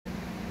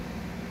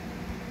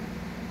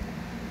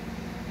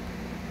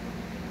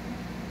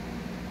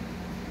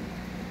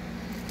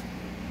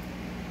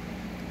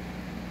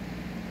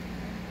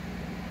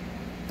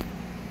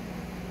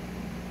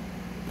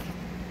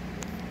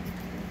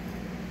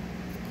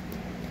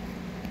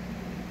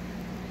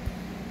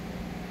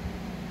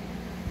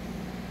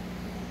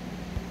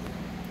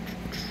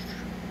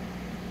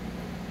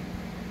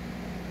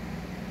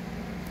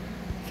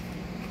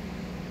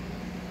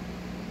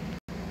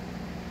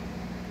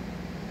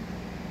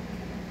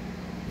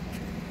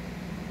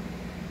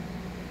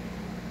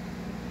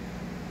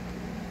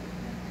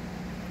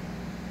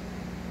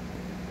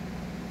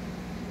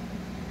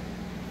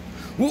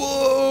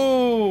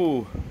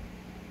Whoa!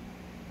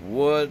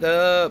 What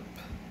up?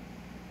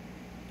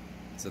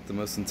 Is that the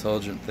most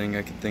intelligent thing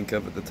I could think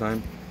of at the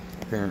time?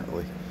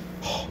 Apparently.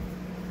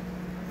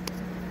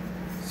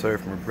 Sorry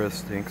if my breath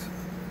stinks.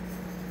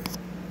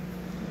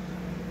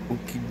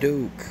 Okie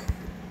doke.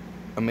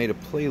 I made a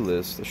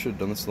playlist. I should have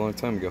done this a long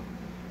time ago.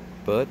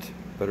 But,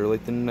 better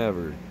late than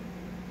never.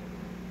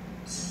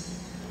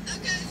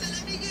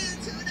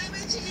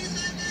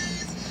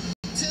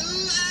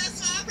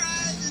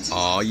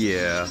 Aw,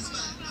 yeah.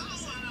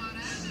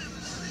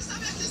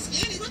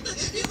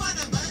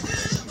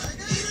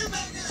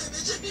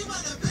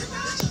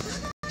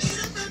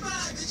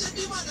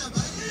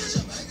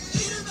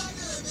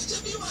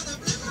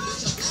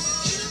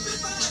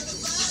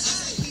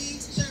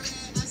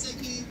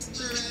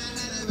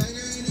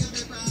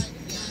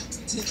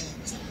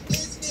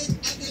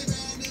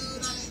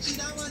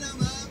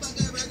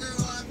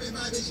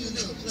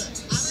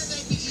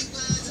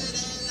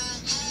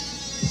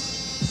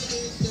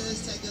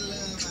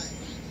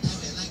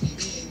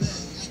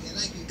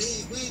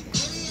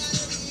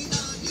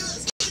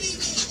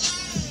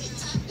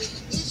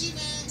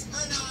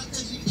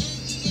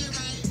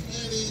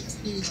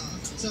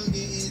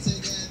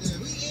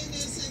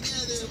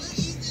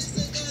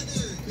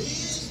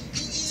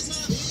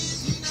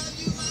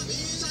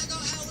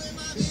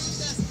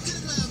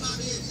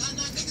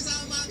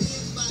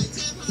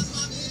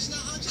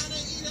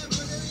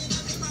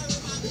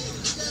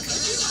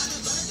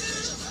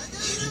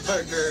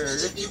 Burger,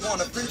 if you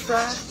want a french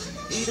fry,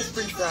 eat a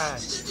french fry.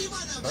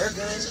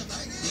 Burger,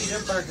 eat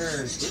a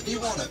burger. If you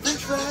want a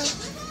french fry,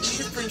 eat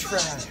a french fry.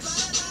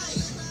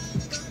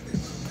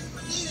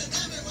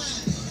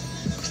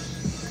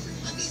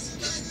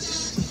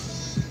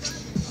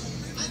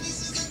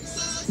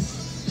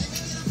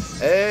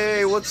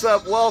 Hey, what's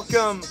up?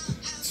 Welcome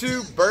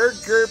to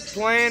Burger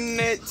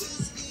Planet.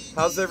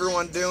 How's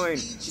everyone doing?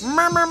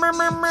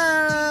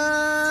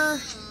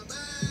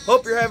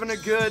 Hope you're having a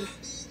good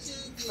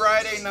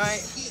Friday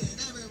night.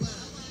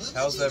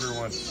 How's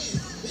everyone?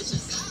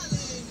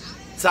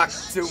 Talk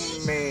to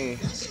me.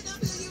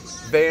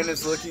 Van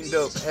is looking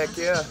dope. Heck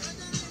yeah.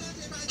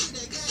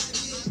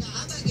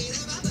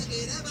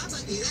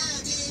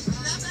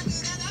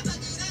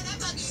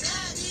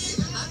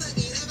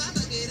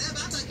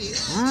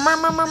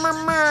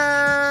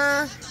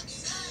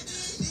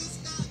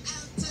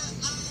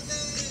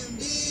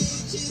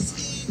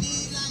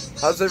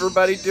 How's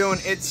everybody doing?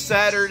 It's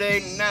Saturday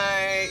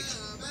night.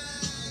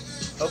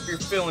 Hope you're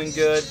feeling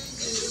good.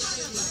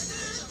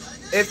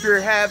 If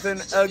you're having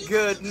a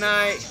good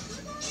night,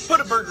 put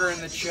a burger in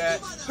the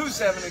chat. Who's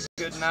having a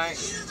good night?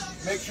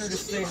 Make sure to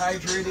stay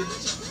hydrated.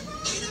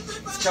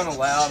 It's kind of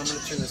loud. I'm going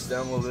to turn this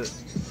down a little bit.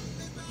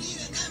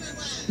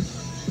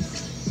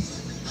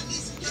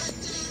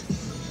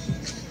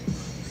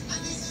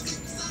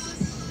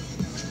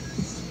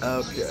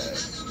 Okay.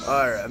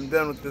 Alright, I'm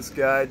done with this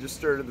guy. I just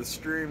started the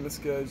stream. This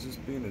guy's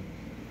just being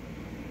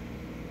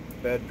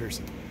a bad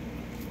person.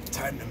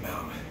 Time them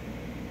out.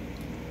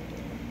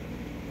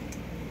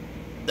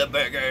 The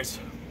burgers.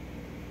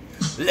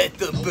 Let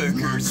the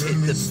burgers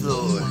hit the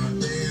floor.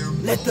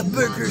 Let the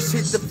burgers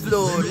hit the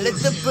floor. Let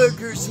the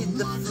burgers hit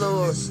the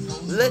floor.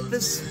 Let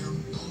this.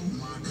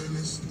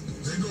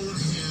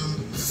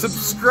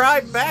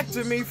 Subscribe back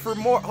to me for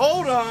more.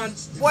 Hold on.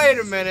 Wait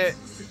a minute.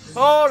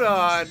 Hold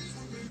on.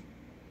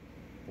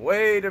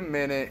 Wait a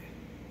minute.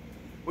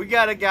 We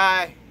got a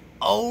guy.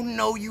 Oh,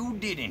 no, you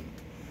didn't.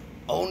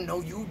 Oh,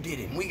 no, you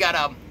didn't. We got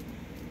a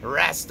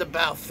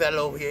Rastabout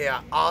fellow here,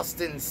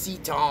 Austin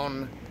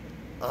Seaton.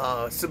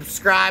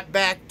 Subscribe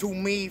back to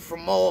me for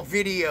more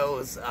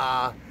videos.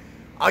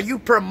 Are you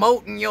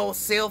promoting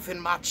yourself in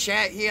my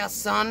chat here,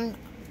 son?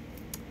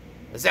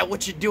 Is that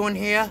what you're doing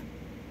here?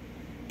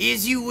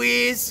 Is you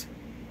is,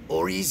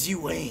 or is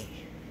you ain't?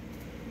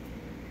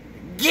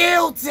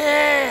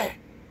 Guilty!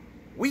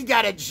 We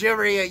got a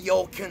jury of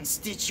your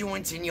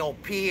constituents and your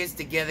peers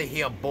together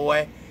here,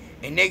 boy.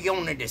 And they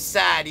gonna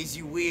decide is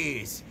you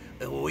is,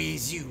 or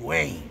is you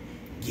ain't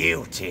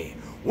guilty.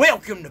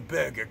 Welcome to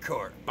Burger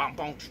Court.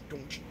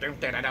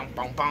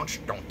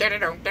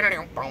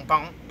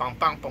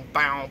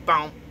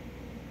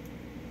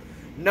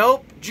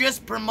 Nope,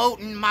 just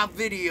promoting my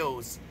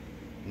videos.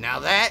 Now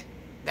that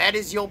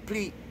is your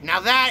plea.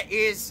 Now that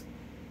is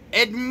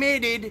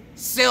admitted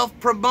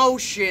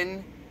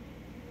self-promotion.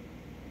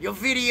 Your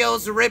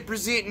videos are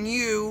representing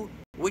you,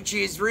 which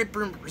is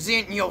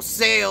representing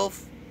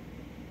yourself.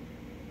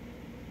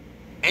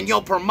 And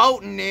you're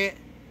promoting it.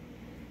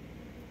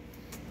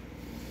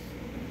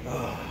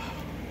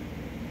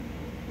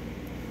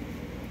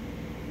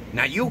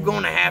 Now you're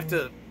gonna have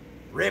to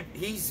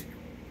he's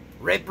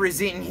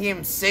representing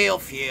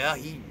himself here.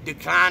 He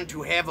declined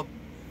to have a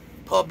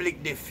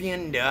public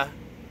defender.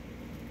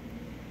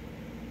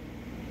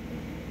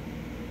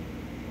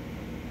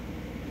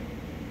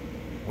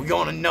 We're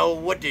gonna know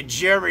what the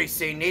jury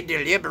saying. They're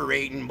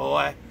deliberating,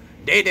 boy.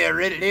 They're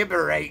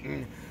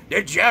deliberating.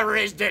 The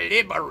jury's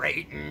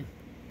deliberating.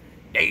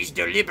 They's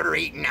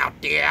deliberating out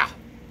there.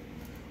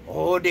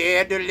 Oh,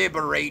 they're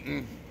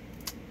deliberating.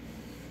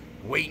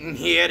 Waiting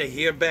here to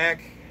hear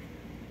back.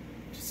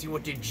 To see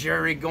what the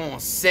jury gonna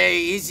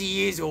say. Is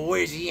he is or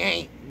is he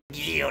ain't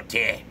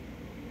guilty?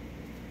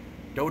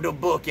 Throw the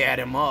book at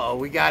him. Uh-oh,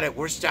 we got it.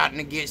 We're starting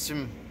to get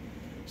some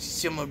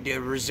of the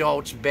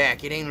results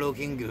back. It ain't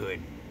looking good.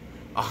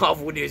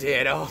 Off with his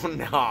head. Oh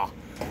no.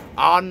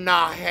 Oh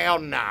no, hell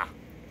no.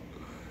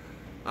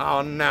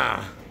 Oh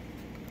no.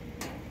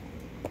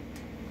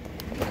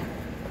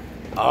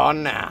 Oh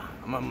no.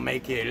 I'm gonna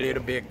make it a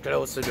little bit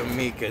closer to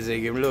me because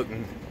you're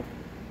looking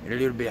a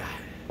little bit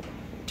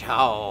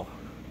tall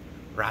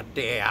right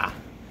there.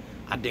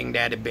 I think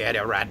that's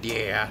better right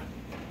there.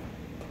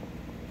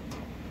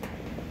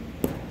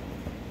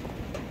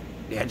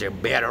 That's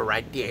better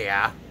right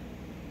there.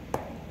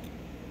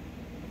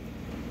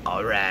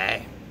 All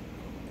right.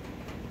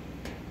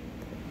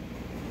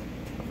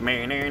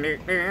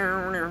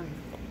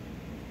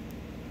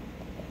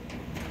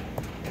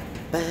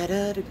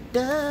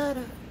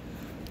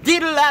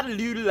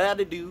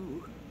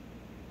 Diddle-la-da-doodle-la-da-doo.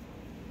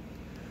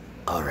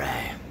 All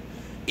right.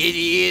 Is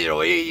he is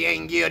or is he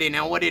ain't guilty?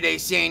 Now, what are they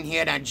saying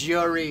here? The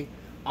jury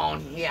on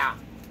here.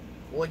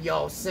 What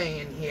y'all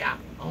saying here?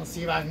 I don't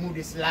see if I can move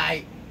this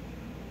light.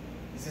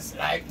 Does this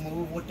light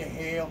move? What the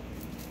hell?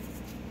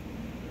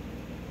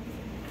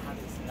 How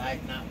this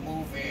light not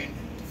moving?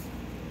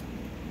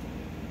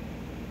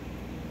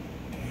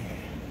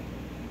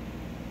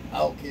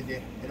 Okay,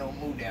 it don't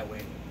move that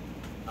way.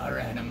 All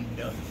right, I'm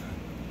done.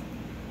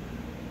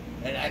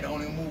 And I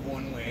don't even move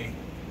one way.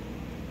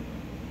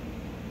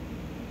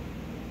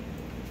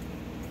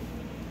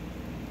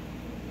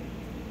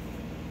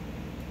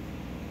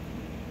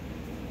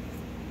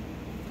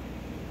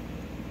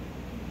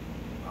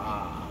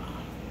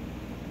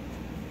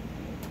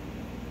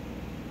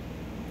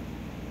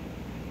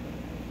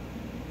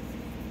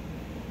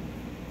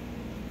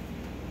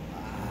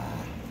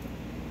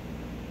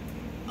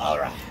 All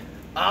right.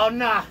 Oh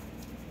no.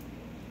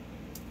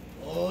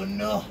 Oh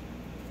no.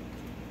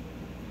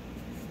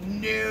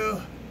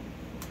 No.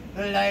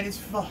 The light is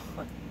falling.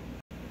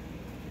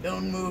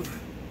 Don't move.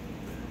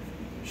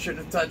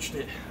 Shouldn't have touched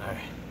it.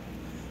 Alright.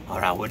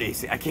 Alright, what do you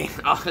see? I can't.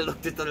 Oh, I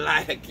looked at the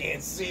light. I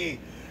can't see.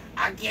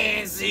 I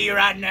can't see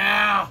right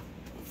now.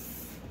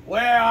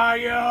 Where are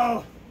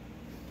you?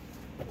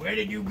 Where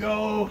did you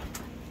go?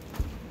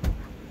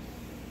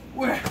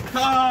 Where?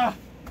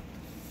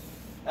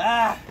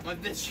 My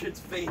this shit's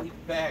fading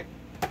back.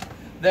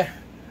 There.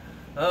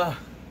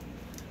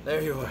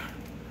 There you are.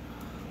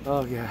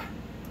 Oh yeah.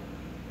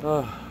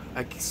 Oh,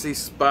 I can see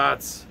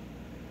spots.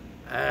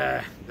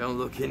 Don't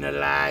look in the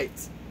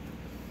lights.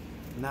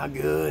 Not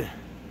good.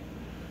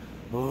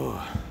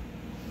 Oh.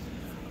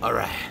 All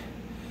right.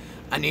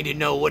 I need to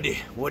know what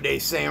they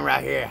saying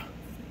right here.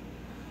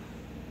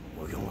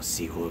 We're gonna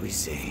see what we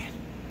saying.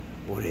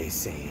 What they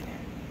saying?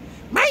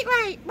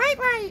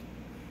 Right.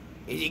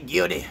 Is he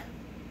guilty?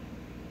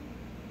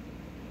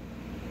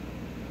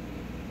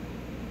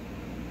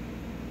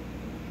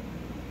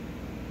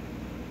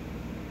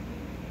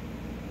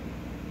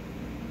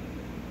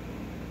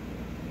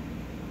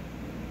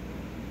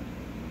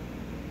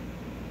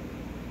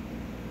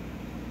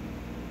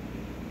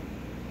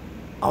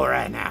 All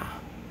right now.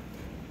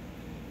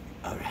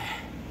 All right.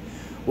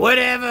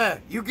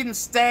 Whatever. You can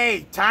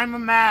stay. Time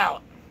them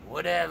out.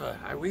 Whatever.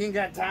 We ain't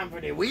got time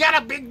for this. We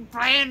got a big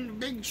plan,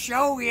 big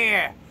show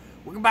here.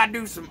 We're about to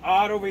do some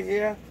art over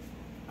here.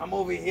 I'm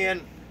over here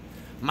in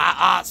my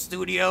art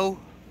studio.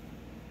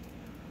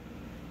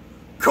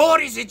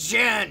 Court is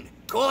adjourned.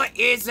 Court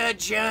is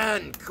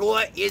adjourned.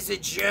 Court is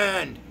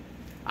adjourned.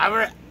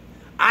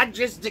 I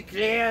just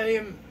declare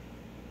him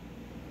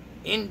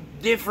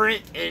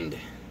indifferent and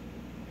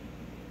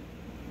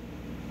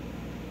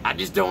I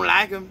just don't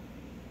like him.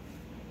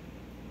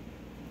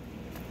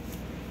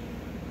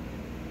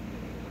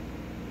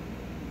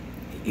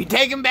 You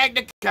take him back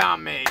to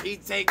comment.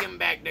 He's taking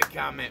back the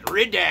comment.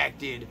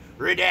 Redacted.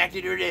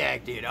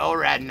 All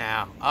right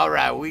now. All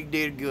right, we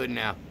did good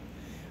now.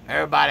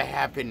 Everybody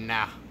happy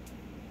now.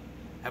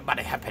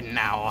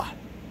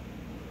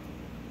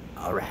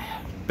 All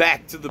right.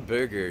 Back to the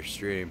burger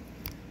stream.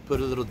 Put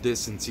a little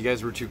distance. You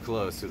guys were too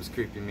close. It was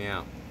creeping me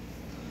out.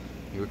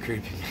 You were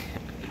creeping me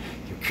out.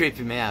 You're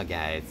creeping me out,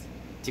 guys.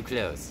 Too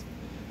close.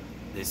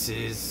 This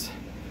is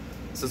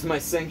my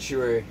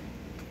sanctuary.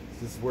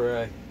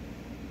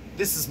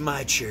 This is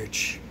my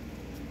church.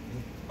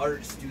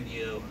 Art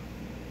studio.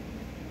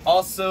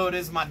 Also, it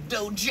is my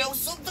dojo,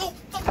 so don't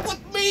fuck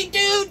with me,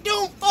 dude!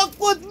 Don't fuck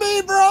with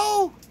me,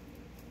 bro!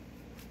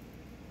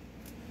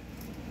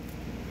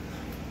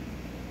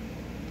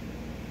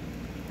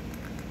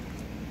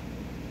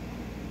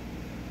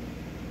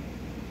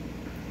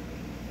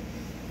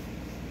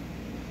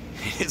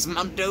 It's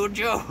my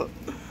dojo.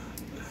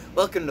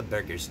 Welcome to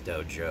Burger's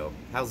Dojo.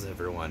 How's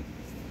everyone?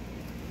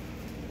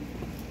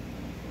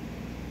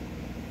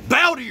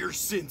 Bow to your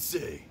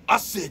sensei. I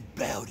said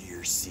bow to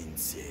your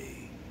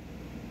sensei.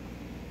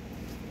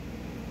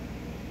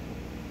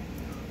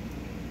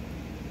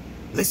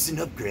 Listen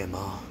up,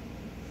 Grandma.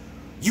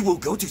 You will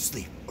go to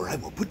sleep, or I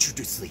will put you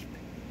to sleep.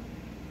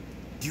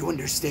 Do you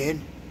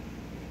understand?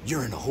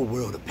 You're in a whole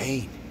world of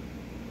pain.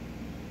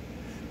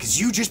 'cause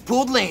you just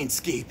pulled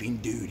landscaping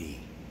duty.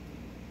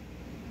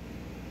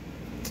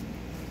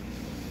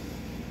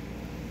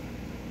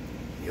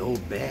 The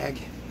old bag.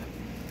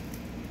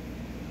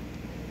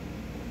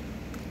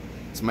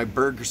 It's my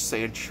burger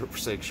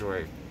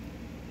sanctuary.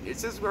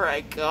 This is where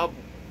I come.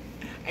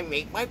 I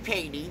make my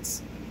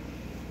paintings.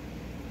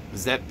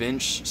 Is that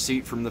bench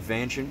seat from the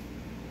Vantion?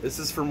 This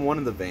is from one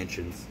of the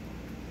Vantions.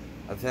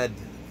 I've had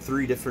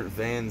 3 different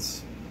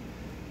vans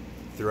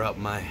throughout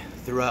my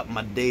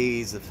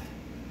days of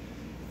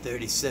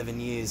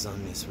 37 years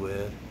on this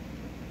world.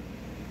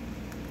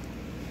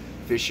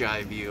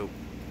 Fisheye view.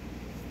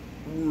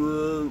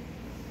 Whoa.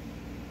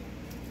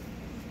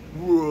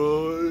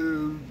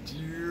 Whoa,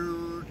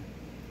 dude.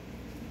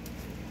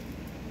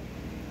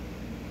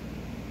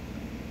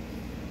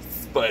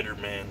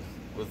 Spider-Man.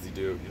 What does he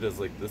do? He does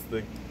like this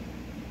thing.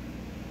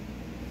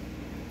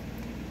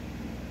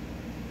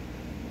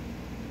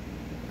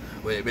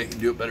 Wait, make him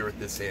do it better with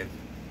this hand.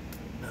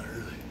 Not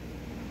really.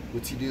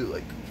 What's he do?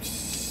 Like.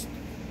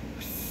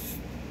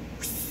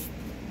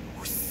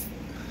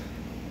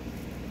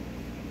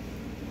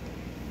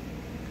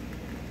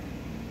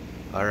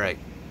 Alright,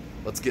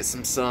 let's get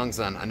some songs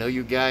on. I know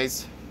you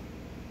guys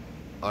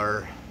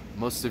are,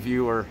 most of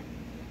you are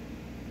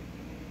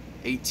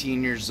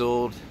 18 years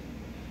old.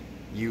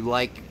 You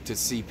like to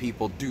see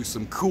people do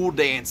some cool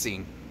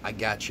dancing. I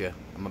got you.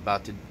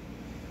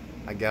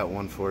 I got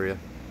one for you.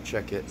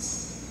 Check it.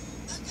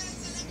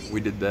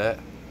 We did that.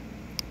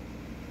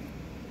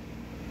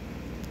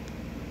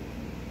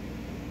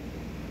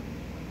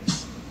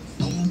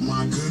 Oh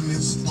my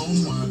goodness, oh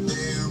my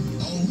damn,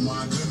 oh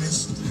my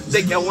goodness.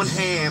 They going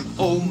ham.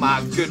 Oh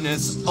my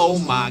goodness, oh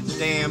my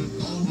damn,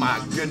 oh my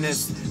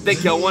goodness. They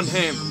going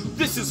ham.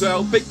 This is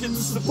how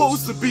bacon's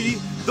supposed to be.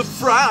 The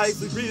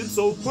fries are in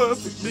so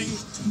perfectly.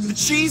 The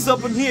cheese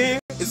up in here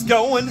is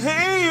going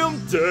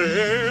ham.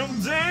 Damn,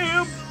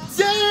 damn,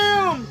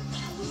 damn.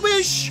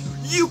 Wish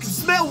you could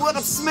smell what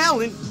I'm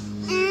smelling.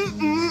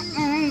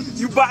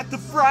 You bite the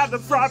fried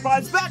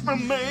rice back, my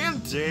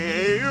man.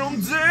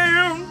 Damn,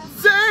 damn,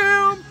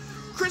 damn.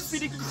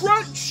 Crispy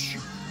crunch.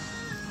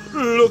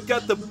 Look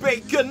at the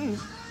bacon.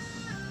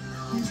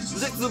 This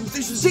is a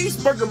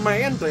cheeseburger,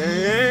 man.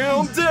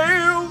 Damn,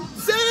 damn,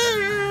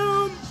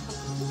 damn.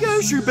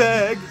 Grocery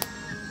bag.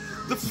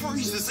 The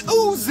freezer's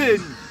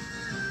oozing.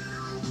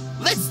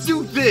 Let's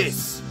do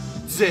this.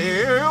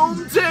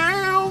 Damn,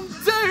 damn,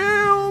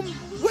 damn.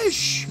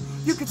 Wish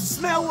you could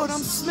smell what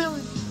I'm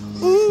smelling.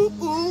 Ooh,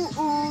 ooh,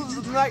 ooh.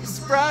 Like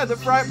the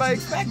fried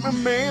bites back, my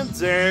man.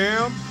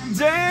 Damn,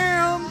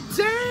 damn,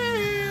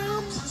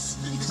 damn.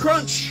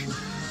 Crunch.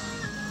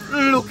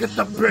 Look at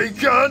the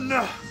bacon.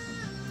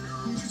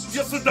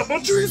 Just a double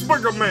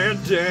cheeseburger, man.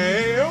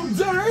 Damn,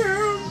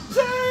 damn,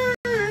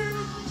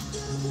 damn.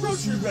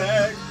 Grocery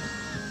bag.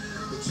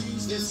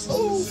 It's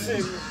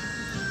oozing.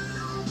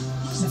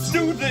 Let's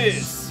do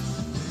this.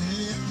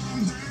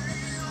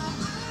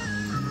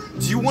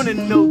 Do you want to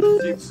know the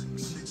difference?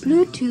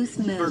 Bluetooth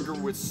mode. Burger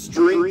with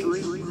string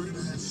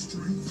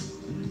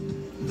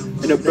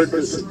and a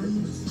burger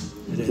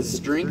that has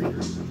string.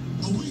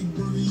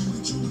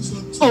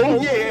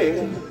 Oh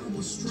yeah.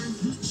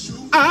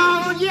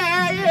 Oh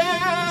yeah, yeah.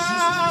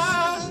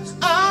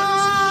 Oh.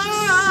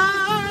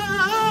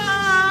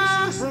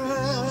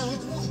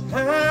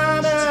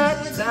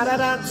 Da da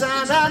da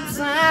da da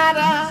da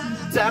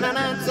da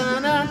da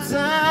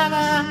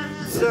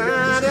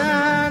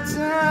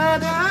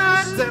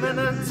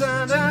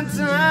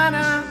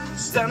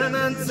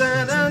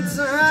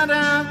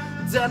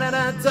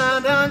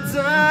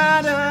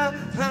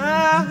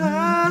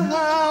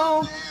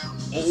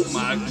Oh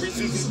my goodness,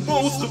 it's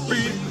supposed to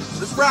be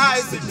the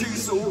fries that do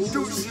so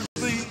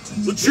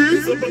juicily. The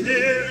cheese up in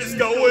here is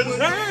going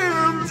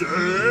ham.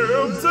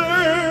 Damn,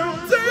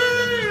 damn,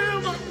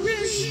 damn. I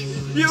wish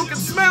you could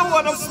smell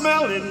what I'm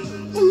smelling.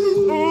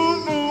 Ooh,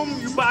 ooh, ooh.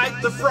 You bite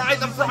the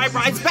fried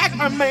rice back,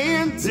 my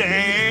man.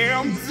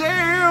 Damn,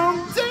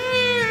 damn,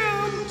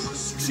 damn.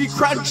 See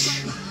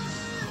crunch.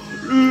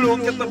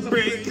 Look at the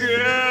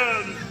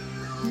bacon.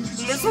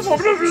 Listen to the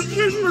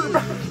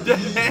cheeseburger.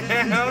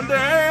 Damn,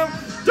 damn,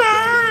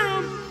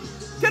 damn.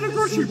 Get a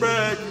grocery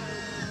bag.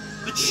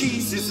 The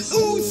cheese is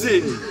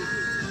oozing.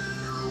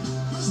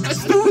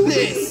 Let's do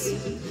this.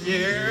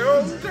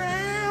 Yeah,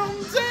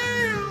 damn,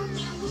 damn.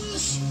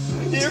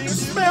 You can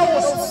smell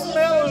what I'm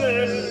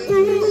smelling. Ooh,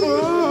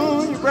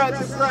 ooh. You brought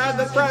the fried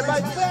bites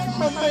back,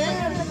 my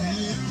man.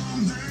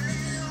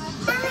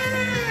 Bam.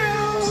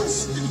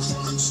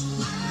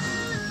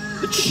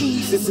 The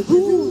cheese is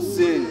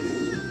oozing.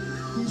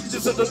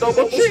 This is a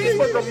double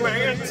cheeseburger,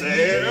 man.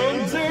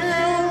 Damn,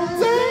 damn,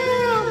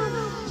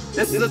 damn.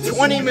 This is a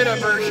 20-minute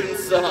version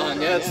song.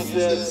 That's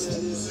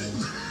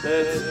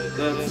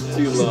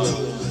too long.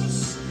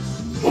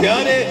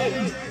 Got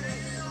it.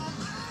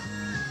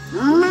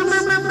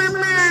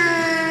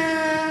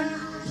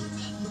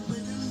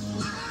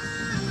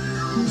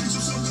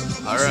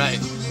 All right.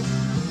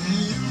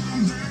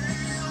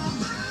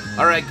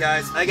 All right,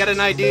 guys. I got an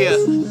idea.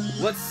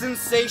 Let's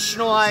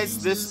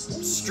sensationalize this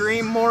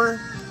stream more.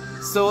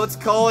 So let's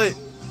call it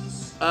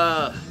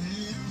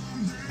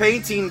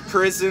painting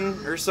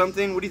prison or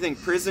something. What do you think?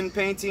 Prison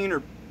painting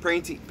or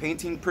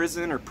painting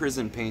prison or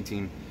prison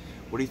painting?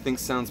 What do you think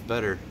sounds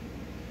better?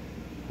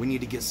 We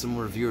need to get some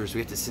more viewers. We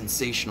have to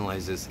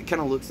sensationalize this. It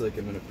kind of looks like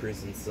I'm in a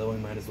prison, so we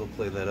might as well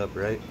play that up,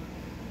 right?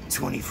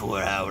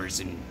 24 hours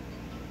in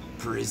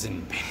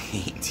prison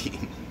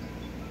painting.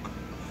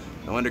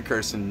 No wonder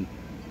Carson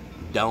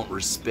don't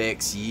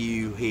respects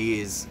you.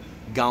 He is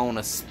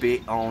gonna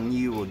spit on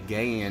you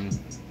again.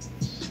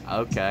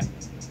 Okay.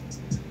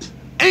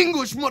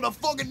 English,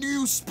 motherfucker, do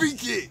you speak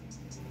it?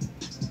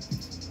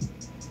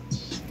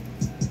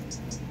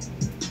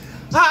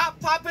 Hot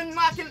poppin'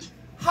 lock it,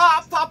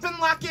 hot poppin'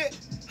 lock it,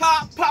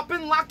 hot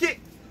poppin' lock it,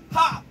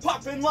 hot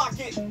poppin' lock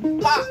it,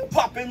 hot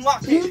poppin'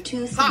 lock it,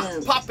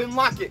 hot poppin'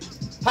 lock it,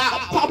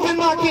 hot poppin'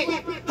 lock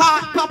it,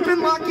 hot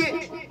poppin' lock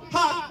it,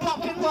 hot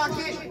poppin' lock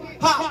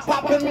it, hot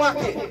poppin' lock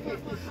it.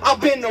 I've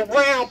been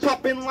around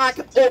poppin' like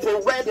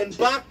over Red and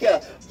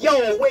Vodka.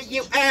 Yo, where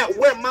you at?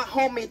 Where my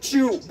homie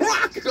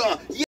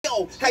Chewbacca?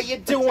 Yo, how you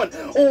doing?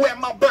 Where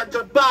my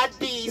burger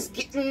buddies?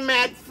 Getting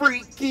mad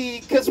freaky,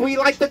 cause we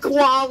like the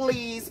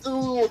koalas.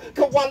 Ooh,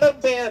 koala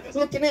bear,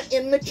 looking at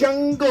in the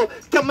jungle.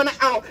 Coming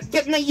out,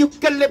 getting a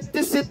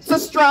eucalyptus, it's a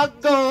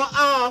struggle.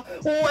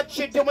 What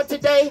you doing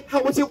today?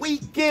 How was your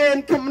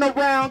weekend? Coming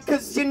around,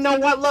 cause you know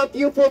I love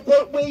you for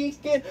the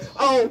weekend.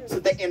 Oh, to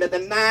the end of the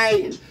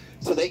night.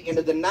 To the end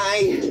of the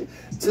night,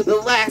 to the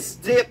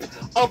last dip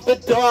of the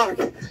dark,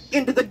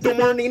 into the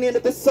dawning,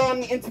 into the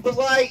sun, into the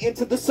light,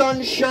 into the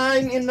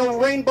sunshine, in the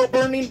rainbow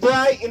burning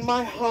bright, in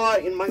my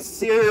heart, in my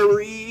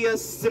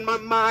serious, in my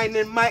mind,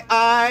 in my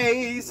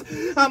eyes,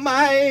 I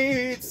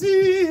might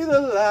see the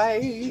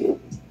light.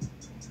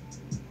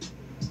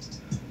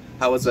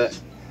 How was that?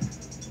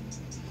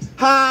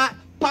 Hot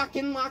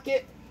pocket lock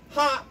it,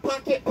 hot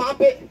pocket pop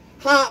it,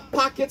 hot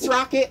pockets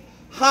rocket,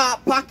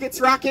 hot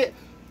pockets rocket.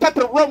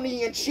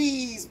 Pepperoni and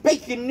cheese,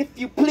 bacon if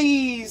you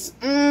please.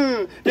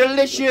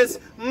 Delicious.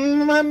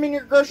 I'm in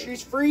your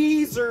groceries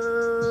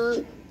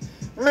freezer.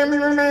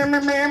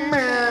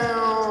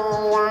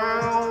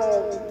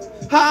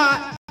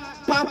 Hot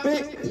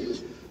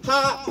pocket,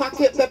 hot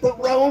pocket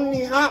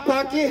pepperoni, hot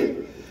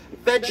pocket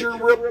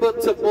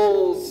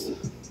vegetables.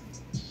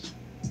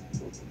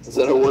 Is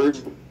that a word?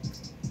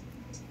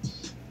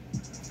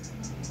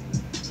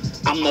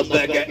 I'm the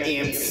burger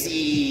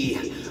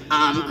MC.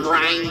 I'm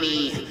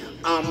grimy.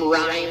 I'm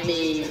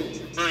rhyming,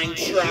 I'm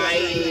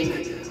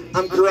trying,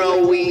 I'm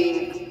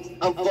growing,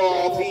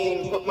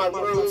 evolving, put my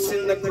roots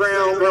in the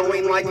ground,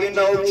 growing like an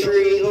oak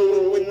tree,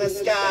 ooh, in the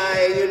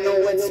sky, you know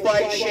it's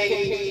quite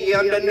shady,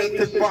 underneath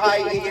the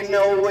bright, you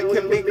know it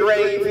can be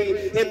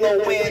gravy, in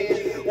the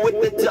wind, with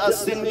the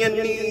dust in your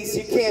knees,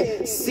 you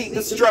can't see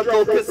the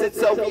struggle, cause it's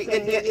so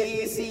in your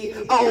easy,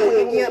 oh,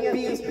 in your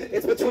beats,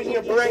 it's between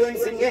your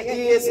brains and your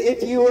ears,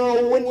 if you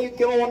know when you're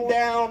going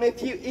down,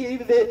 if you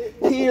even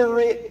hear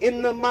it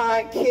in the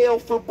mind, kale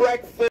for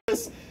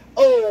breakfast,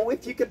 oh,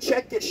 if you could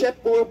check it, Chef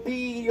or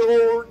B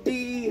or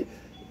D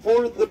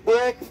for the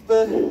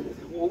breakfast,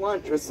 well,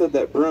 lunch, I said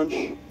that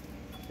brunch,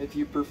 if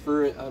you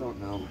prefer it, I don't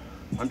know,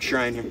 I'm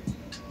trying here.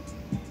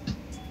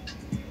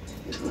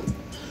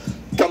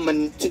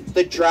 Coming to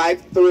the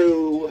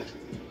drive-thru,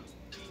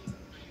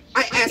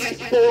 I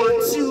asked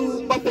for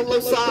 2 buffalo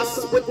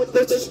sauce with the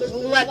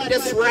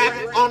lettuce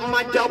wrap on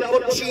my double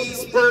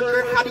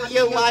cheeseburger. How do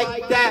you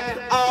like that?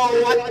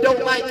 Oh, I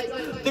don't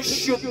like the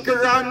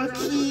sugar on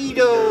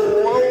keto.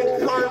 Oh,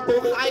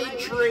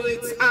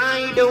 carbohydrates,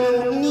 I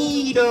don't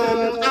need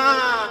them.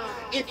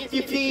 If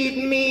you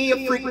feed me a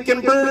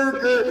freaking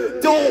burger,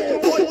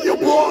 don't put your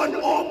one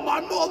on my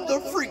mother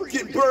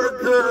freaking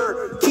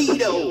burger.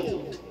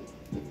 Keto.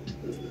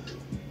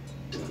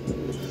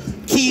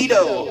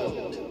 Keto.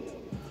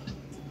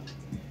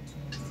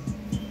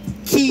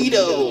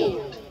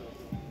 Keto.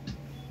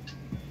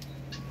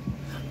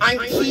 I'm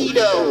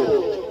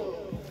keto.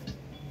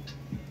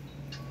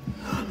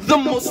 The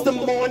most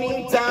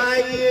morning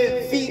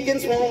diet.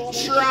 Vegans won't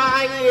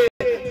try it.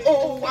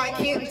 Oh, I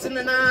can't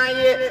deny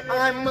it.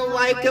 I'm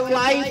like a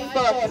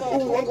lifer.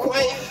 Oh, I'm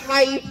quite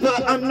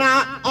hyper. I'm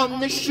not on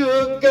the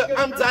sugar.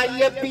 I'm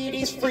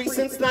diabetes free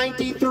since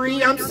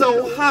 '93. I'm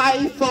so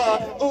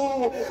hyper.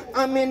 Oh,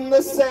 I'm in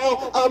the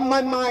cell of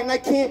my mind. I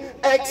can't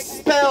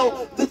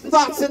expel the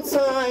thoughts in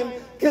time.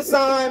 Cause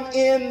I'm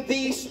in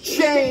these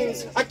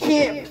chains. I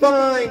can't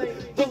find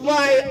the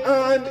light.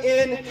 I'm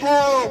in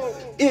hell.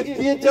 If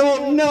you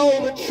don't know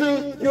the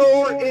truth,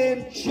 you're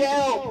in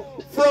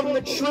jail. From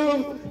the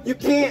truth, you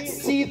can't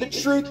see the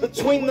truth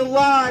between the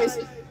lies.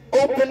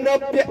 Open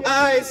up your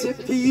eyes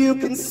if you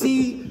can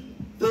see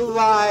the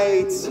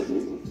lights.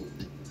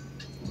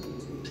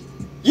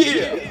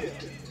 Yeah.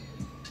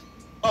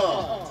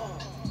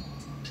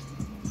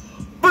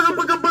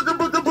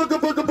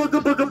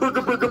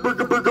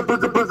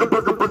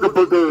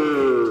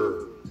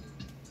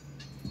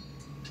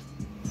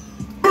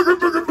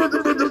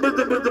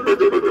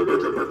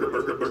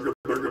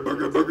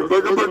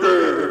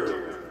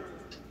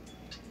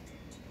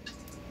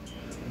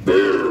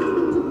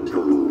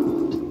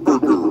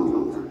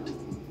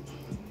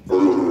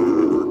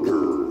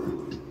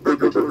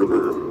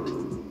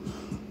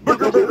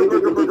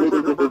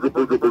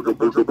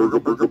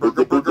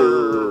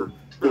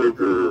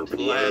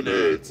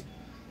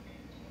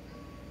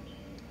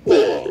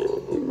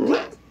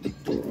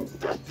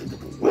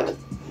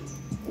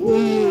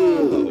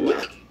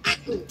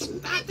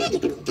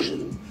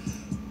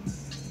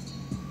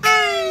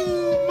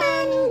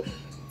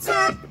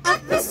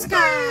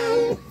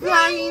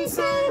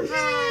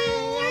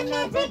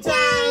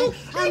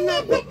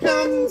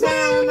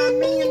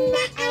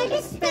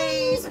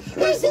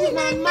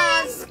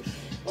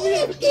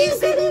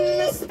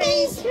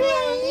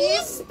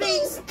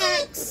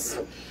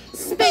 SpaceX,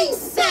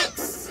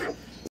 SpaceX,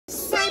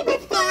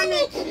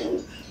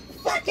 Cyberphonic,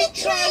 fucking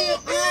try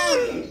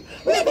it,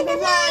 living a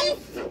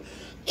life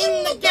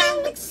in the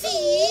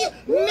galaxy,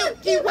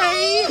 Milky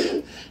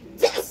Way,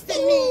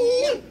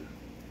 destiny.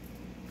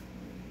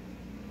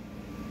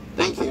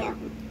 Thank you.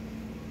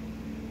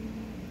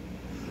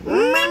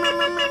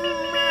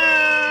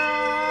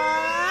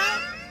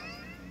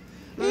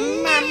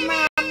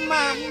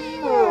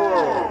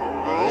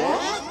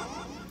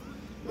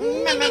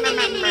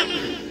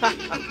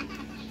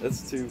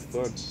 That's too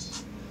fun.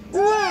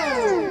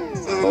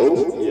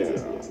 Oh,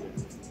 yeah.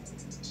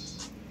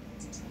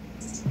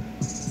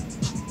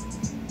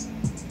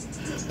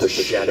 The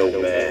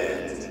Shadow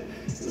Man,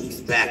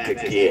 he's back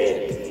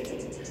again.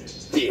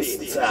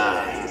 This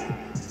time,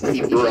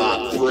 he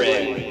brought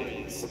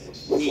friends.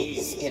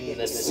 He's in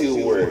the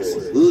sewers,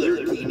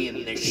 lurking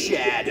in the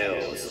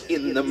shadows,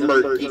 in the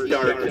murky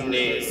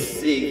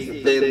darkness,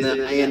 in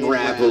the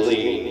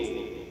unraveling.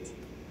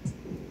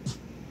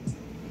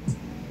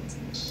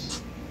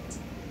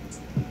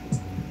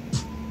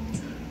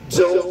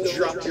 Don't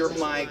drop your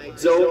mic,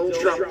 don't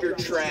drop your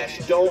trash,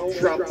 don't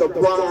drop the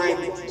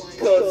rhyme,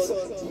 cause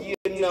you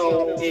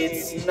know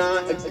it's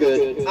not a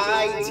good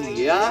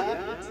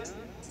idea.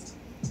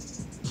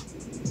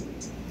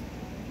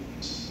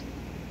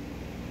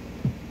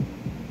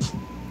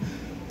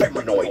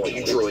 Paranoid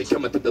android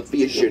coming through the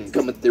vision,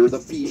 coming through the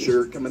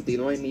fissure, coming through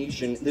my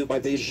nation, through my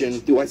vision,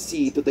 do I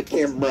see through the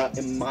camera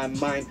in my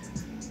mind?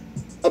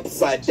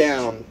 Upside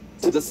down,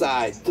 to the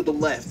side, to the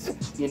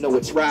left, you know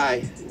it's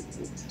right.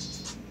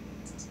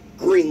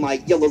 Green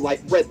light, yellow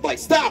light, red light,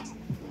 stop!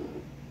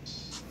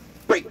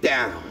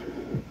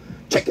 Breakdown,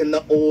 checking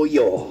the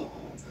oil,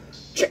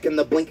 checking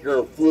the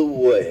blinker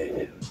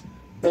fluid,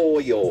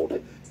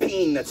 boiled,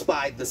 peanuts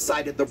by the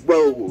side of the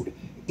road,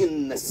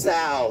 in the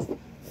South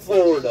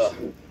Florida,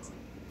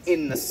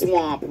 in the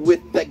swamp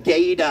with the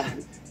gator,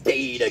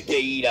 gator,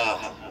 gator.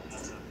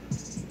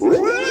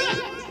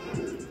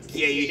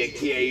 Gator,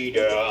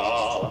 gator.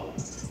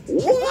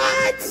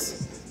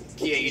 What?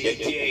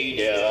 Gator,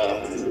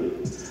 gator.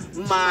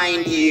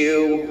 Mind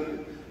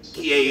you,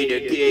 gator,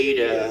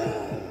 gator.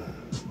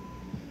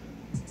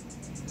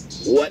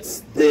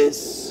 What's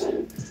this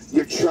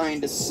you're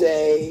trying to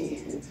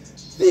say?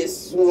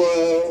 This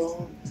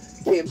world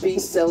can't be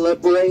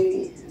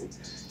celebrated.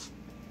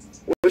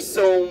 We're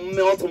so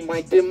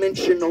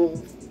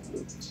multi-dimensional.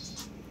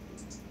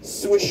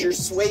 Swisher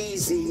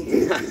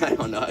Swayze. I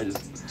don't know.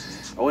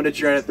 I wanted to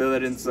try to throw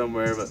that in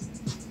somewhere, but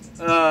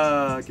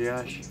oh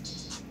gosh.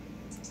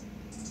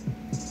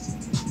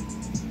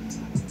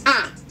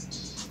 Ah.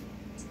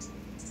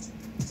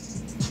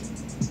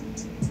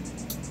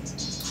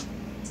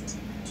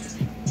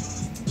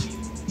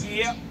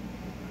 Yep.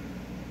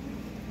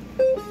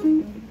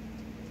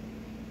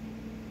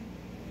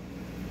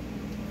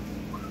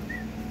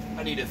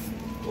 I need to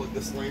plug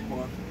this lamp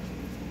on.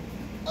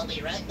 I'll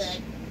be right back.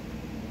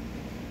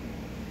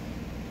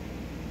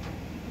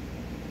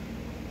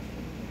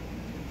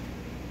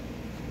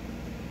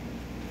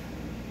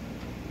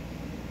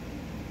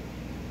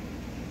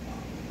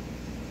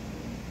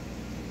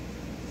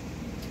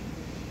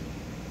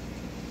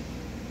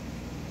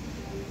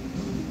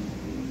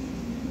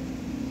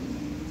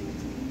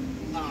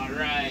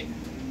 Alright.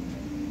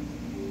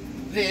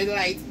 The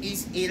light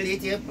is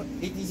lit up.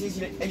 It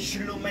is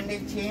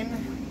illuminating.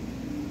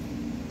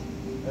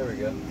 There we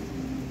go.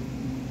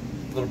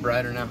 A little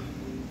brighter now.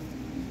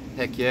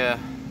 Heck yeah.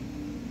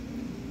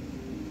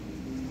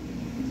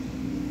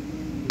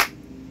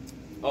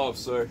 Oh,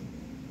 sorry.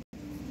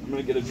 I'm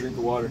gonna get a drink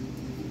of water.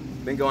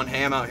 Been going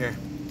ham out here.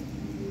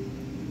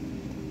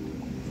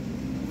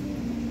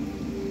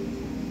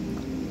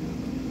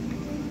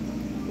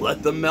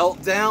 Let the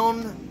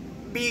meltdown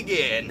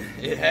begin.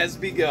 It has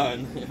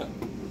begun.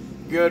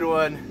 Good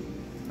one.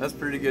 That's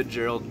pretty good,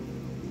 Gerald.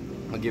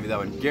 I'll give you that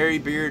one. Gary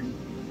Beard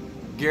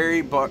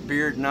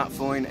not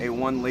fooling a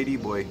one lady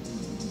boy.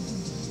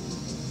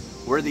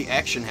 Where the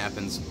action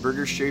happens.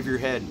 Burger shave your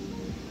head.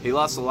 He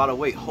lost a lot of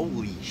weight.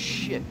 Holy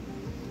shit.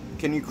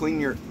 Can you clean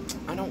your...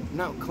 I don't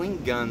know.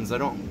 Clean guns. I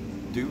don't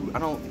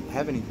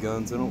have any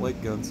guns. I don't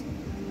like guns.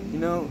 You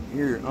know,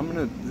 here, I'm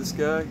gonna... This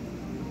guy...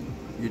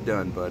 You're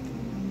done, bud.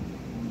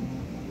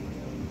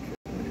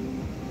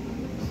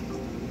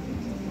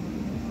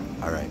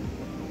 Alright.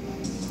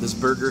 Does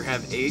Burger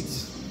have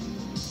AIDS?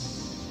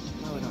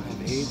 No, I don't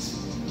have AIDS.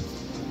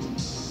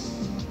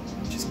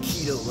 Just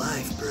keto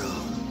life, bro.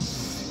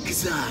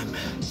 'Cause I'm...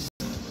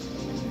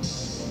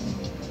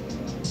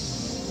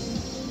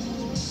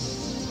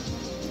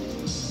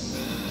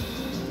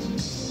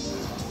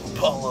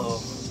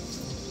 Apollo.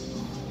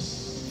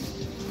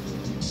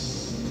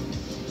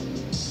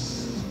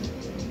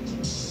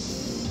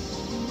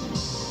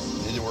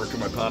 Need to work on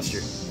my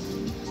posture.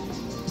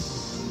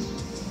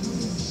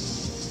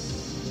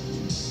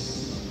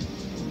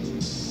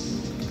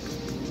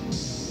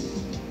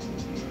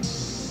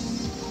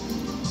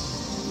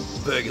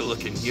 Burger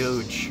looking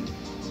huge.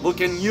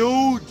 Looking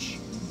huge!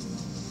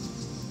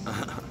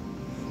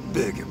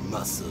 Burger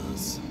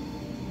muscles.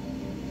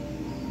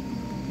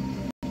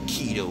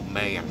 keto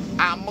man.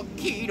 I'm a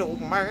keto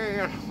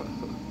man.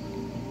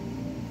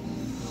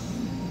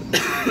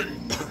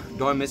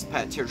 Do I miss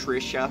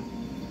Patricia?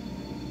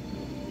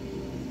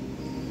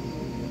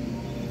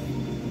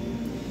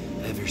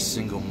 Every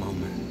single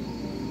moment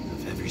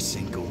of every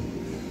single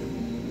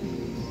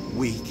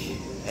week,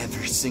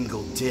 every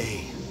single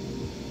day,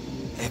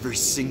 every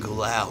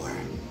single hour,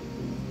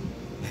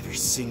 every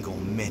single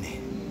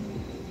minute,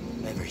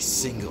 every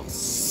single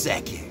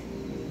second,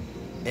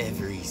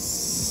 every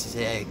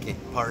second,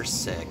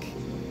 parsec.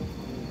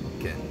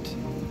 And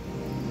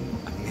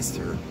I missed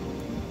her.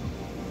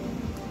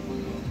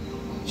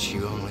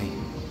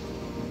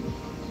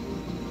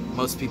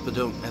 Most people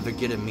don't ever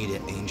get to meet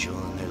an angel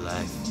in their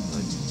life,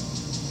 but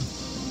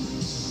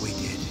we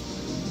did.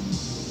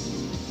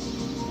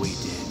 We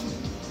did.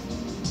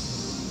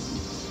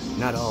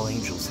 Not all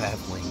angels have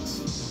wings.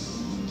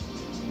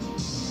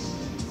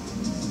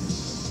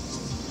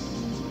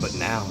 But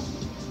now,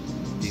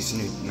 these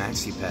new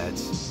maxi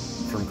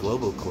pads from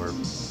Global Corp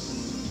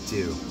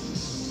do.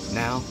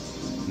 Now,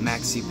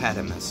 Maxi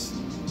Padamus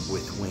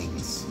with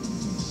wings.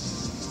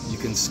 You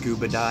can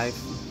scuba dive,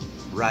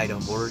 ride a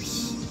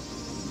horse,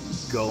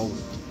 go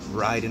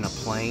ride in a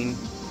plane.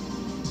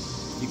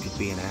 You could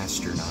be an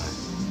astronaut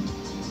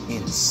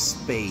in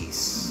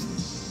space.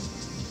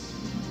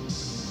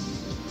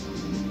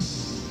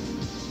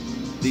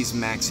 These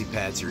maxi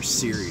pads are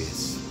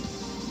serious.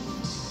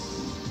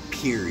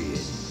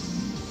 Period.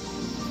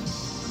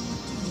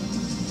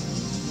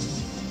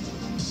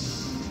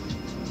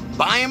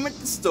 Buy them at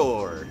the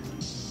store.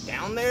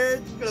 Down there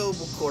at the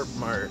Global Corp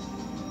Mart.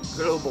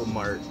 Global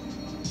Mart.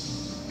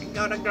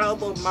 Go to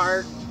Global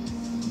Mart.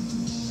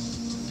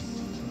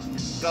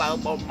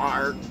 Global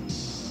Mart.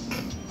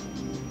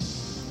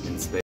 In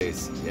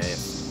space,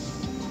 yes.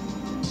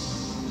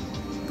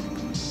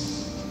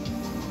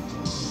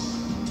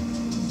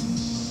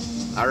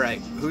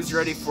 Alright, who's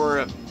ready for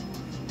a...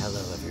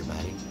 Hello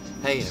everybody.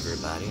 Hey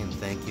everybody, and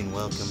thank you and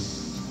welcome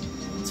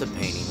to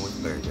Painting with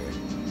Burger.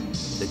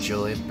 The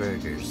joy of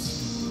burgers.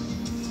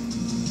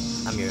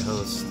 I'm your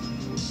host,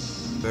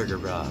 Burger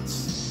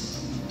Ross.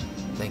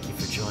 Thank you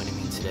for joining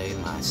me today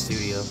in my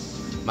studio.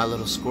 My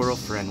little squirrel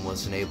friend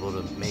wasn't able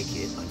to make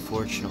it,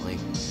 unfortunately.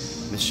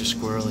 Mr.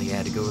 Squirrel, he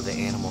had to go to the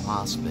animal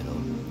hospital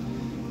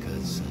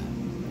because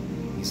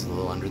he's a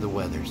little under the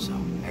weather. So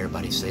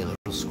everybody say a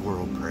little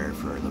squirrel prayer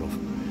for our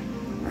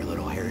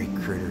little hairy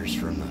critters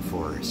from the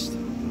forest.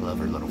 We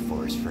love our little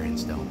forest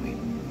friends, don't we?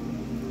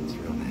 It's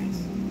real nice.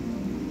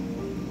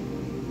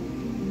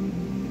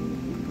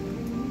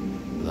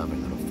 We love our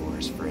little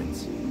forest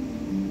friends.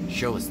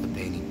 Show us the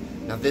painting.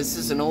 Now this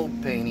is an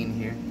old painting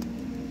here,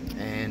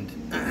 and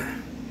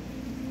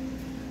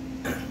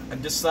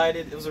I've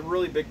decided it was a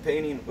really big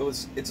painting.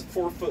 It's a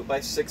 4 foot by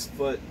 6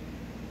 foot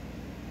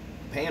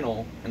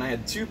panel, and I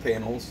had 2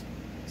 panels,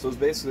 so it was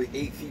basically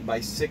 8 feet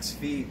by 6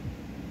 feet.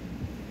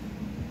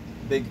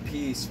 Big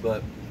piece,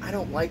 but I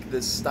don't like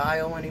this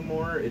style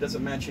anymore. It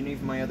doesn't match any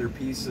of my other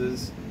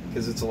pieces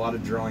because it's a lot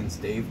of drawings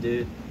Dave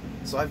did.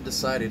 So I've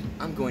decided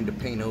I'm going to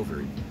paint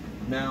over it.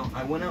 Now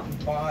I went out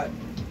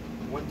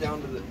and went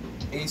down to the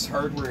Ace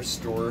Hardware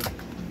store,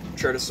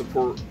 try to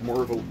support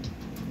more of a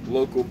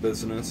local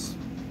business,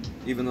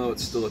 even though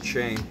it's still a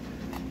chain,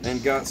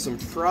 and got some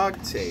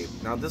frog tape.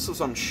 Now this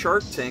was on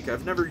Shark Tank.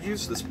 I've never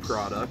used this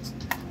product.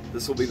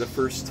 This will be the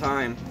first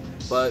time,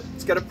 but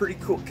it's got a pretty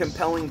cool,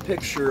 compelling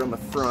picture on the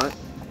front.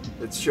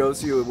 It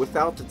shows you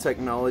without the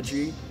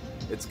technology.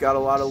 It's got a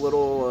lot of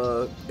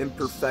little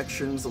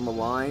imperfections on the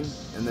line,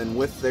 and then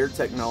with their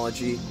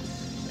technology,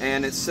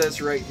 and it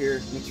says right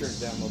here, let me turn it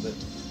down a little bit.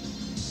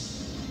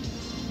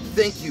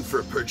 Thank you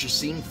for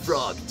purchasing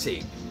frog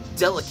tape.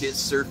 Delicate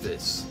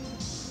surface.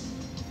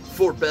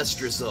 For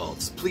best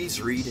results, please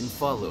read and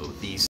follow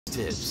these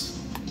tips.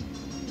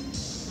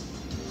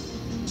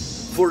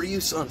 For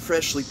use on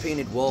freshly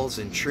painted walls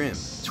and trim,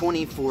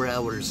 24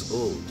 hours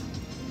old.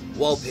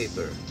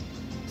 Wallpaper,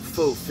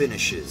 faux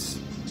finishes,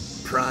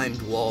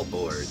 primed wall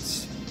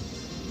boards.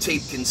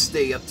 Tape can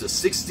stay up to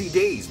 60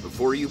 days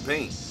before you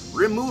paint.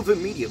 Remove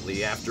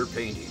immediately after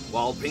painting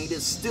while paint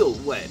is still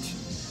wet.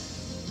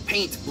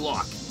 Paint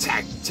block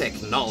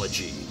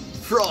technology.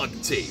 Frog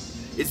tape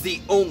is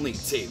the only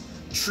tape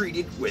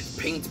treated with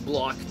paint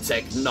block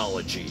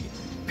technology.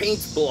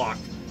 Paint block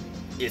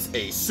is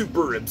a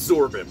super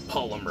absorbent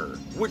polymer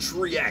which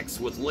reacts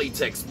with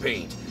latex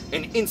paint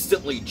and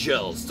instantly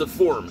gels to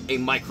form a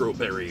micro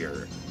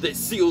barrier that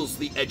seals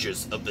the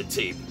edges of the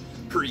tape,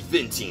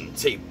 preventing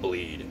tape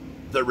bleed.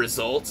 The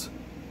result?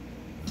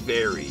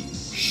 Very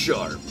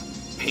sharp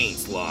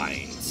paint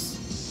lines.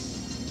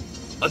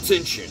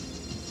 Attention!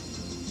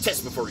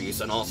 Test before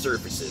use on all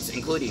surfaces,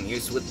 including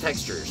use with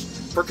textures.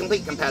 For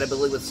complete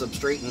compatibility with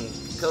substrate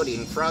and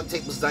coating, frog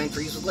tape was designed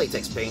for use with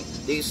latex paint.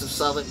 The use of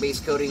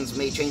solvent-based coatings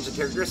may change the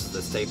characteristics of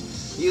this tape.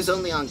 Use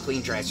only on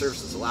clean, dry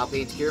surfaces. Allow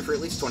paint to cure for at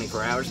least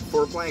 24 hours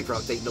before applying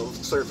frog tape to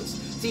the surface.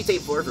 See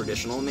tape for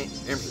additional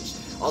images.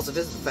 Also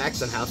visit the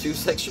facts on how-to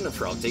section of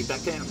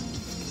frogtape.com.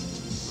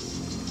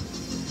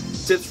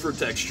 Tips for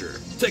texture.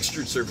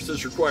 Textured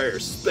surfaces require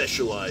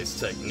specialized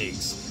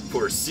techniques.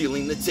 before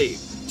sealing the tape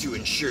to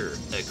ensure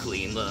a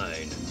clean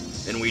line.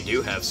 And we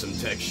do have some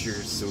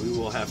textures, so we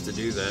will have to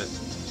do that.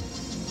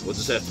 We'll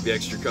just have to be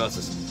extra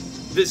cautious.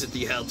 Visit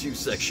the how-to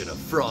section of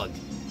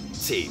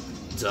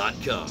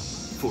frogtape.com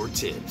for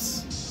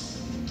tips.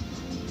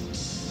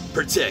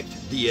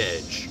 Protect the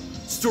edge.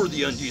 Store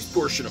the unused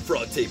portion of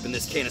frog tape in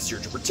this canister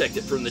to protect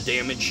it from the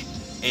damage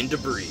and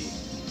debris.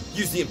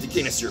 Use the empty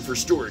canister for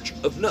storage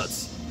of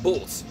nuts,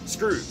 bolts,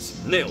 screws,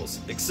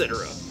 nails,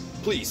 etc.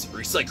 Please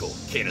recycle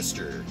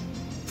canister.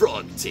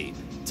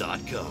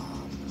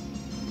 Frogtape.com.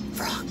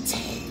 Frog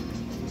tape.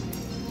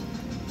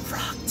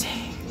 Frog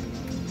tape.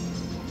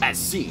 As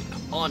seen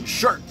on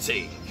Shark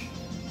Tank.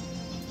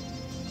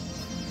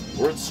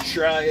 Let's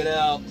try it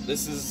out.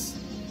 This is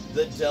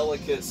the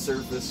delicate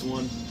surface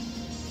one.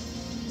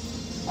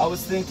 I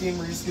was thinking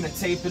we're just gonna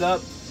tape it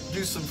up,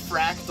 do some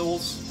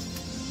fractals.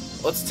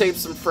 Let's tape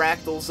some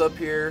fractals up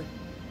here.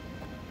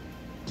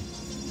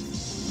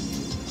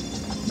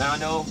 Now I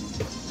know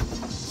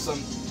some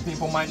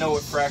people might know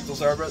what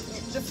fractals are, but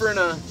different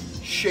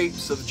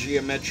shapes of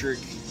geometric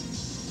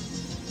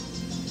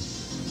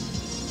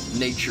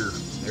nature.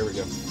 There we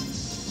go.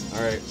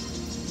 Alright.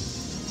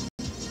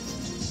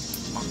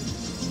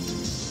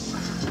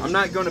 I'm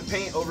not going to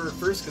paint over it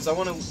first because I'm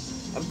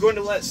going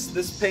to let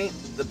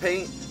the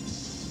paint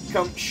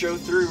come show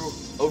through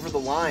over the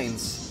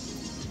lines.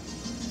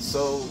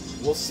 So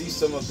we'll see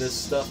some of this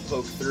stuff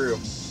poke through.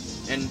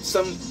 And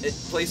some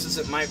places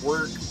it might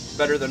work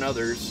better than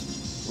others.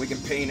 We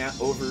can paint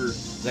out over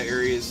the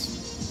areas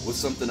with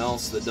something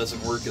else that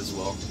doesn't work as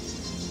well.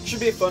 Should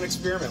be a fun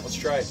experiment. Let's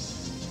try it.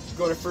 I'm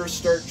going to first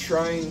start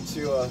trying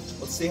to,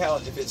 let's see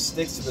if it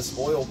sticks to this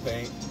oil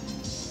paint.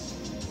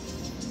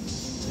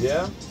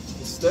 Yeah,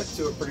 it stuck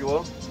to it pretty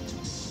well.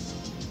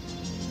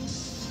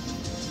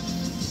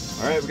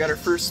 Alright, we got our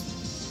first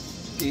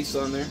piece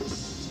on there.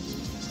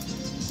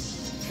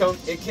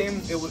 It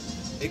came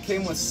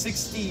with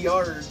 60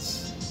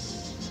 yards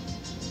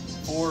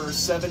for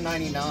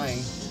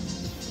 $7.99.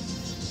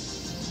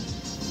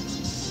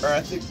 Or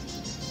I think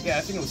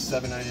it was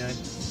 $7.99.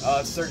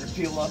 It's starting to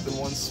peel up in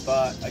one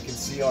spot. I can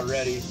see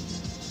already.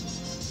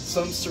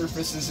 Some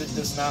surfaces it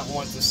does not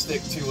want to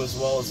stick to as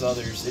well as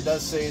others. It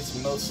does say it's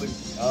mostly.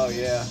 Oh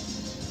yeah,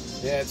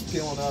 it's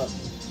peeling up.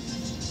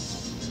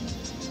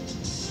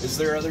 Is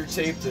there other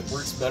tape that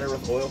works better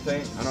with oil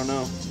paint? I don't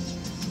know.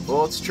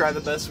 Well, let's try the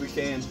best we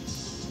can.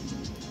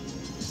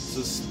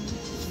 Just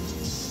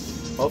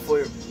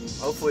hopefully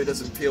it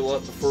doesn't peel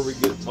up before we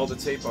get all the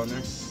tape on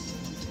there.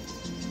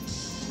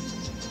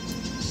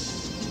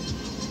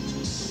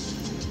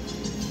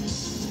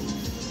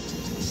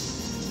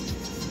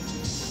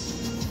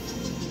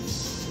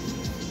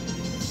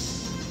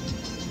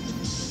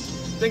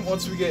 I think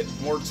once we get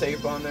more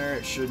tape on there,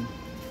 it should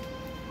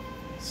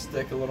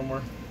stick a little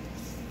more.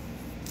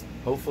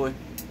 Hopefully.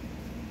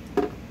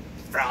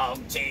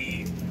 Frog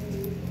tape.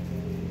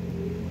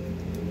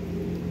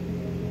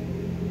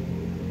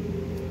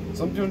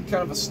 So I'm doing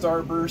kind of a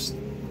starburst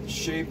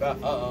shape.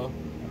 Uh-oh.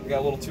 We got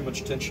a little too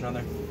much tension on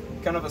there.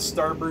 Kind of a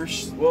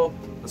starburst,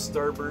 a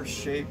starburst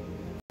shape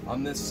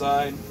on this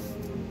side.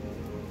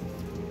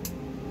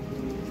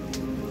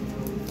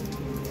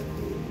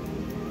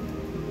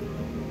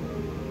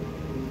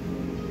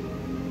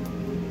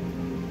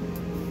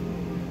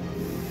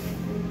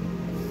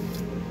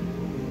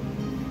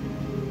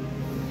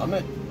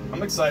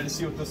 I'm excited to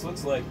see what this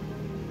looks like.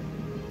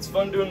 It's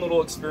fun doing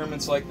little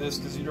experiments like this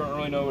because you don't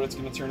really know what it's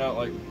going to turn out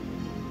like.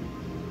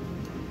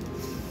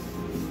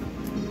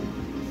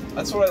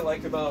 That's what I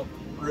like about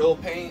real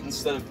paint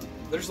instead of...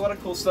 There's a lot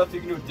of cool stuff you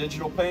can do with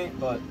digital paint,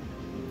 but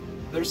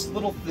there's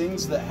little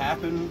things that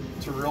happen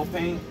to real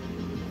paint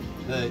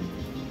that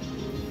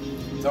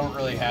don't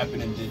really happen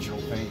in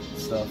digital paint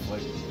stuff.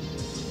 Like,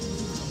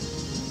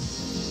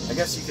 I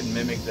guess you can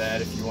mimic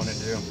that if you want to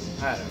do.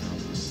 I don't know.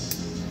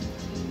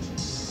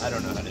 I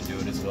don't know how to do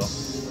it as well.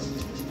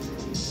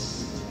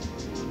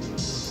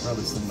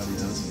 Probably somebody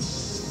does.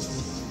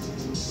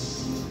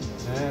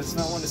 And it's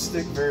not one to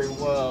stick very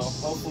well.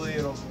 Hopefully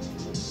it'll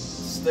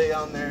stay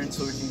on there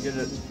until we can get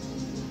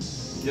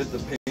the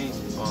paint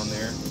on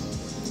there.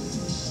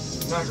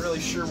 Not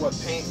really sure what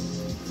paint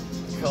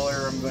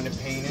color I'm going to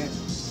paint it.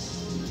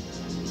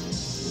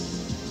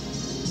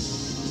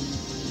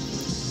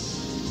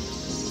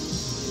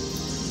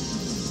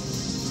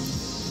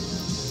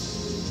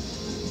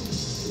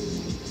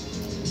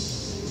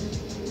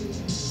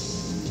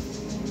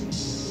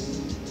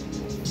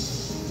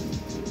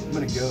 I'm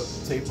gonna go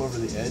tape over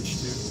the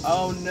edge too.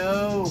 Oh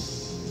no!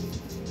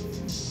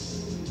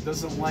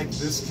 Doesn't like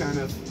this kind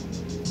of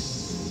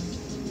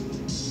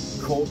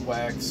cold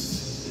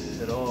wax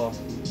at all.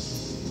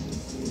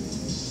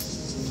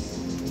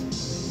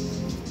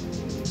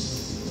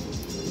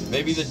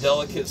 Maybe the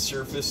delicate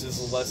surface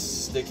is less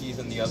sticky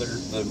than the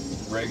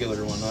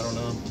regular one. I don't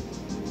know.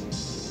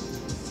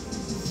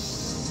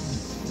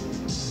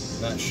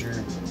 Not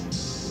sure.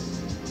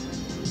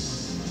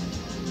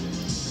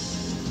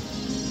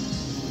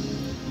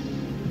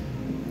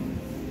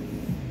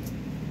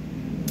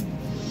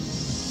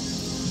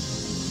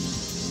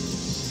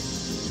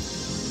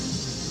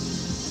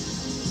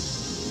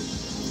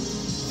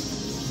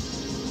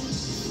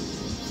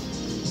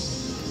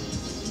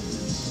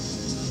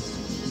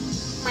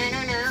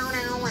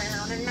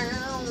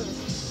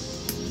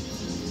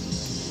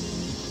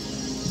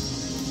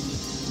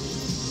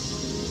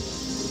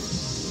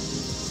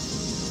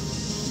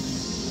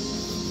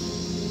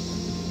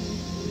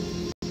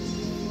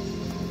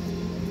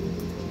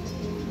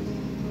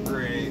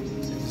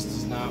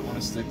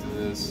 stick to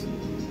this.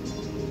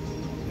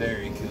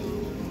 Very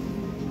cool.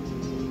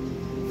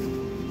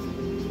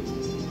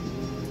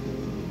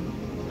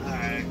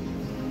 Alright.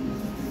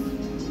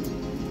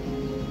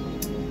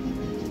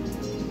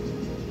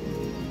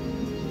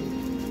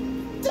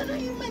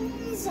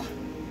 Diamonds!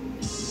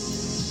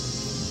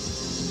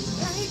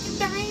 Like a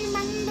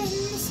diamond in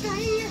the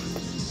sky.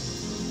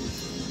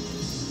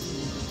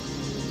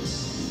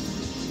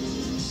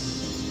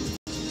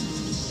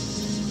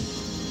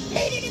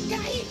 Lady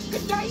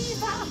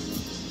Godiva!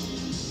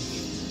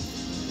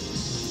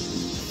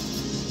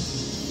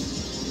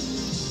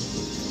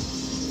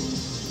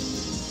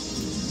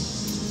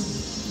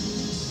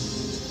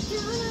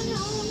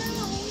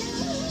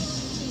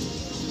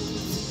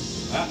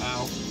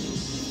 Uh-oh.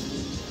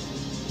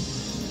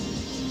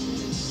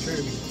 Trying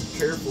to be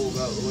careful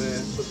about the way I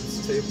put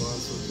this tape on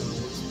so it kind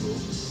of looks cool.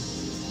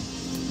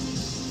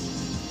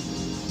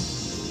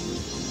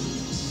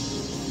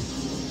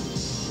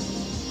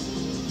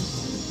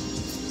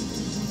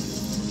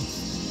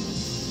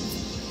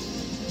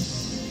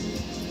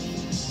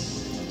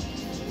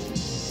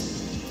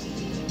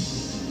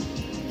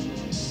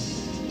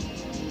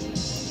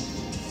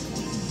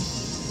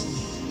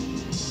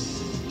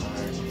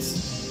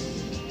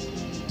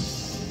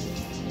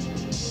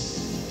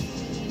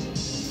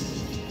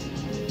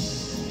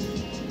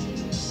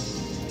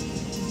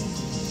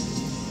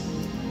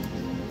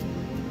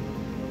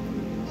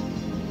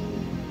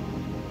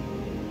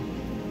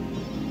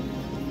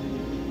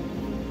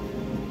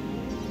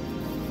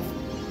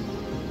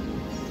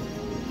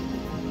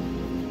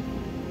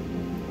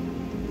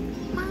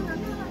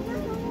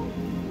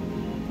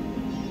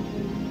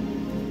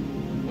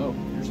 Oh,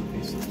 here's a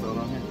piece that's thrown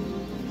on here.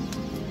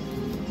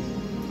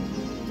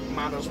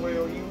 Might as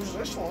well use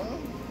this one.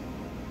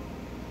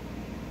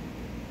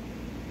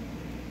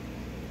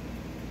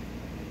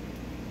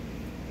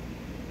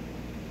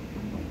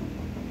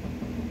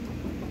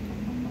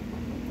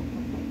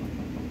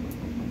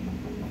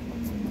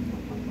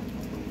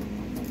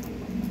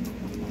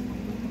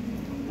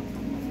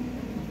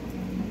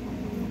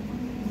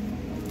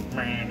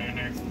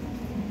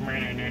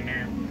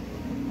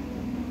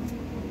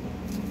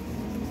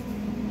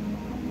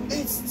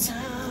 It's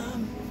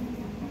time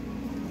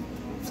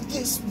for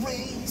this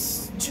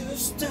race to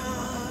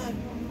start.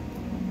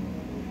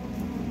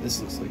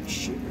 This looks like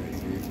shit right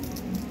here.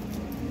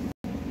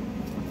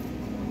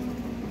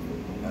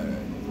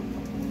 Alright.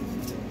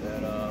 Take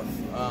that off.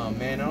 Oh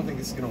man, I don't think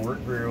this is gonna work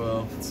very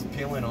well. It's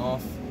peeling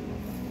off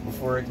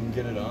before I can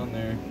get it on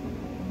there.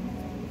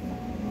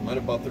 Might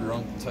have bought the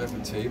wrong type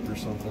of tape or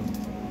something.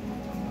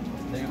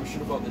 Damn, I should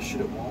have bought this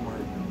shit at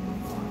Walmart.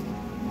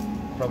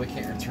 Probably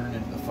can't return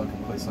it to the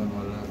fucking place I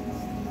bought it at.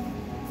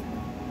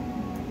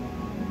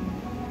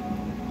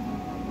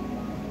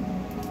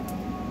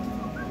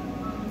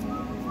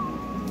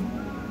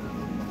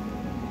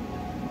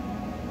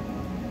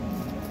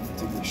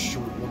 Take this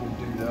short little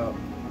dude out.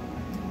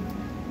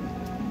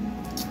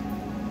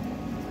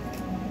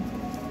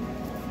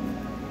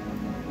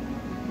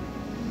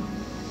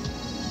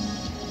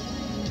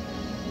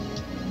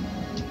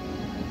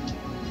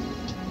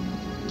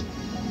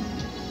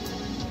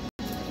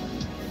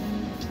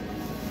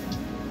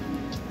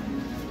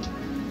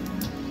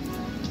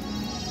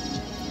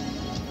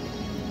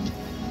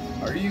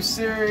 Are you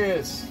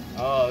serious?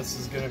 Oh, this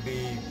is gonna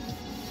be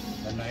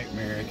a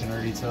nightmare, I can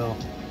already tell.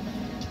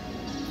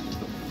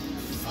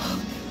 Fuck.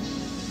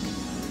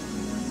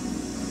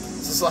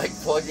 This is like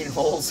plugging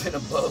holes in a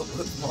boat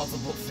with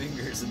multiple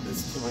fingers at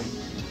this point.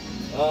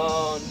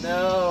 Oh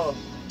no!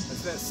 I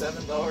spent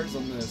 $7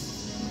 on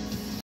this.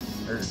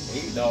 Or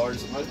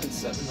 $8, it might have been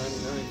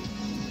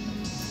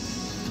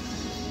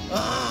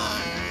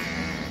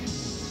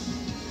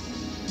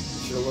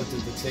 $7.99. Should have looked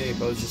at the tape.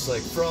 I was just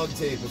like, frog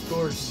tape, of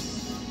course.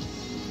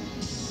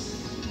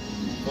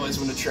 Always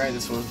want to try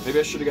this one. Maybe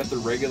I should have got the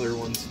regular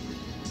ones.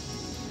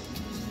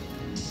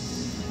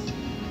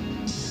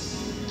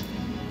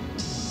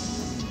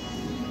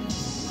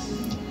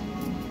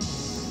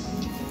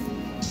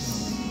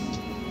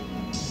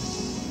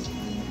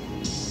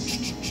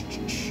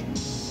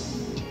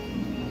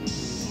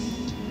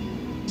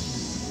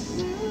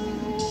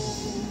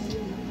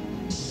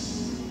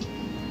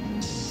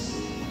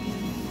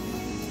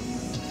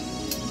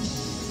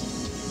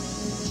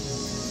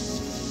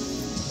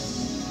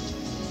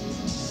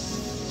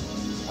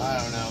 I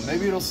don't know.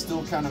 Maybe it'll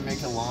still kind of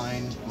make a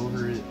line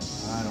over it.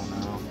 I don't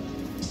know.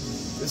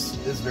 This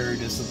is very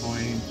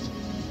disappointing.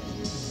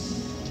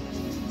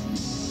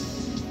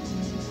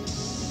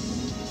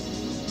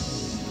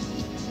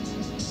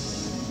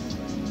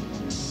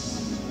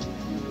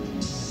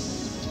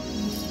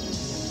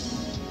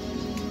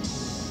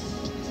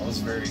 I was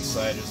very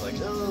excited. I was like,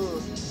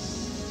 oh,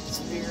 it's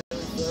gonna be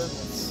really fun.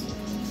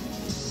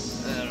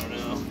 I don't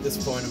know. At this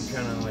point, I'm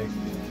kind of like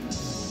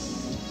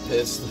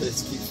pissed that it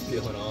keeps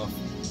peeling off.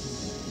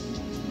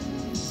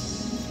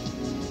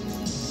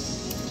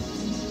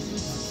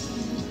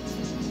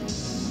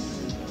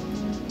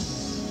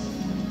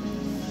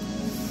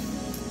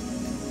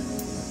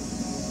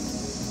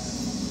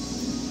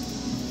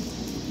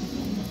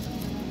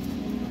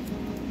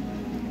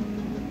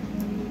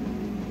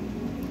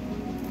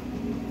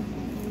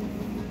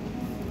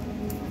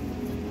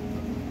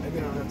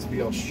 to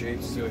be all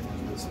shapes too. I can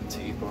just put some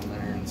tape on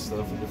there and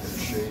stuff with different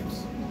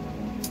shapes.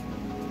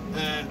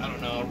 I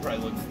don't know. It'll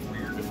probably look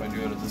weird if I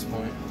do it at this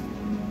point.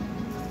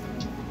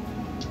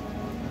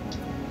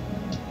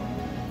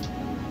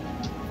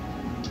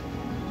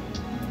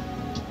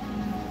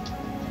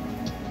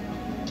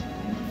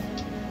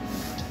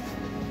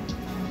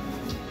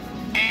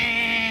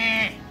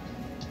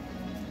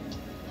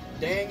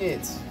 Dang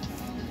it.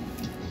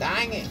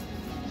 Dang it.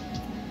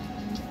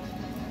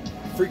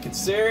 Freaking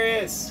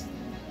serious.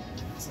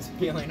 This is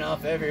peeling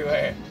off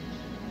everywhere.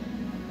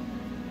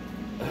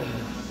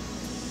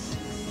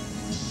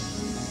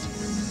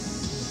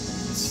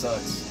 This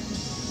sucks.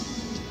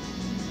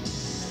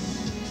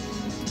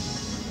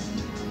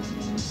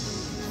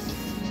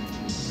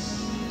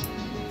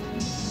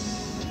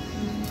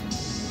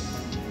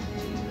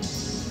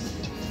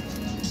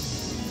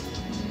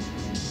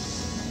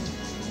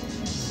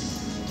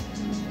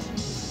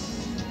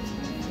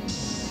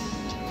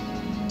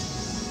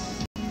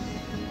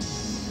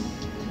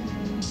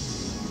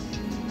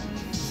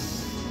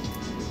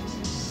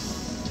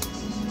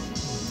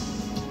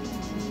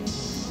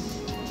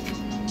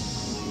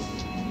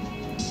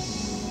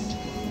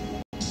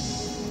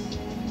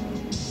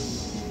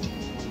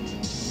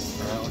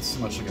 It's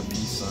much like a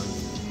peace sign.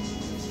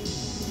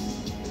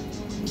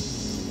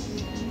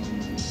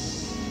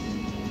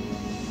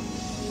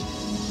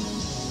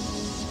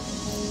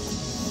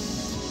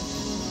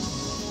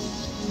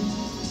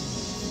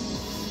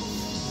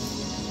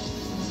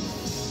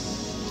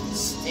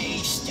 Stay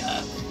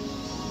stuck.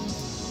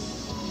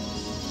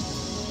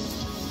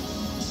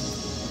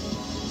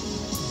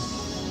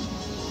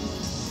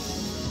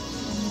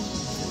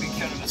 It'll be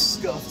kind of a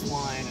scuffed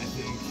line, I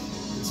think,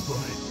 at this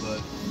point, but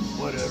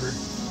whatever.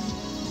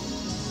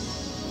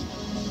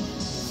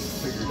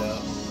 Figured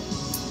out.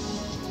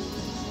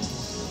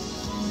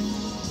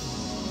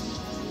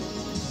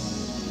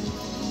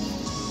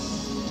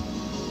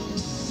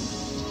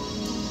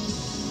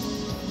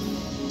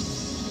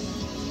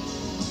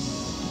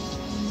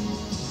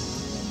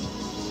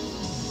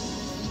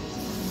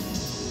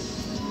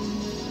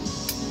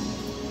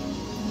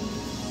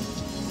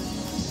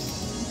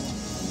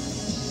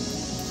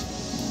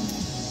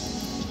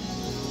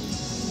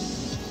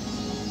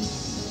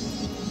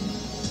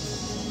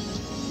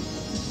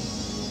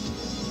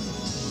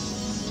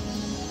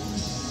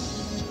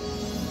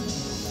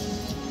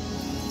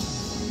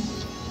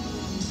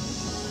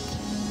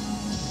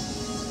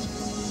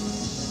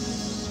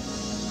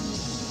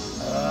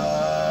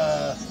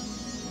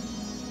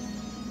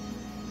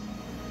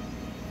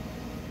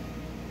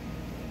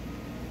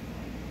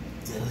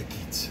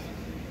 Delicate.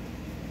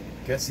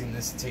 Guessing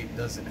this tape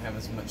doesn't have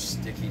as much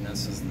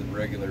stickiness as the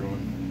regular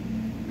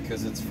one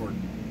because it's for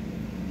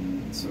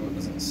so it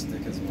doesn't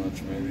stick as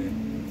much, maybe.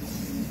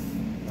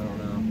 I don't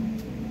know.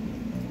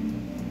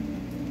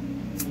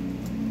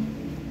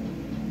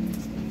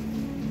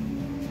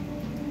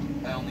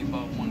 I only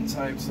bought one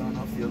type, so I don't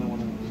know if the other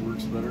one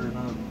works better or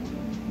not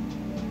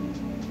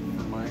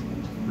for my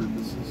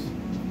purposes.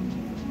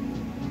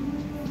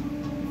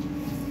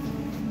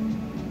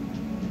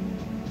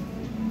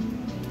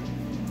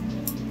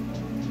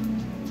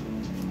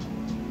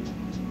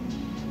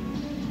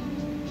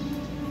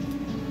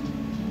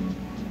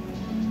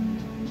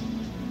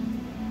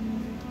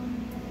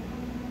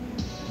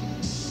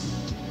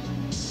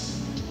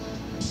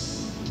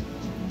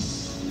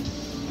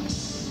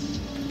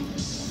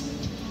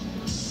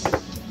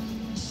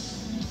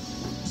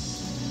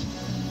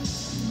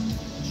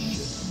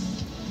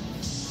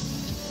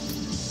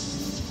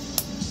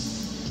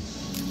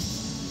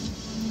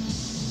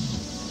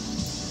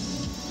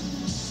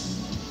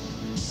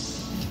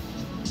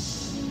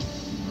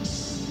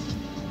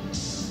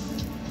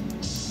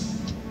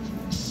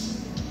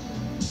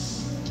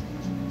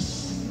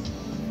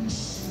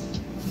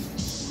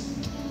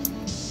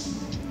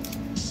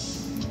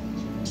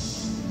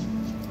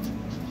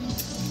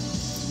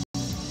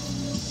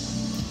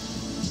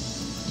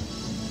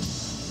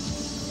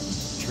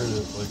 Try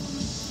to like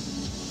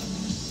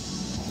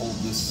hold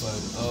this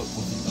side up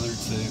with the other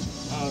tape.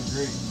 Oh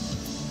great.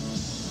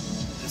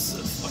 This is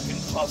a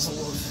fucking puzzle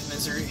of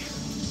misery.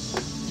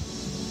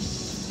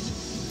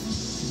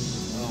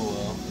 Oh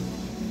well.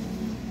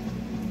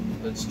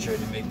 Let's try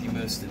to make the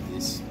most of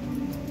this.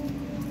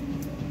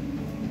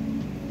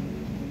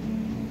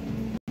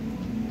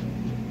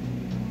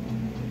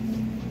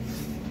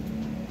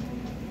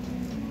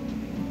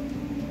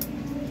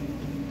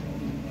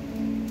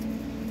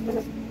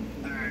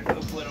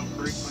 Hopefully I don't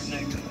break my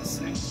neck on this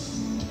thing.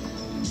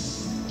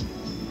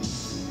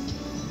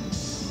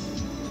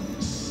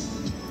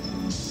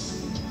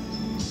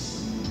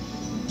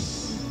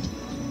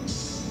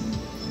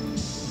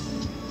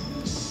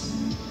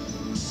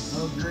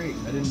 Oh great,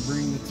 I didn't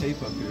bring the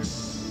tape up here.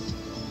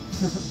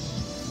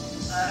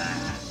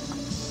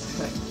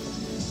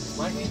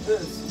 Might need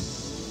this.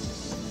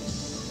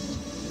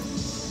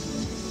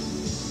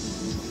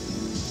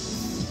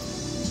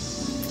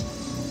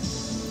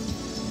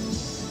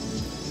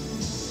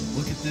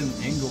 Look at them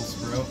angles,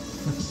 bro.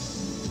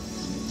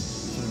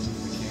 Should have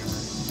moved the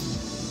camera.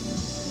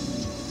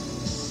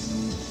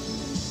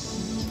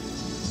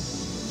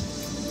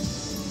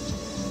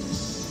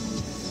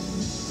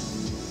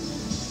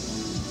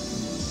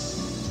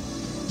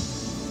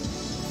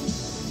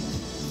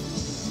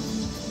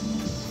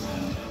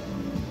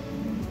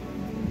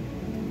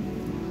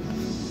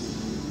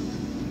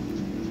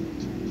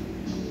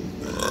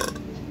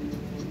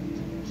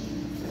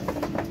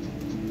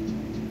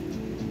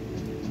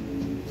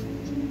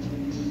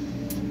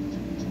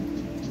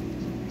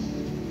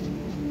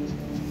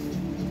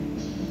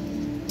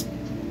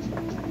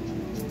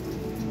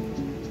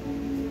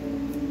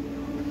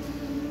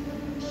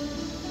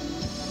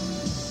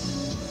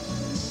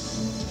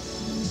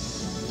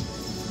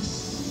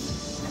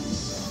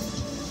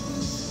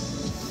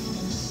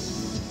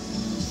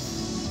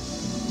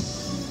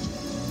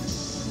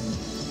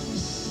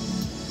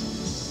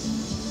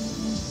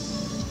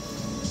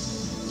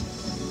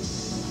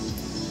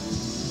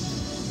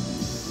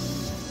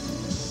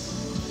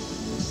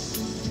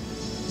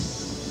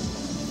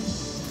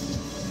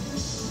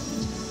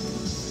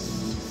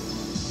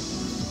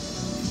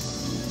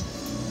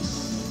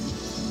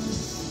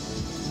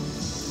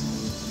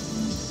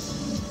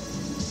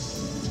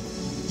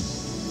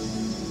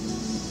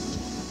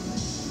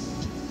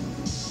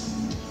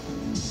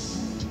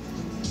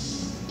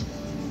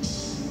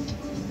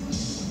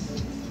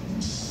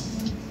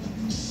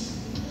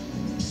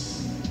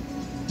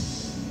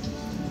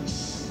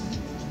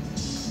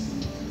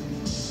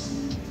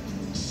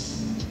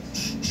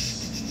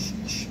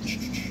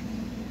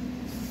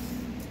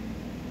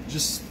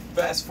 Just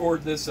fast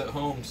forward this at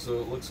home so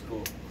it looks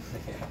cool.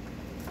 Yeah.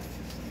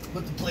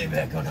 Put the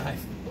playback on high,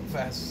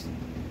 fast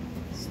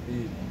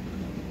speed.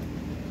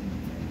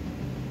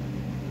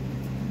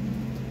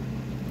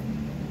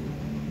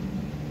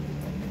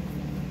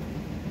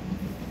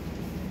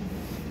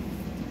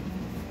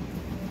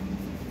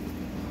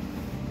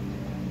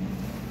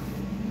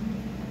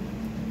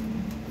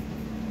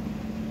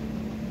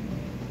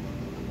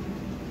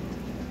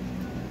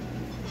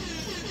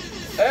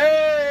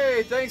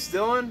 Hey, thanks,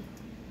 Dylan.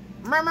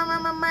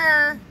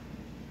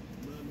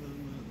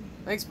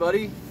 Thanks,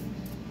 buddy.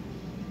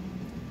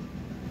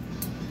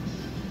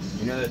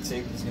 You know that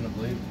tape is gonna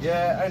bleed?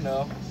 Yeah, I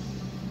know.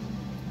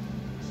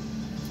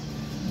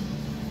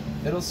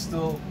 It'll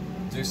still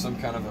do some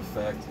kind of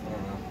effect. I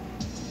don't know.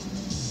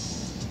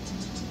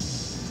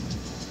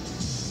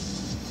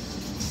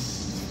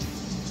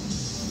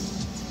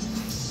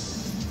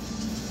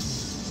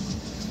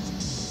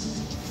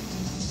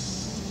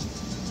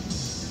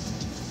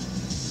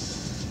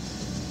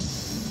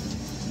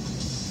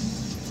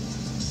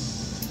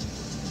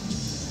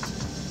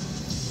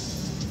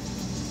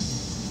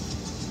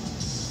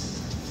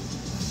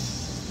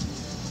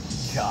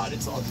 God,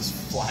 it's all just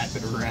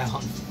flapping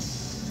around.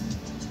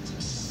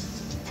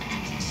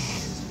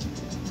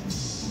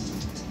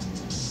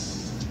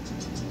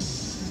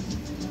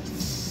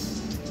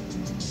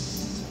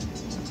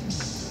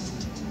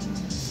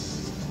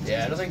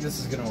 Yeah, I don't think this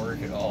is gonna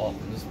work at all.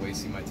 I'm just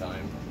wasting my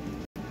time.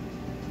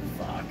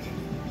 Fuck.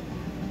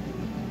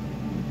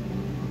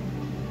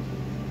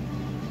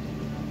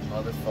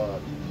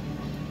 Motherfuck.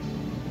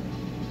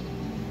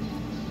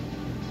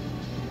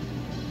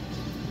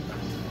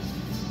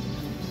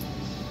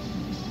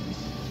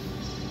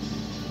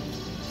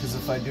 Because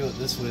if I do it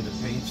this way, the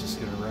paint's just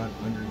gonna run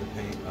under the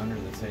paint, under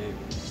the tape.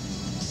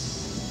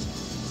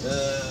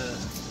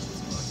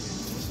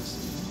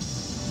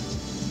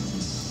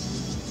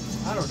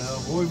 I don't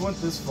know. Well, we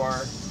went this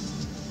far.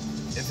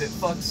 If it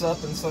fucks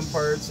up in some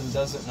parts and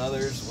doesn't in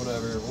others,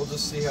 whatever. We'll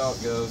just see how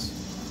it goes.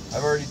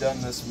 I've already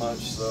done this much,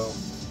 so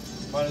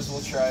might as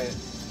well try it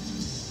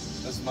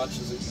as much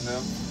as it, you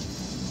know.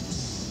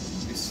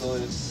 Be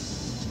silly to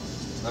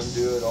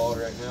undo it all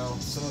right now.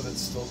 Some of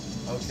it's still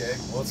okay.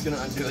 Well, it's gonna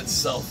undo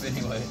itself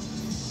anyway.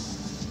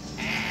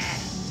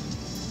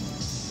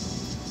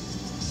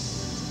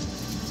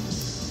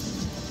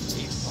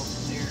 Tape over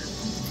there.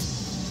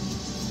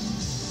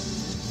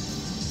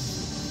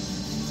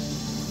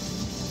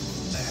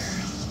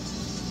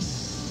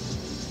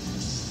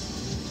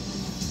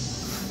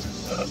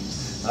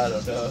 I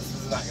don't know. This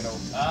is not gonna.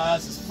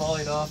 This is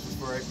falling off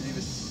before I can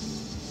even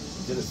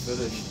get it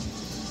finished.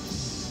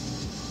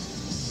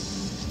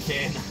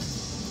 Can.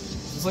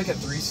 It's like a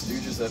Three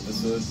Stooges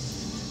episode.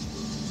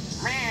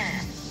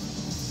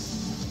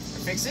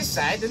 Fix this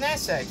side, then that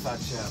side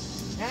fucks up.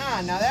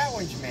 Ah, now that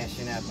one's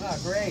messing up. Oh,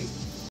 great.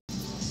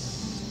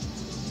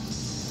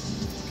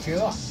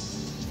 Cool.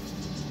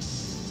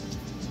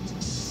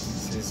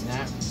 This is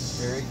not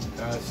very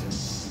awesome.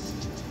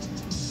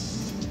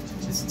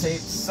 This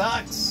tape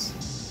sucks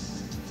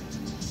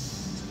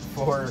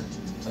for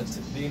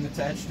being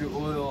attached to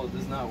oil. It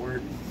does not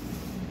work. I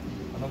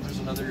don't know if there's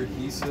another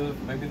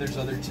adhesive. Maybe there's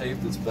other tape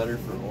that's better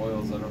for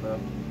oils. I don't know.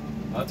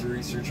 I'll have to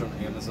research on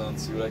Amazon,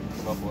 see what I can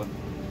come up with.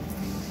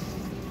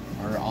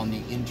 Or on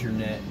the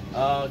internet.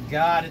 Oh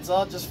God, it's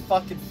all just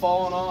fucking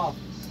falling off.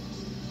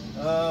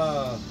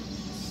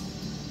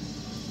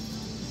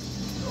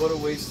 What a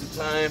waste of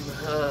time.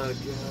 Oh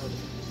God.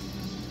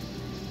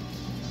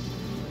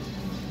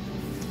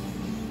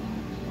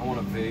 I want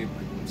to vape.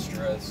 I'm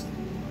stressed.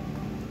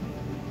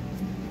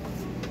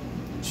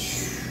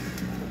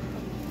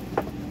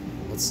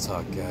 Let's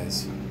talk,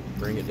 guys.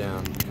 Bring it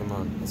down. Come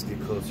on, let's get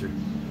closer.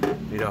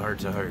 Need a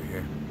heart-to-heart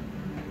here.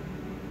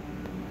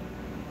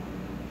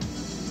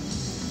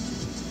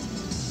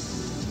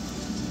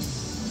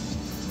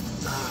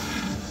 I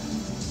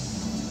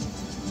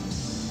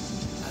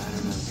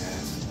don't know,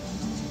 guys.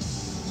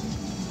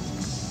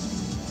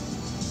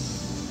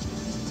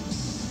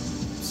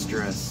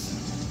 Stress.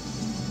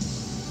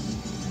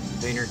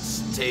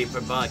 Painter's tape I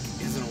bought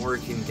isn't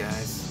working,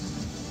 guys.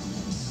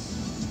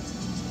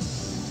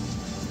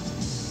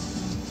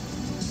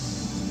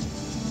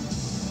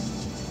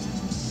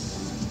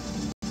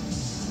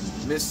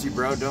 Missed you,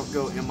 bro. Don't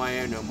go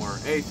MIA no more.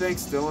 Hey,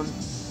 thanks, Dylan.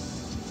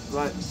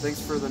 But thanks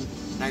for the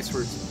nice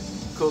words.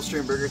 Cool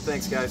stream, Burger.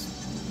 Thanks, guys.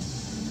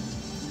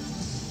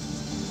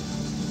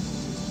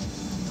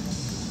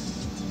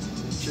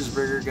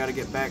 Cheeseburger. Got to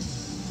get back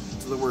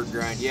to the word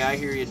grind. Yeah, I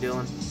hear you,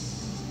 Dylan.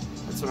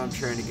 That's what I'm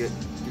trying to get.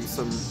 Do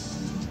some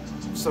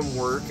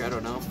work. I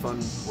don't know,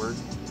 fun work.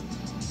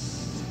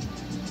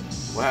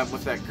 What happened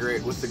with that gray,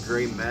 with the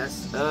gray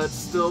mess? It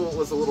still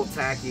was a little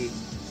tacky.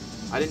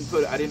 I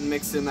didn't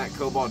mix in that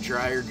cobalt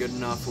dryer good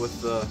enough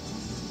with the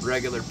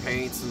regular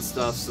paints and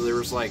stuff, so there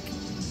was like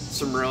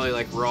some really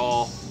like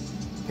raw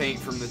paint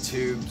from the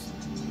tubes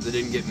that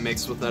didn't get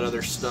mixed with that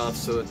other stuff,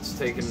 so it's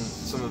taken,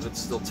 some of it's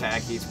still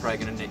tacky. It's probably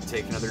gonna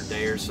take another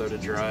day or so to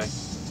dry.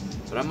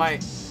 But I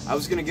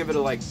was gonna give it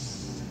a like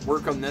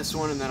work on this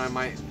one, and then I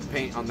might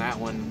paint on that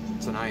one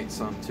tonight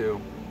some too.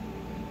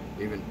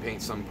 Even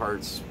paint some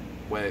parts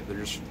wet. They're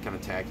just kind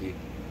of tacky.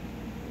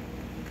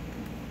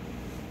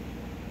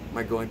 Am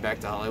I going back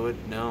to Hollywood?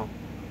 No.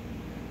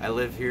 I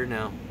live here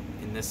now.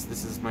 And this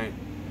is my,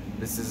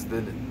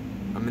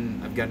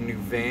 I've got a new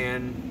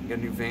van, got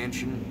a new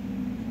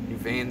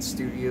van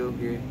studio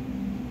here.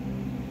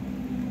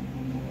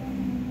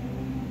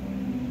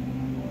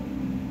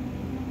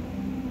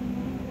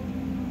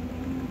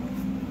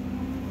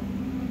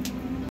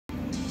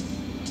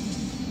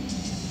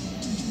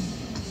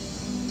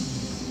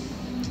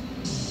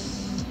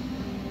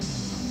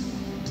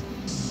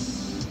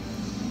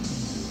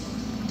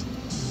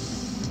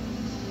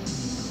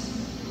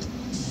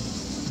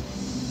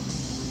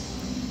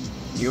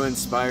 You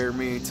inspire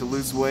me to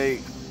lose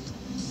weight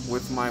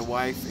with my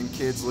wife and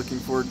kids. Looking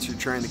forward to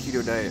trying the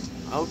keto diet.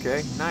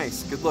 Okay,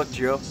 nice. Good luck,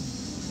 Joe.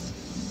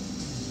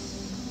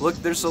 Look,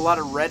 there's a lot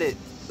of Reddit.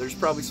 There's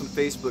probably some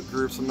Facebook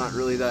groups. I'm not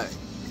really that...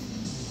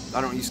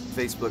 I don't use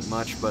Facebook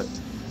much, but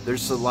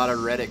there's a lot of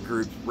Reddit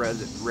groups,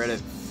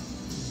 Reddit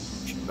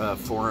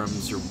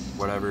forums or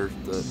whatever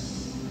that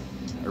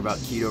are about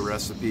keto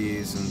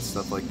recipes and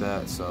stuff like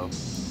that. So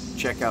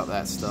check out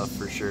that stuff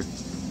for sure.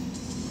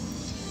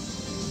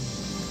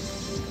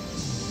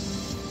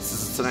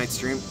 Tonight's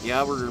stream.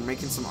 Yeah, we're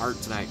making some art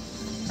tonight.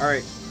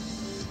 Alright.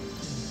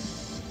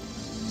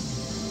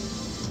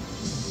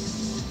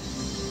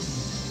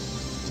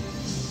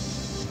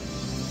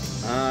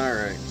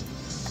 Alright.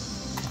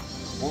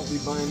 Won't be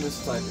buying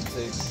this type of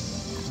tape.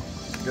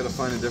 Gotta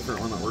find a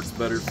different one that works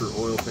better for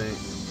oil paint.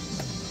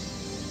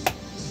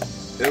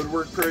 It would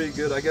work pretty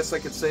good. I guess I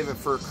could save it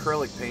for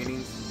acrylic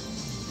paintings.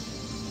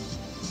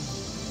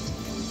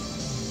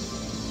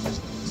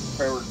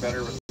 Probably work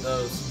better with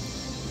those.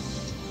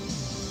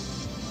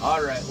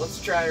 Alright,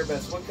 let's try our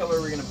best. What color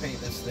are we going to paint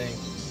this thing?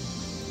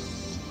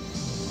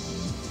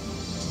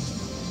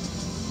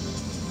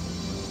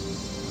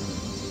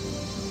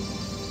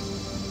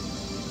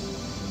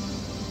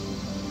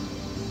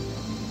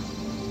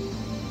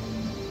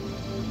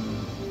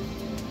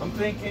 I'm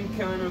thinking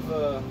kind of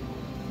a...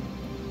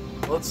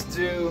 Let's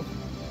do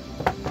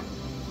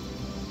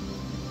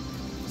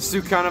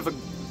kind of a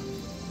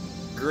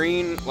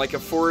green, like a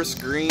forest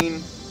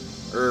green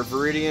or a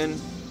viridian.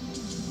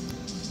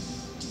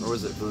 Or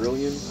was it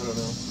Verilion? I don't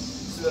know.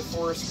 See that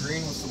forest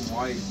green with some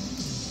white.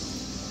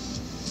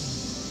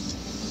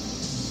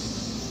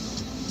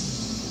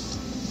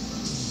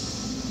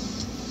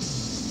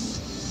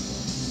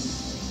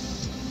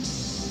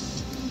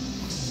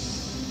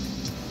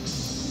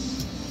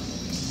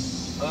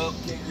 Oh,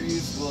 can't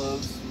reuse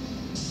gloves.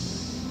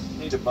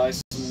 Need to buy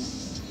some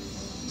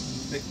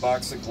big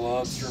box of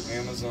gloves from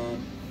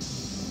Amazon.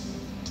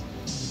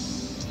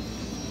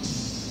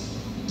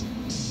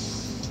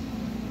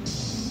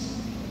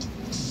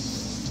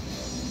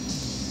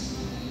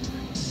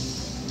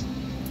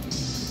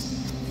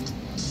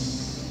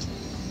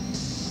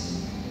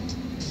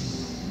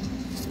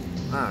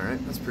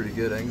 Alright, that's pretty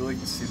good angle. You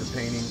can see the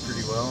painting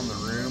pretty well in the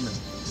room and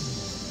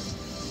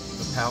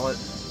the palette.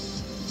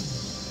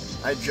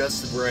 I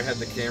adjusted where I had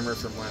the camera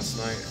from last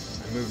night.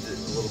 I moved it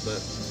a little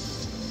bit.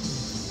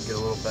 Get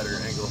a little better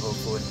angle,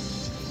 hopefully.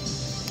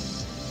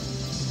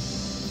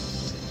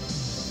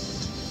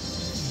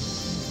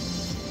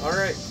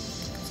 Alright,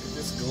 let's get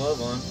this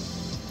glove on.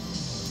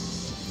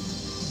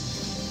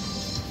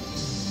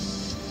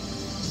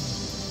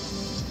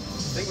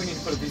 I think we need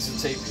to put a piece of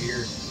tape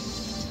here.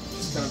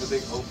 Kind of a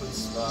big open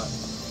spot.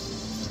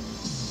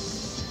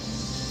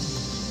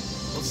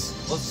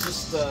 Let's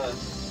just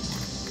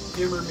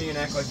humor me and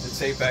act like the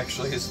tape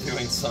actually is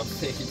doing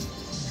something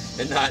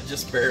and not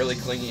just barely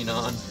clinging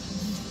on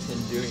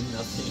and doing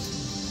nothing.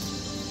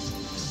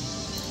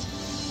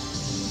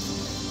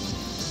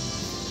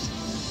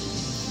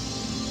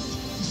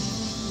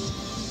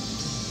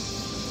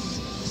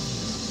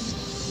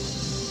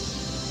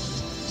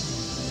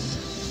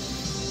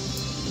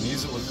 You can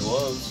use it with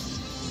gloves.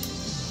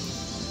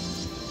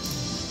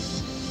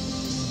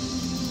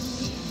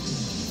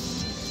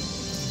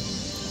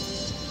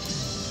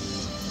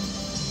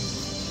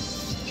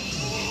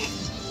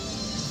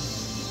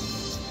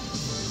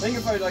 I think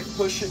if I like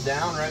push it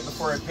down right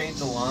before I paint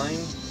the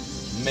line,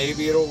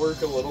 maybe it'll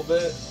work a little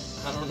bit.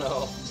 I don't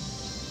know.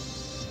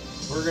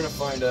 We're gonna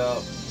find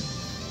out.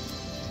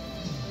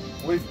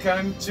 We've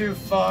come too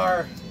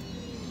far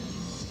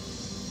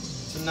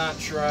to not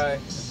try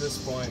at this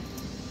point.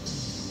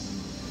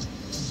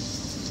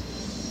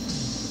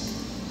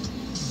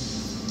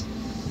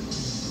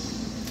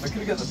 If I could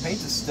have got the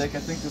paint to stick, I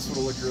think this would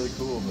have looked really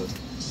cool, but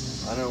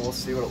I don't know, we'll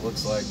see what it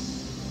looks like.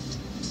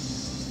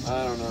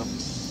 I don't know.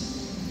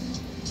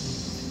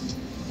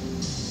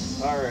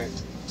 Alright,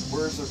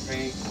 where's our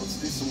paint?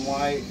 Let's do some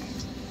white.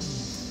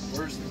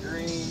 Where's the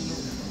green?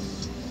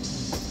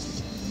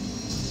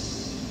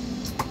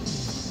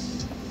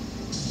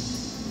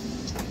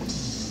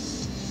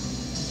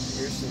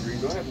 Here's some green.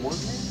 Do I have more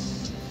green?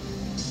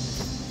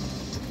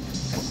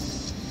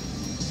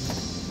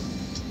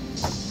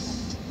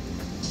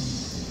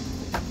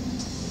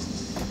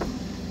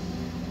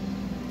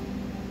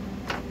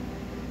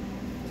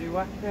 Do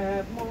I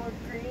have more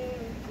green?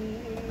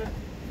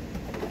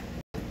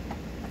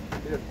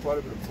 We have quite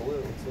a bit of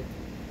blue.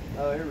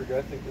 Oh, here we go.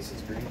 I think this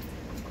is green.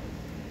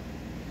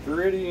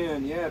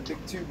 Viridian, yeah, big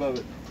tube of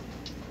it.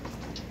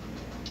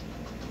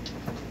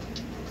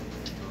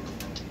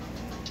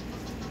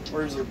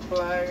 Where's our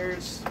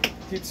pliers?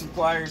 Keep some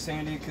pliers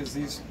handy because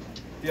these,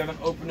 if you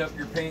haven't opened up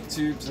your paint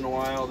tubes in a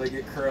while, they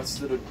get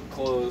crusted and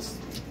closed.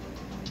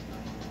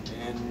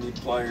 And you need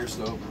pliers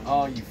to open.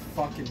 Oh, you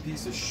fucking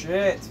piece of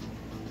shit!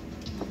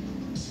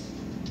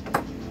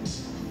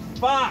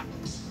 Fuck!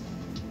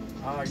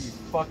 Oh, are you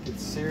fucking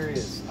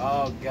serious?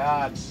 Oh,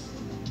 God.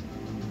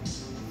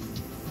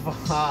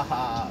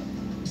 Fuck.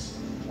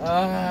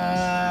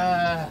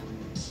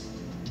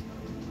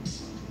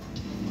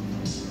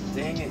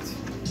 Dang it.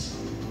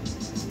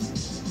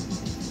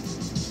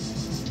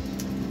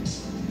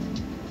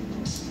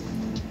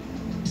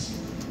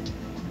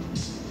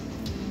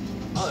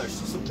 Oh, there's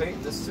still some paint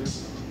in this too.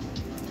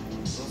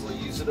 Those will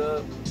use it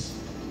up.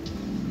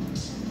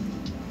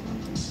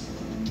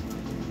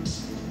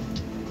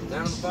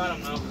 Down on the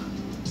bottom though.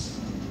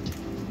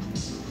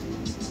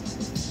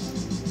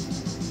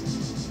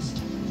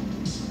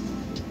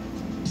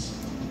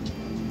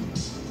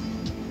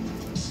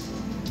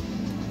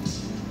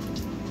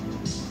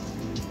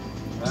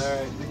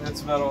 Alright, I think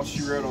that's about all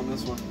she wrote on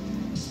this one.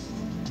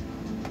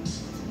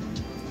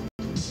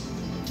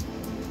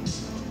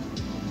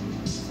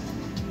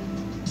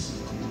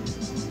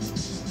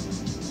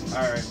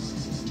 Alright.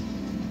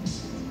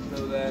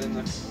 Throw that in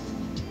the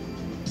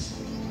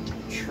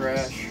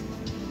trash.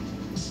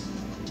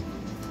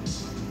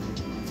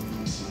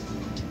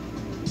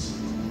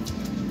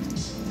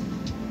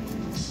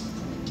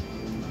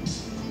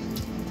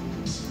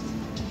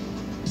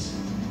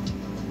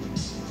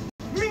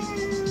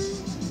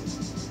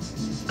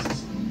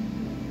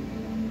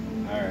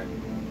 Alright.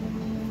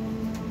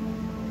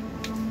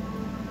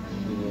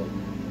 A little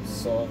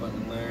solvent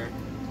in there.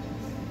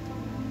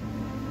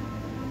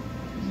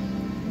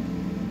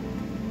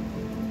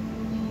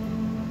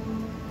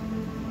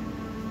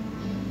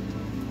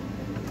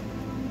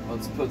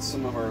 Let's put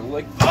some of our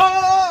liquid.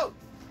 Oh!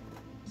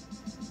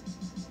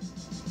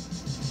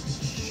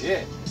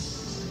 Shit.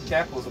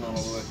 Cap wasn't on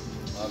all the way,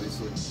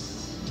 obviously.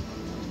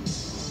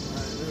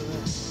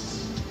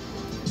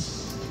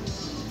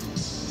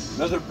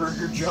 Another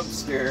burger jump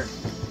scare.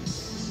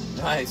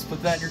 Nice.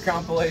 Put that in your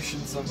compilation,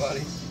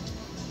 somebody.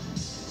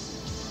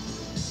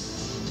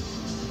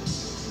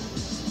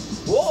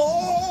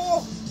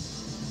 Whoa!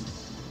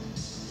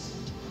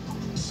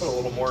 Put a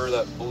little more of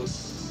that blue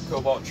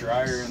cobalt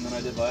dryer in than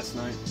I did last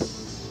night.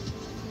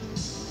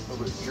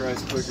 Hope it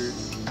dries quicker.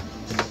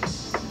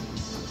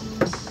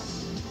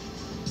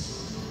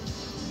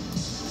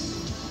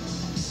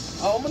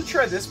 Oh, I'm gonna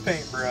try this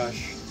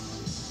paintbrush.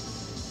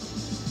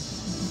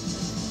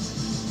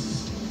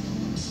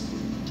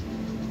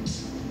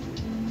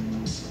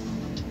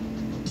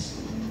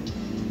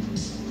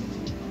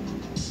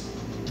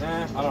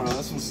 I don't know.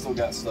 This one's still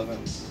got stuff in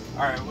it.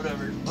 Alright,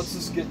 whatever. Let's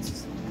just get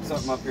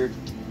something up here.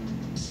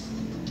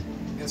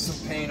 Get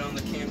some paint on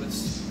the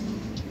canvas.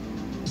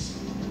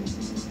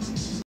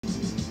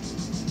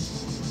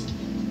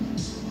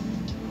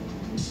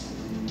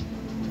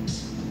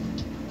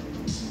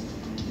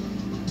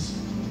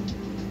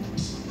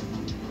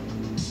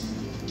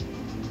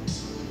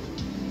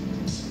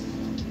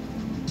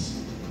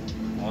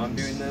 While I'm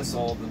doing this,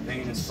 all the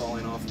paint is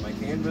falling off my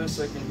canvas.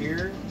 I can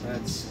hear.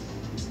 That's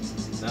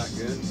not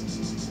good.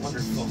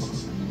 Wonderful.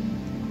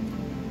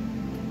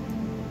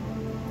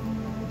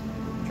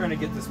 I'm trying to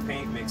get this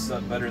paint mixed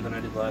up better than I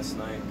did last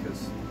night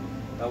because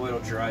that way it'll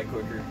dry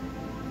quicker.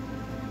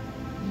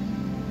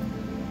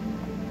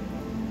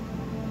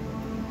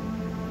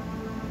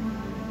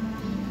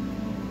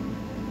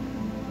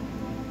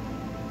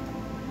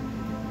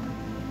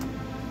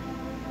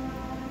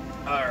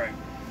 Alright.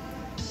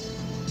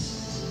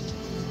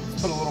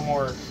 Let's put a little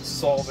more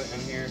solvent in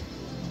here.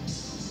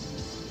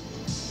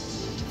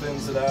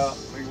 Thins it out,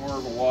 make more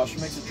of a wash. It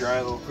makes it dry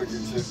a little quicker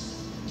too.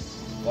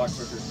 A lot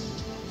quicker.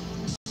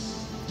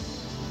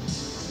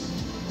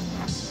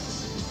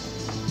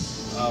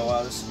 Oh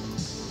wow, this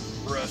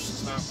brush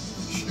is not,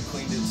 should have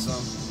cleaned it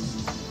some.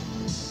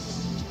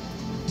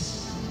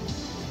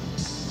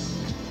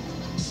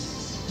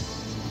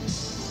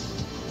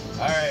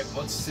 Alright,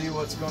 let's see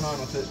what's going on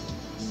with it.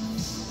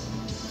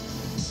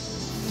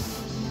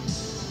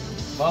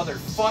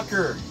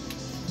 Motherfucker!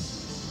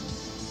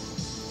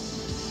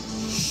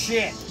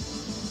 Shit!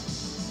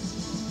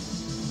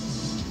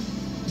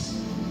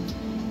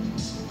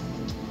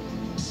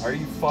 Are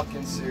you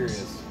fucking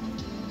serious?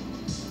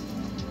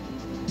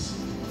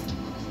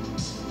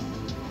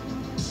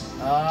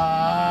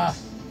 Alright,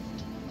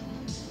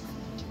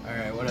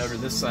 whatever.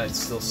 This side's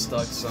still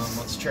stuck some.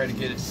 Let's try to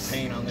get it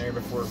paint on there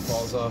before it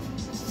falls off.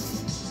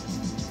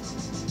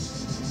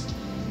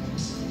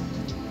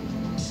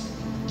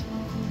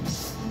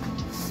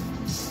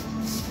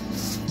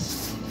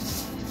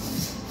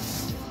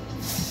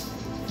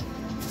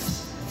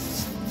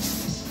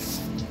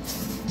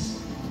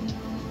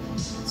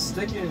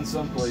 Stick it in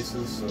some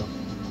places, so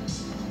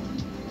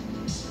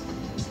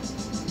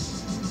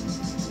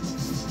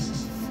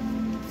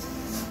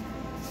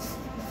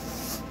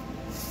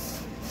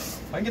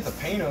I get the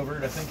paint over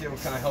it, I think it will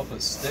kind of help it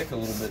stick a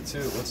little bit too.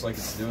 It looks like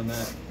it's doing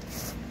that.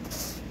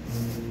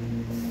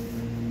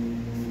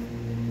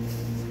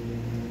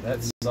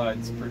 That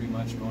side's pretty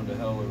much going to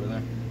hell over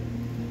there.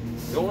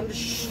 Going to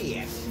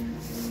shit.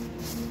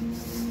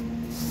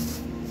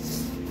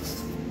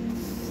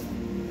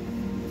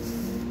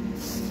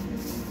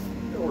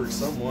 It works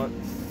somewhat.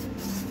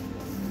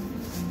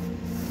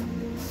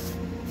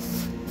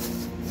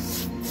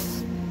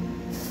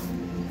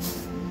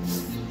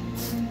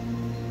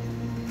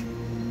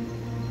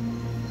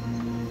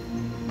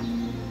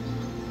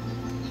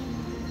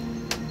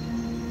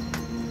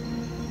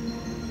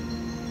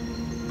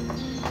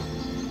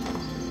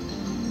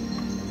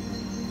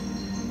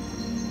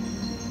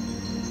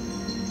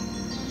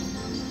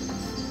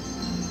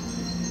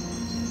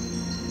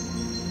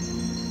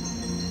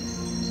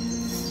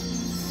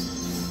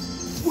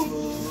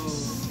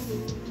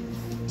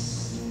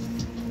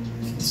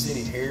 See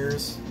any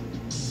hairs?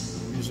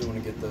 Usually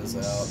want to get those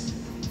out.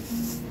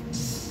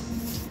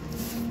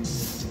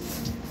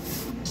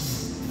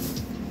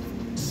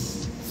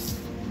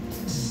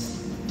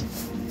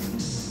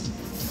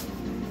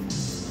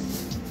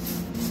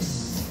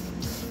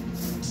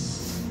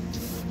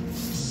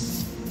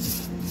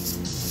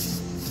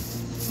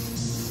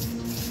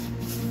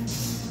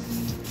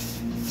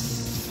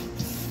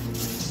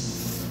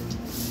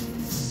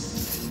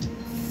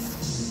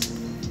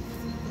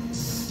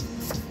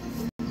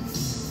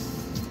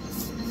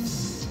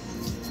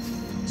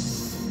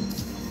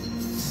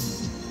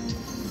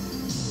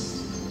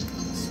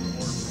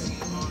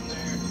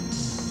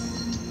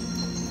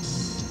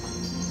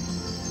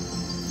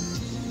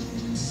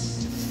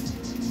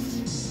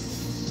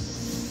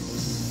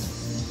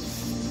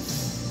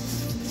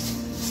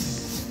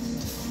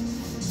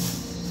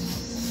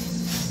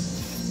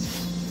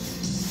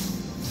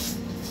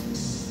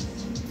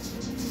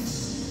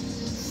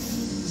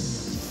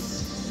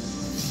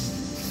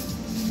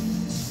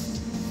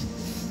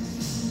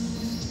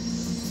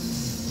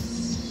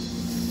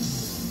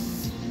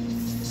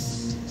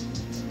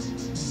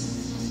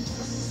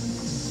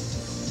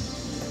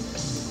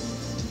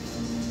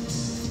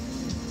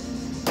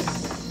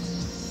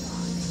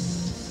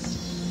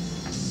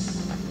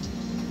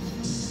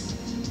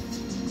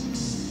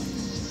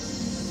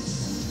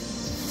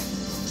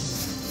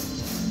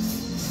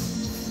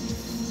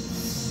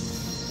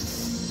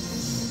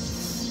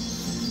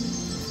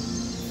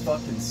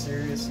 Fucking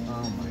serious?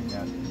 Oh my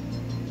god.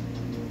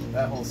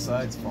 That whole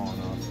side's falling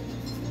off.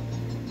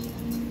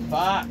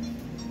 Fuck!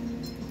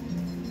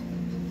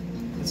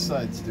 This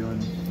side's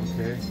doing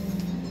okay.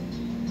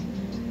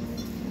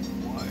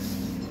 Why?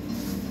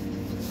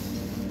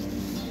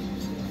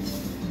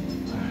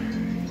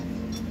 Alright.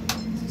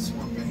 Some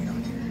more paint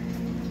on here.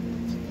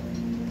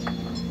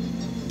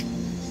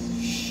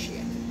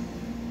 Shit.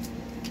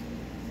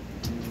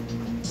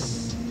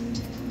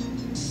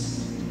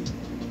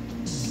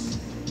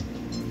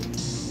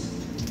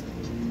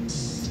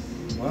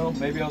 Well,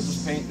 maybe I'll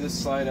just paint this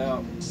side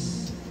out.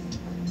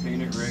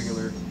 Paint it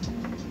regular.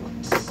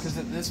 Because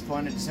at this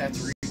point, I just have to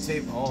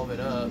retape all of it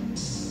up.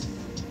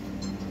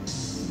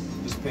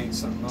 Just paint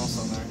something else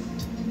on there.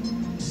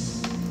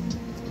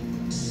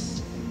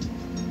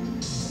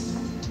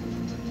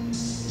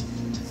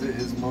 It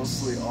is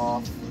mostly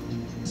off.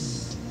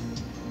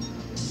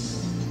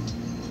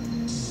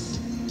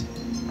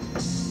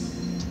 Put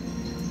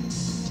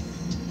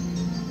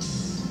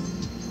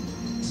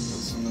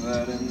some of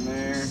that in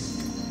there.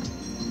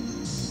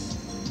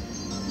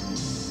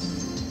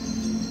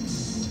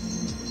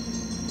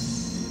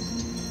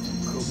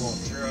 Cobalt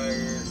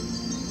dryer.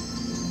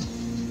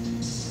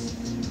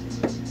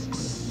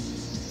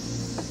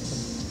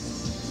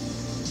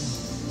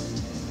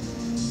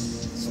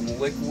 Some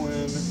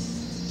liquid.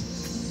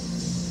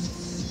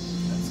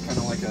 That's kind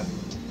of like a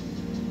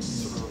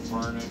sort of a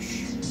varnish.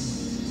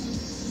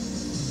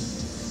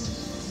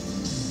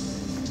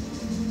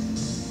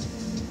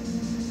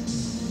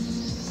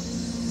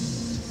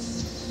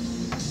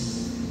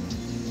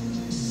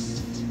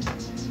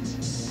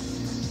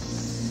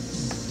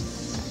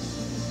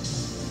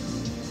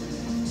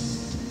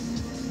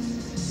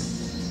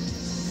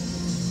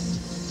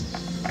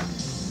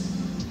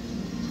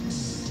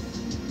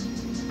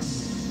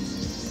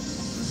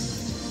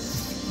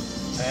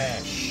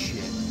 Ah,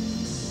 shit.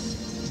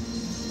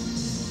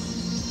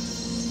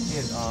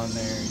 Get on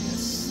there, you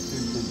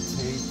stupid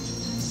tape.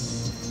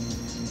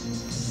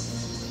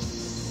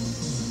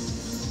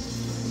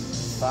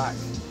 Fuck.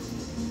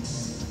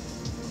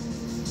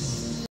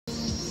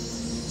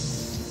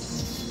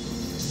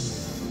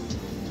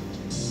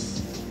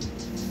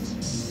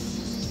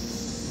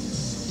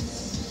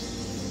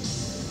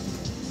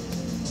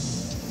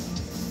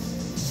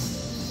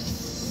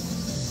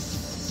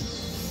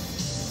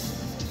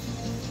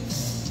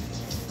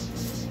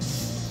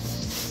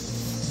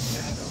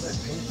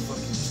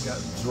 Fucking just got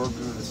absorbed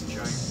into this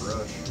giant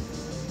brush.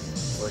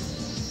 It's like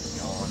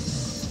gone.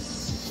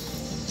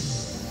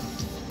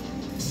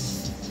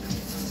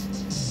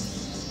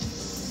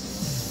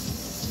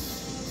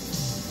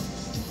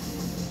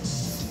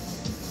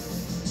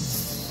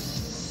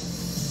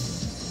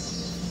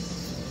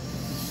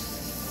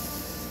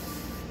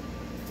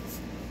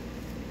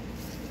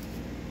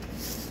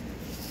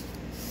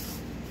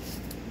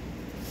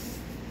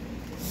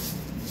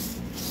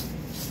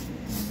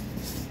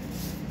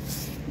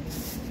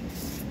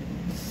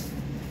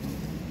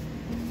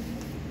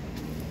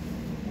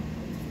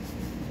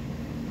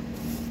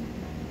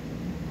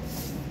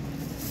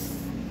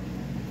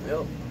 Yep.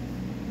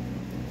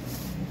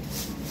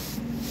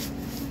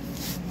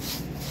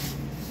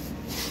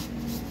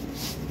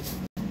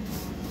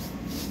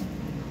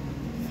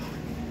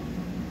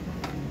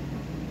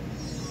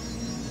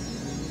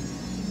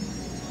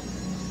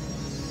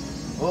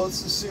 Well,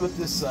 let's just see what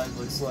this side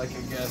looks like,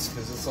 I guess,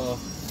 because it's all...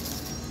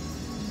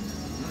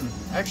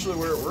 Actually,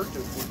 where it worked,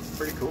 it looked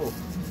pretty cool.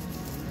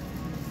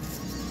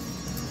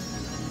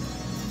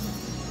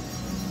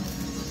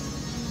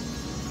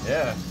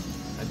 Yeah,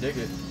 I dig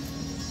it.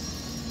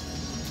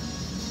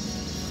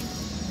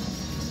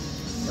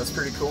 That's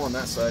pretty cool on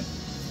that side.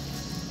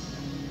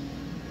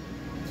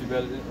 Too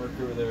bad it didn't work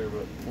over there,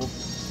 but well,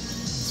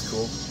 it's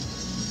cool.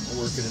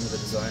 We'll work it into the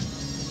design.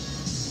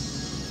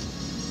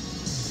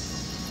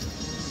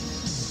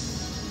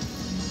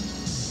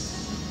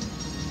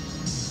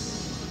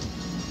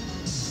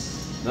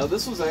 Now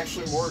this was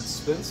actually more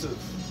expensive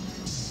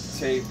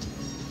tape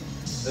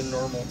than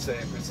normal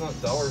tape. It's not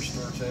dollar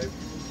store tape.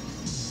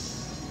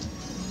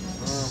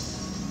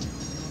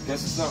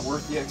 Guess it's not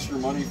worth the extra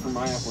money for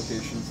my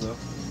applications though.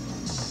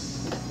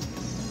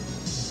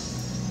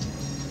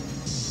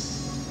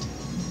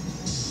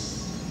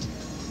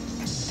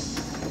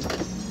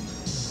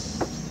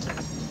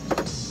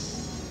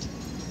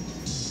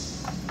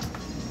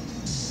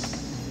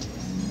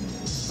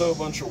 Throw a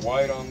bunch of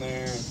white on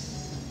there for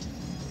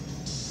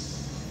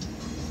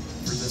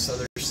this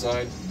other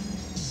side.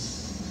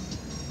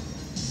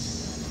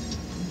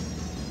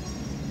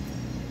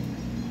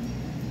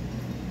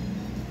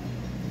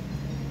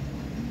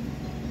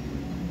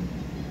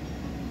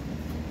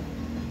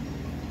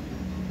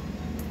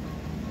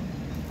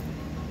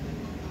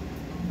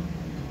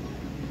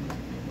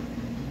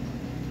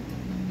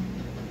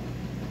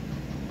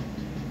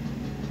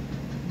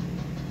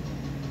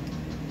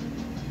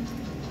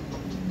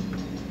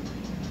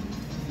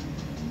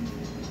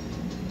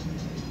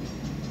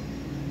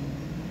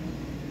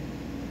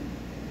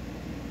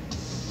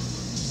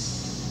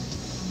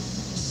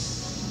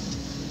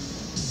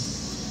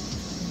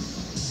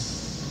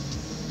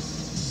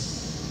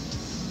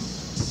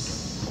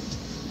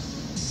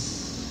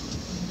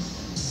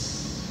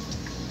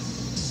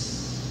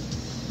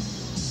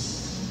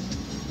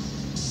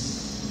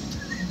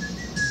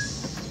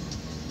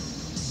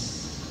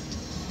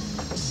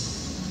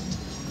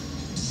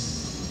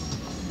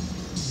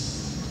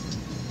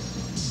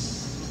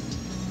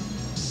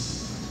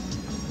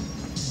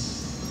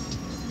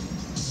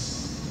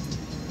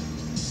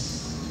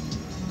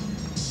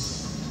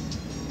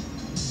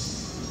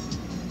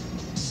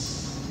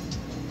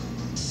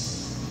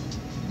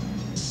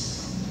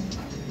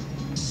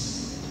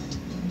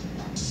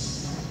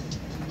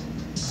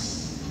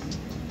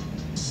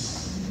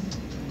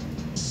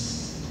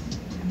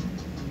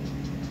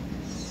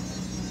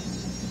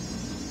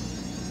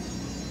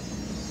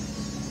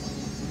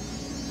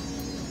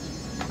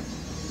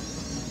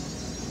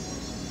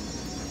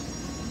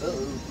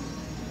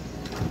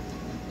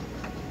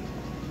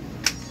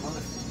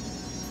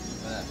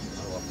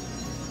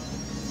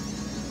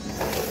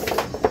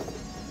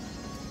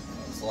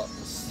 That's a lot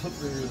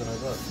slipperier than I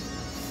thought.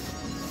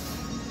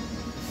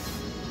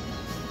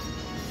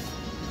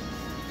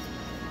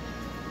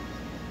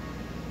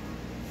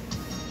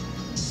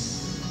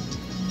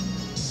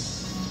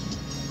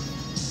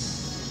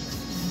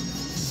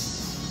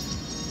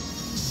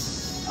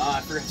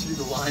 I forgot to do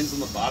the lines on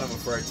the bottom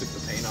before I took the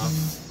paint off.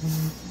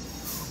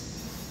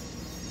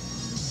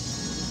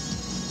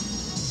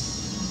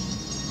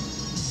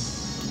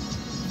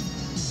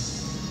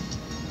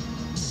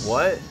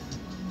 What?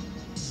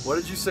 What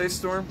did you say,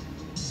 Storm?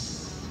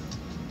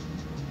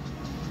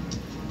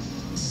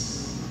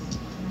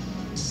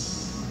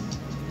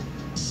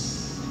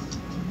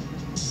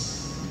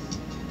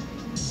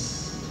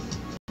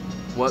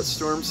 What,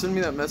 Storm? Send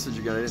me that message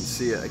again. I didn't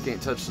see it. I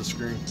can't touch the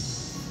screen.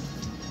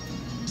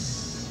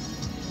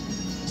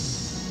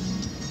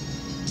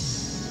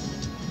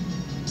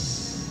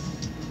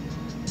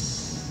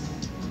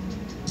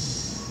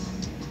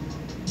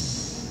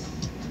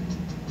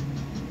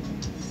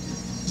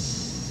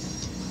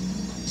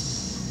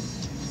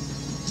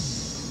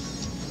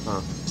 Huh. I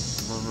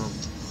don't know.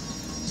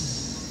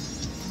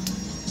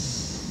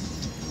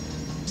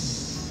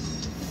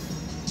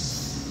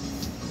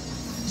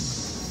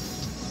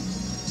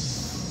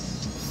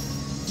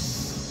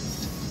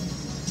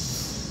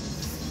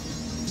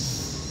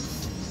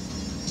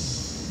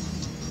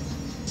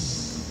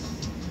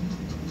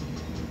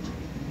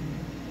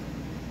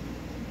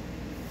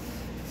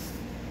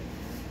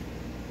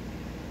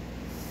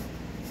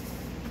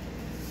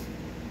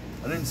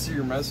 I didn't see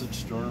your message,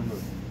 Storm, but...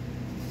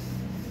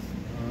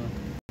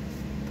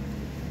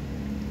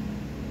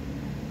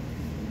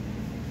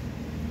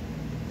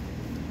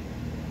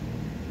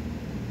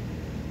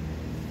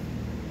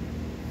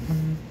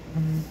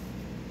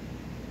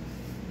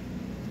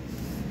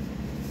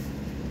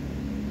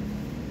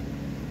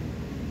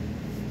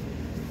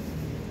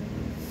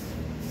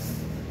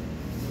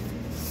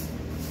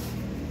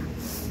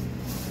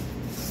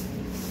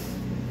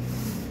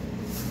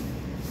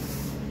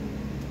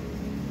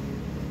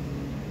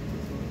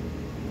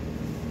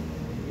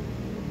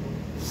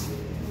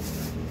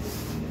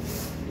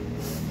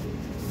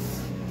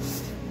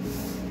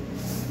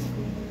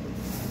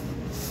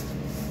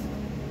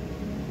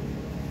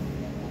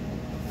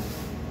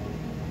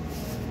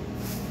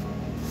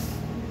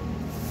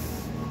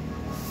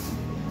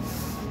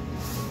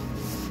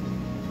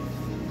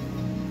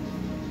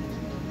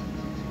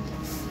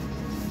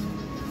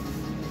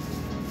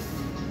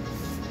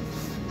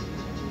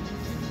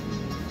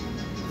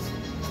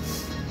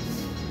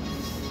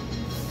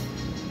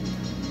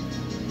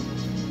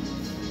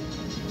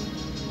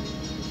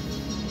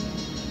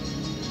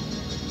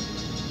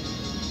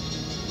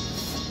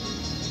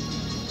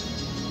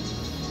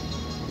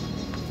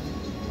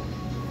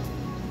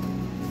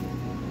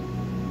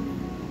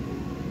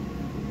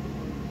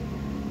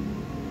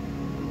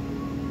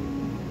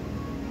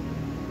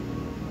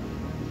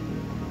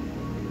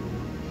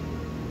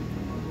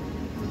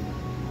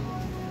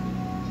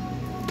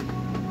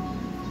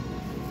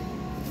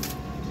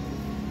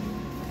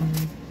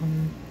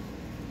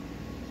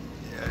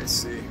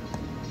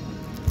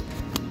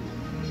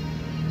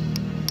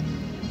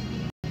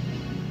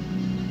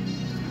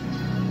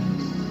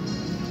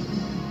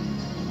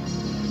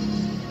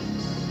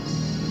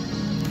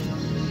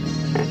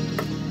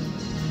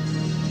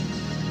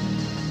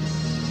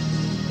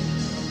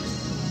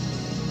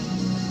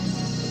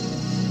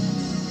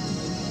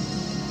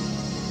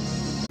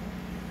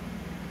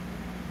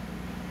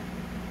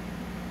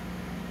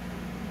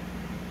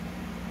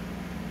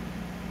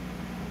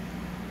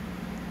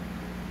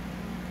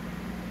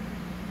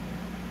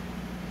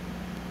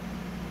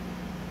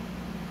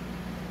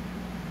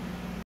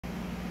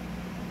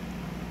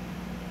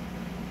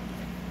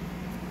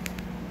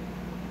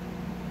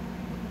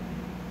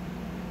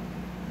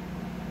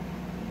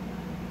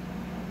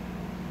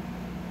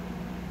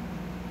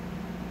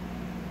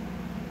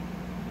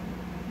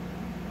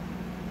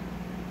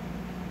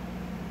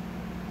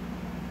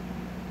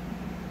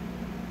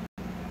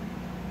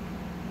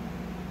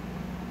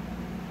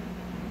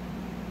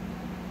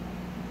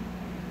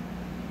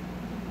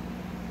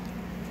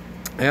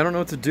 I don't know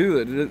what to do.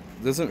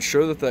 It doesn't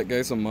show that that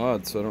guy's a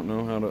mod, so I don't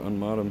know how to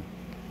unmod him.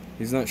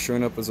 He's not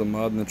showing up as a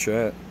mod in the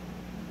chat.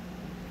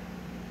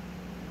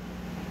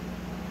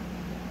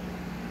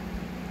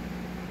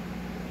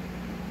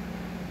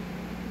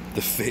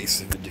 The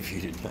face of a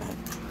defeated man.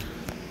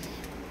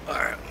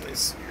 Alright, let me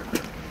see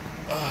here.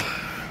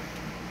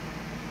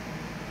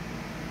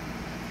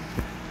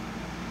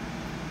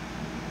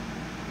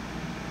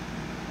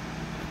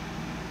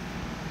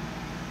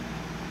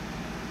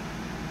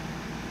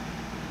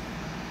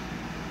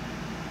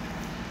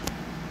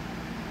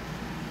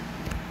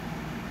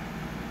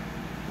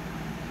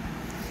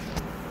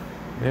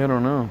 Yeah, I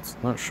don't know. It's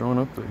not showing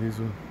up that he's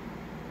a...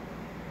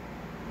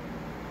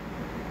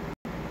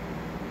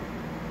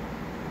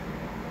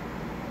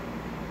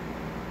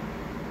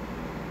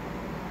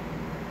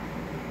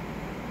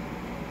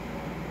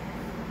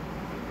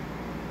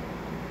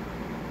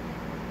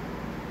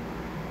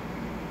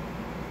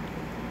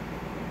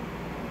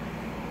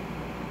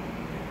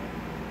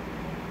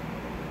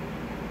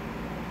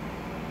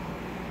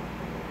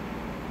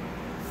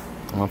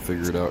 I'll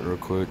figure it out real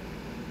quick.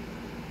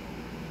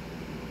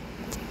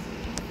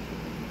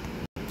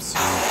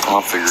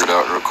 I'll figure it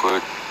out real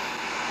quick.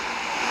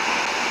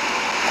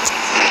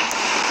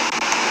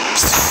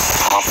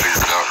 I'll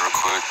figure it out real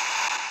quick.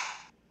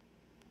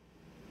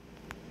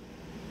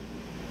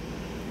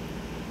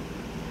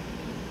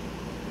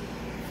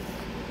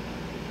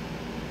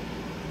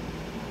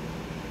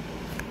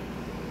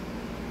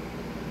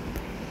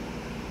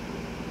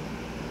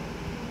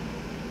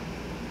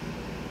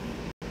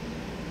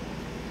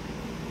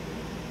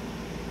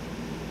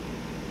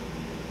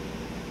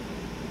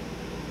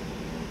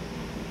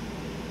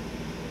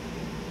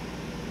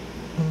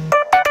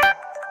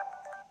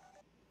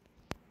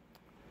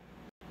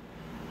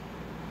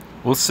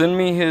 Well, send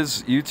me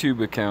his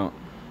YouTube account.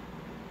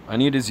 I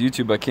need his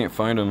YouTube. I can't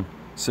find him.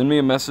 Send me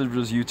a message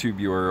with his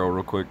YouTube URL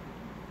real quick.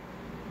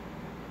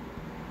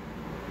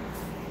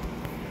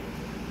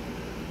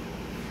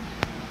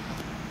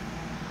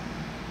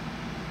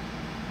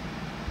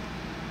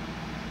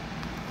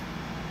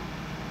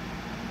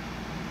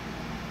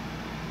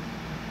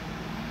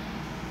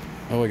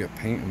 Oh, I got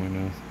paint in my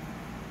nose.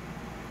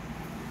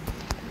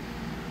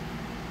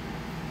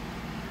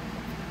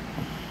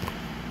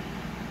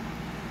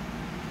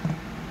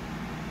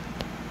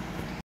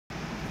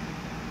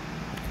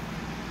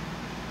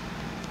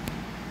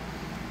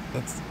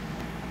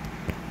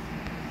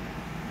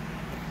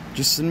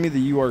 Just send me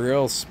the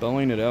URL.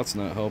 Spelling it out's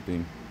not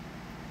helping.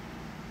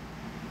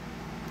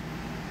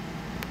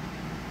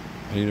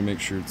 I need to make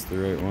sure it's the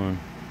right one.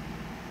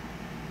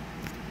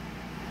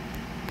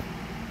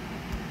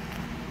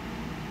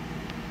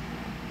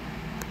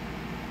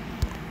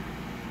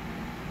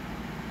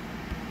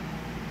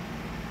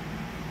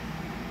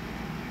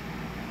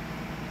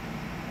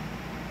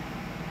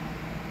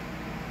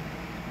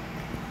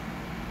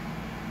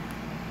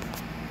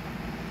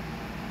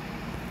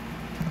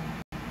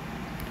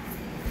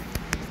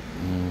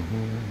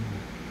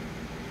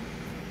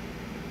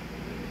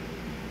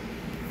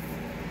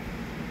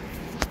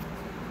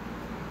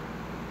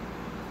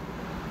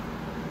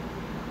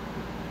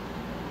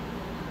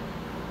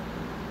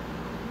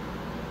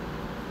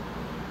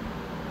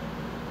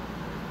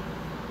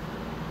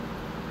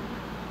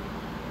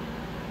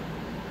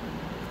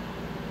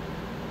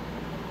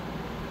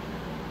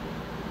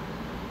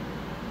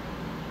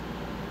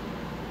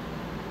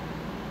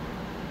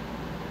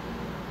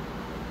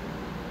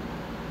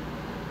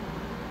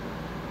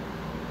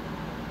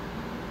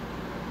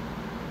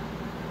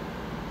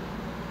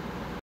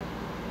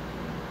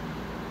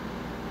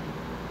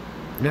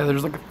 Yeah,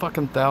 there's like a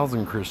fucking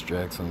 1,000 Chris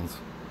Jacksons.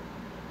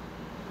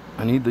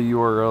 I need the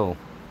URL.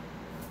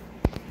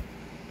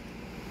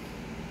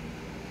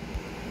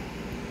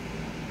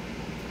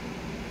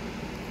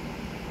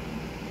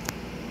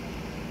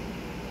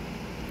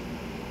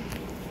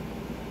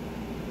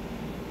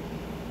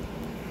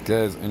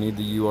 Guys, I need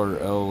the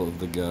URL of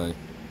the guy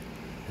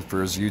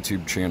for his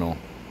YouTube channel.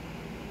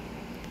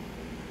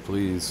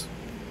 Please.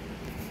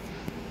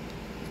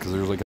 Because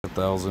there's like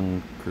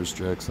 1,000 Chris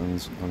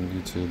Jacksons on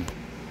YouTube.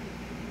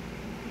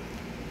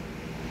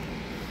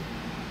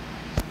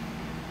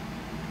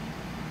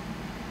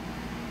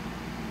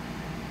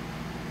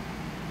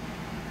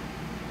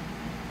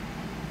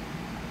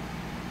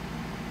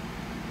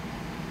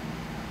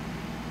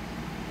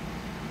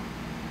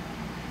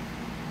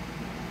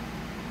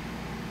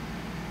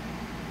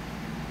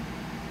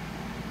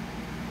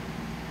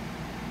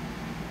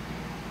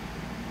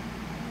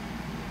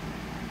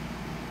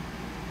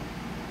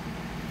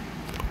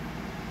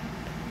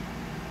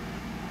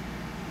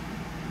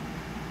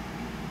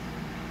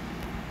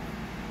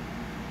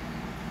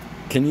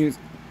 Can you,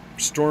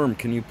 Storm,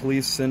 can you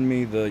please send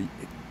me the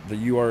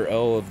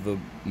URL of the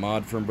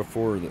mod from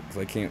before, because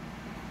I can't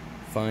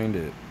find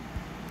it.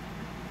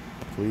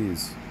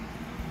 Please.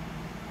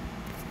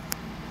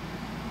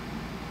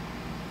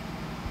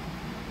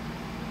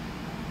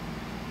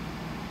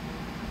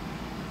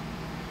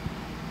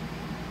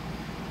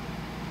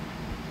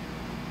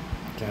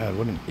 God,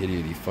 what an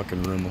idiot. He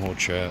fucking ruined the whole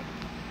chat.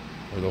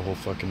 Or the whole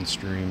fucking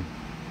stream.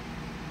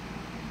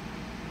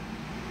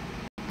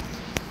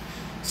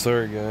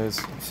 Sorry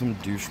guys, some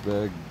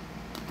douchebag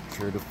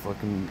tried to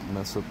fucking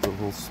mess up the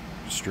whole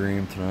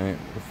stream tonight.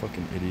 What a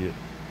fucking idiot.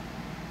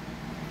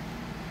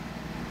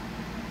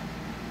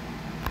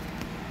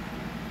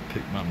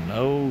 Pick my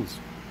nose.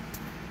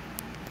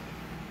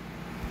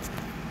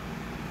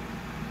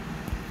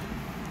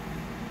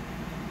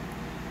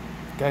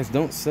 Guys,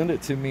 don't send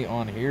it to me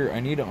on here. I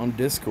need it on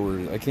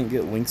Discord. I can't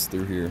get links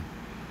through here.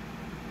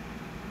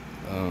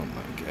 Oh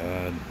my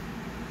god.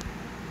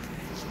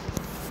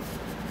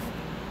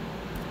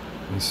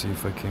 Let me see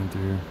if I came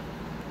through.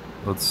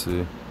 Let's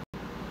see.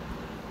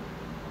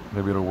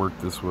 Maybe it'll work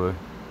this way.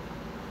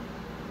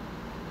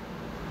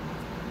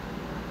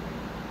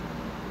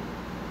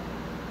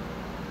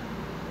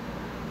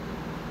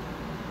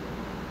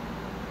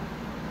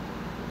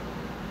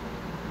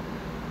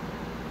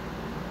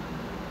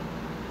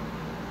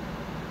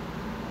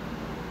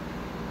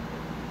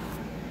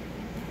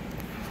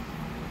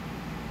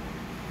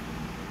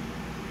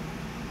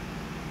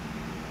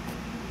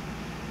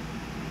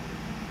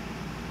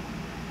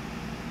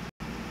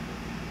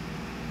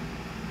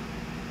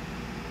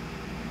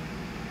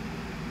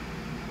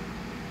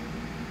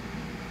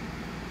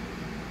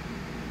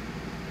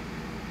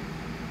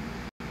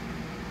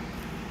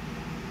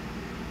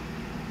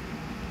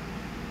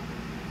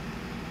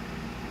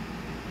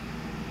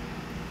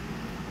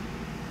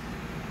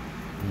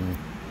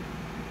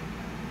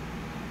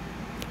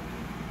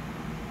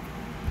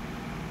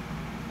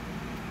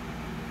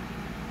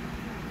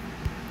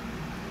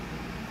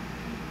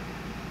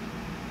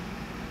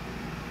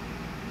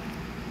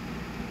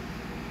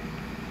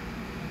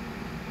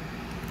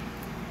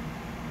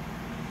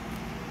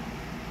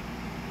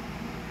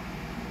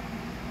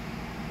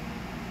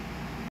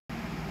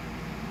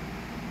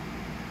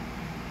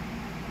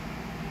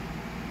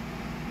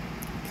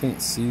 Can't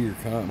see your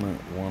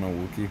comment, Wanna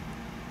Wookie.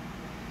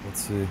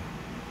 Let's see.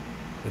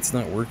 It's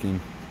not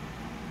working.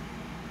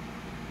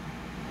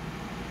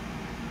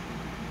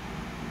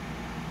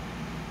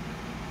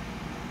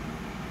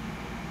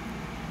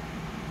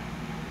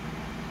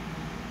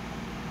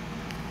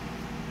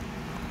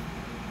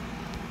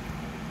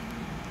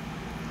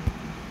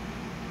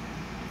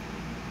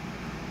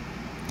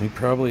 He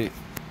probably, I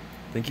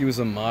think he was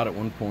a mod at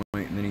one point,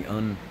 and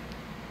then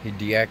he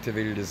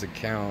deactivated his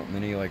account, and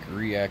then he like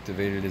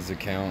reactivated his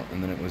account,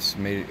 and then it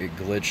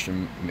glitched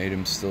and made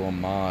him still a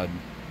mod.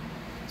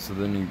 So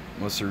then he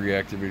must have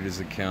reactivated his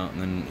account,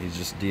 and then he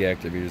just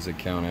deactivated his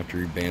account after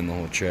he banned the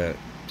whole chat.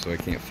 So I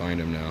can't find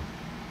him now.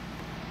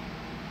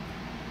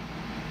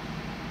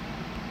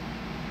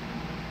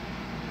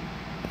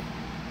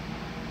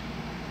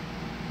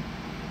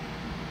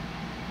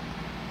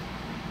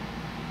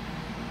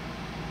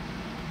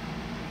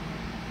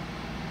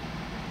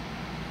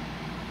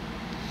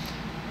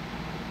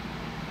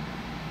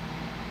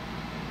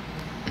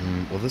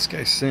 Well, this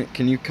guy sent.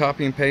 Can you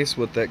copy and paste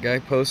what that guy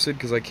posted?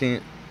 Because I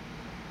can't.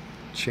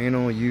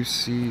 Channel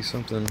UC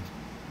something.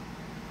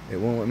 It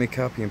won't let me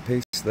copy and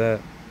paste that.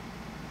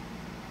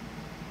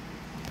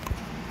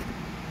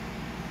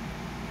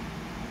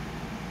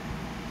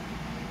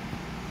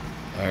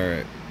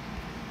 Alright.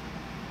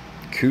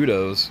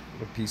 Kudos.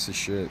 What a piece of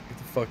shit. Get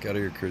the fuck out of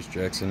here, Chris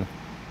Jackson.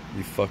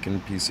 You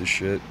fucking piece of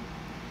shit.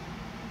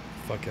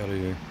 Fuck out of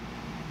here.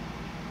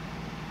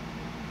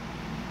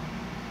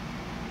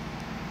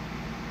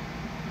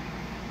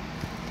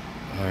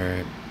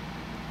 Alright.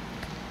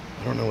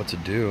 I don't know what to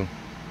do.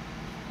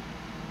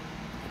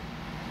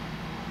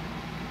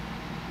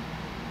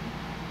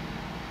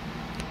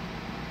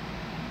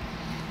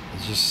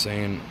 It's just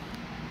saying.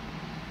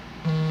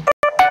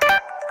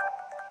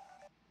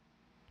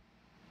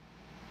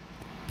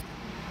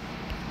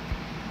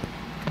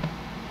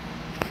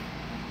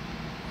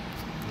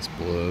 This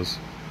blows.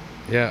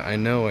 Yeah, I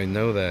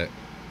know that.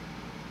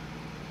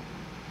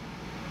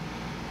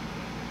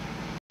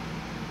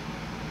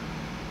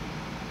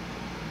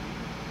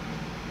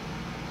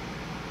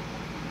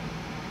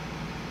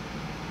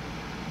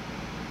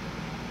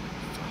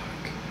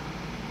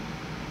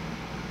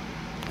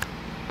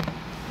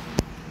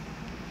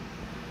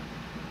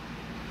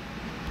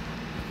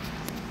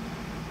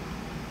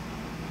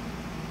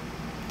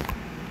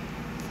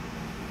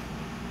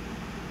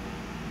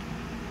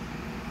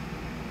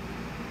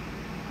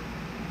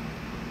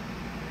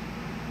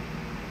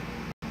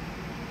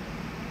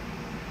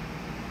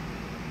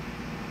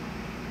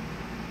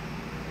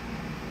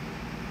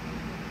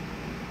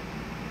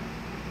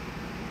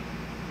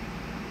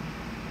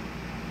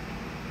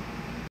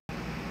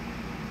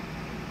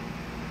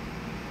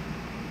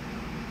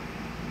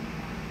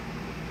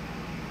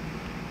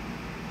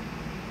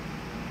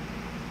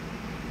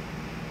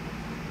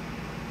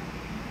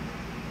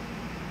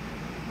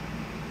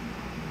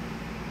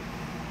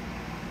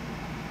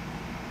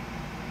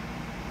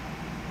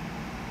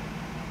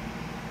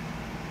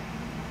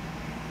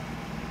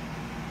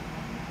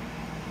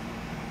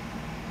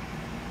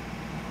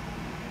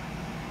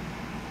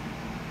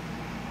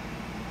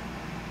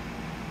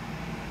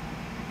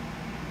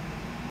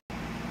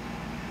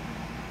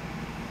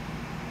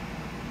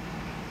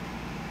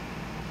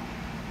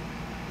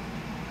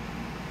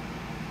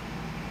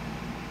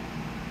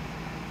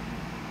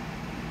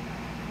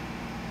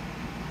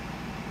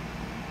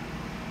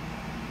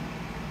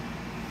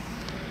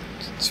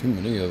 Too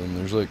many of them.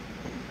 There's like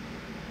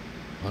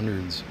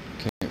hundreds.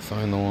 Can't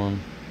find the one.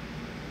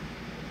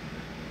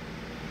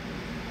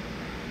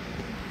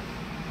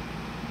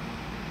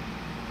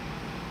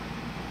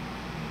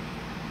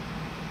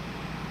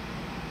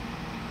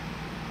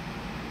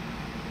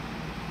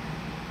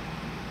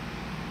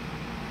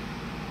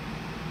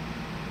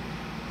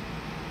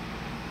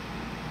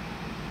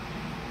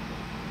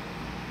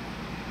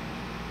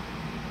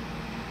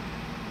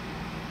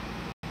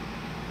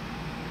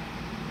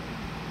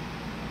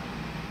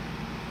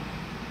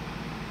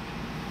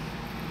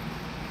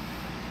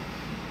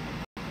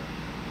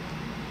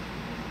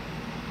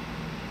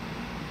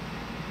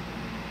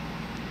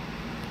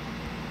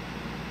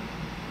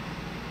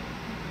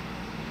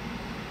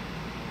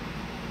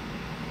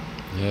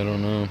 Yeah, I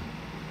don't know. I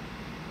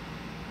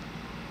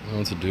don't know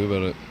what to do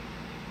about it.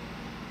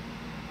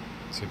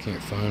 So I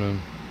can't find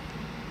them.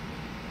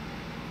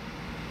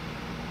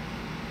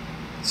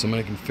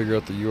 Somebody can figure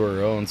out the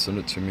URL and send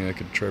it to me. I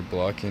could try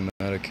blocking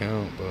that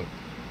account, but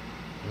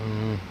I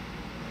don't know.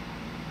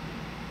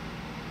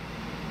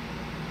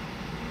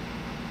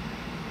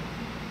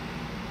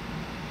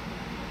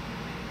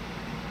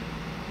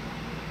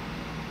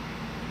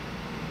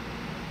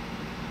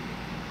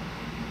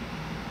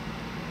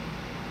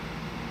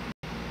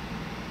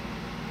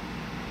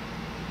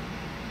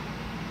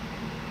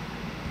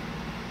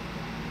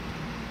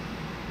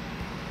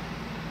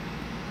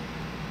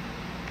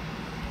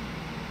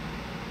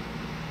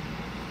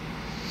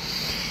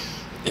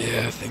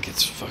 Yeah, I think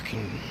it's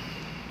fucking...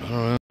 I don't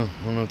know. I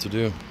don't know what to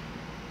do.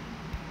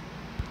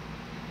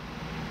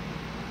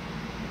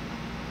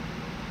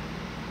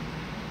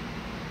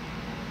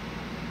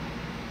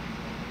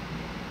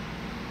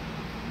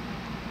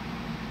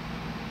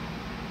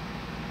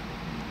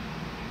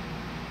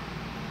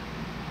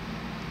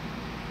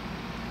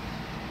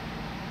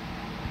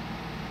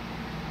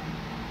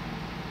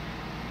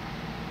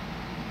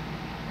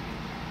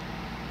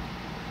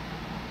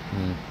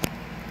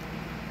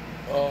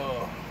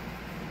 Oh.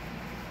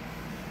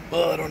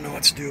 Well, I don't know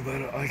what to do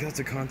about it. I got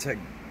to contact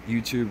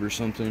YouTube or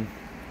something,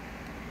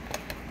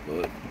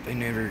 but they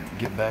never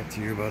get back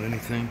to you about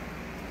anything.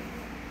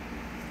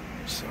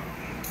 So,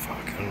 fuck,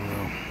 I don't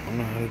know. I don't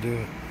know how to do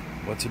it.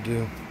 What to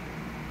do.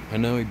 I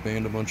know he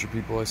banned a bunch of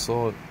people. I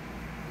saw it.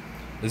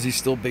 Is he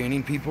still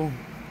banning people?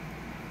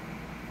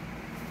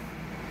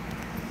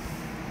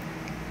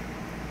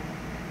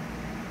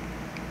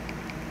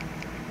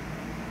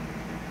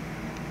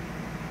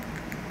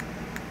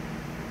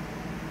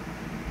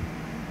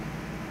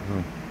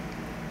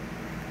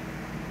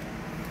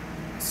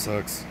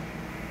 Sucks.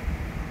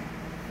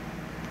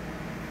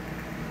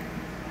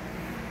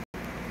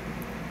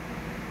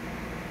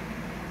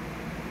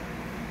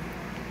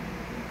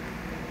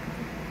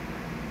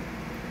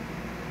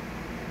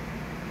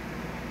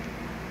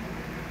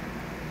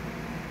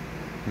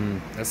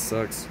 That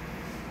sucks.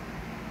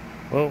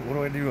 Well, what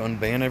do I do?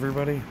 Unban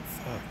everybody?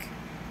 Fuck.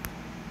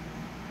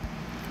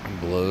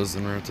 It blows,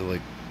 then I have to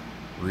like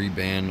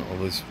reban all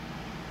this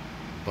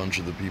bunch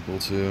of the people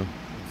too.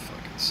 It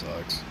fucking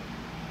sucks.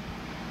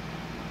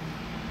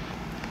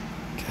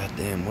 God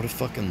damn, what a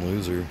fucking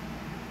loser.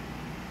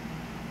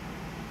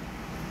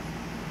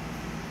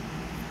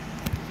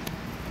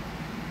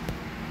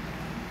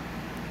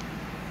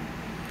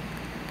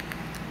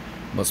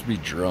 Must be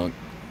drunk.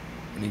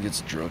 When he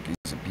gets drunk,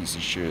 he's a piece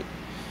of shit.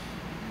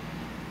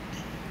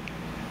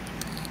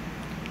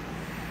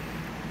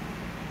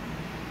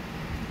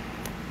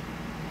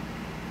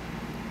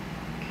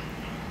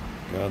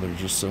 God, there's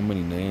just so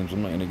many names.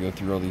 I'm not gonna go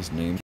through all these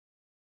names.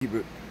 Keep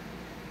it.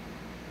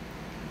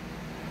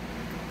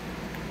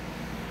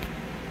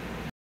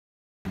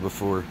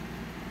 Before.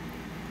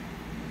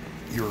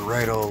 You were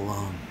right all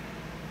along.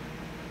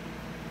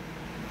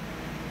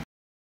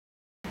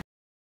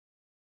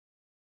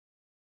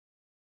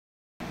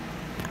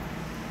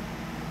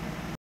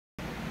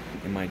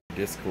 In my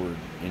Discord,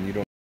 and you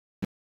don't.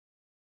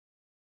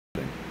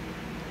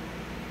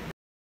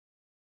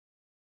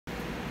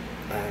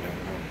 I don't know.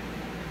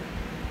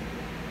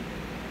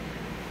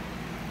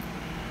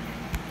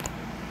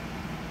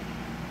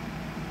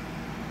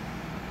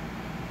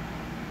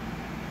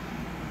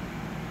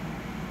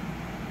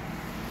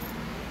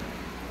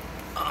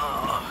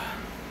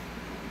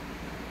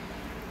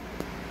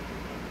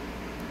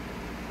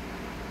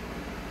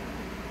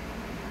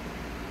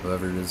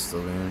 Whoever it is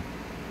still there.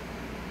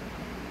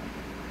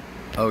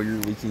 Oh, you're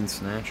leaking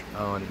Snatch?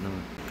 Oh, I didn't know.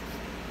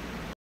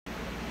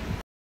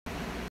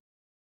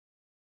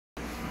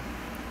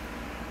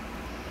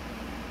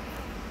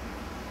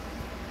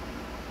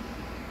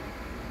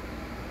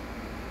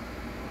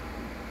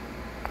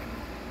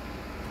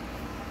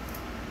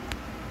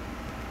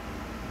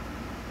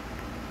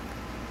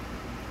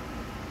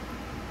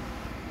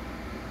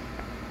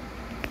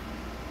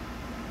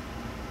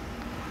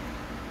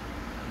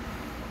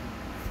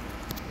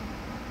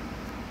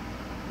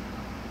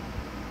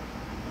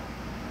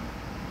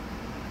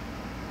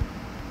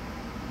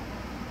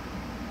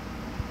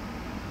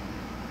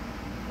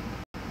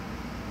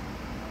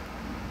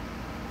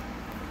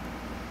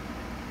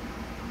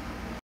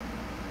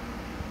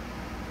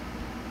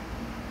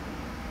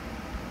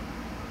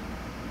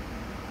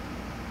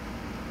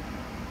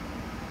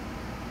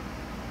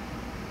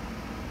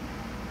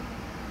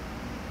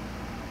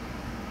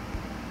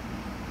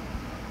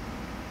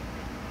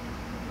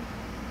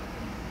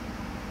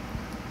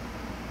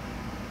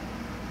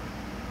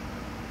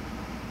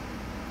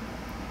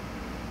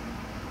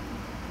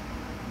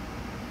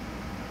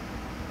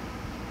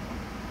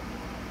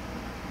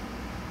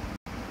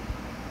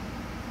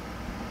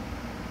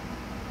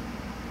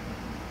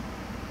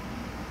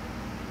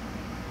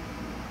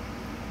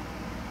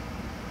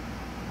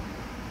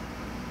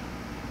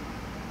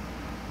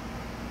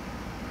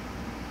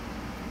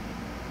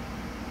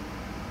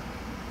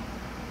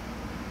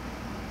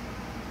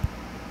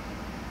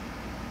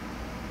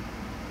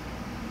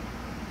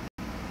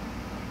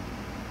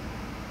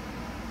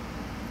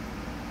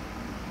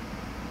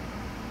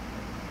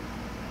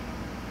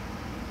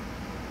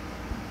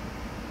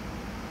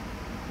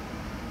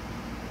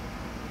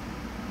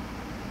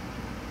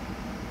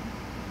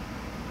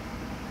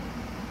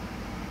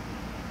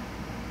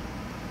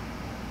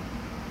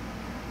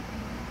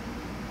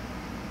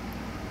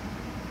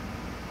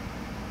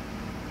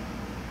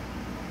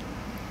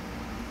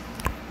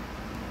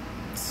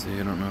 See,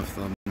 I don't know if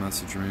they'll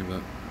message me,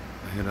 but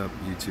I hit up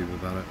YouTube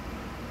about it.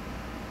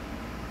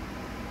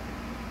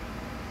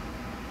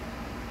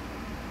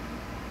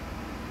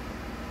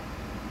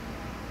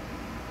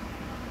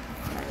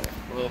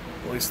 Well,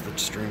 at least the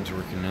stream's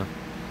working now.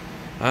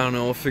 I don't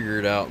know, we'll figure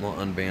it out and we'll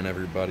unban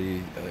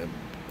everybody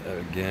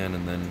again,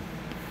 and then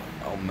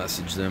I'll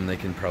message them. They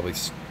can probably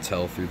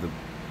tell through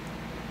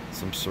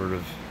some sort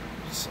of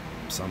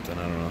something,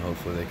 I don't know,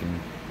 hopefully they can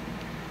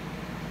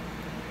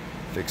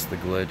fix the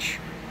glitch.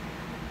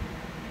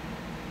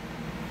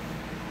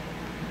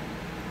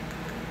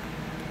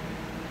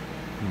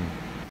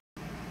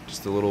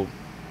 Just the little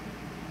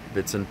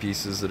bits and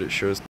pieces that it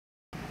shows.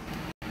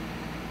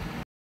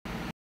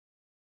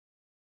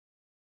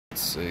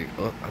 Let's see.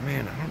 Oh,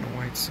 man, I don't know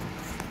why it's so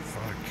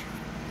fucked.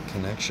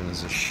 Connection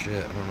is a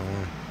shit. I don't know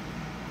why.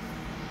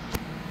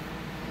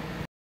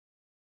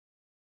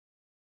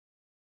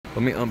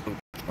 Let me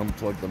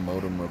unplug the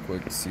modem real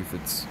quick to see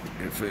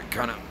if it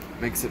kind of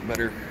makes it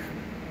better.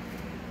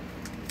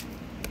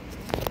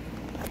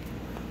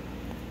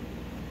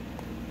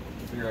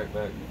 Be right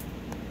back.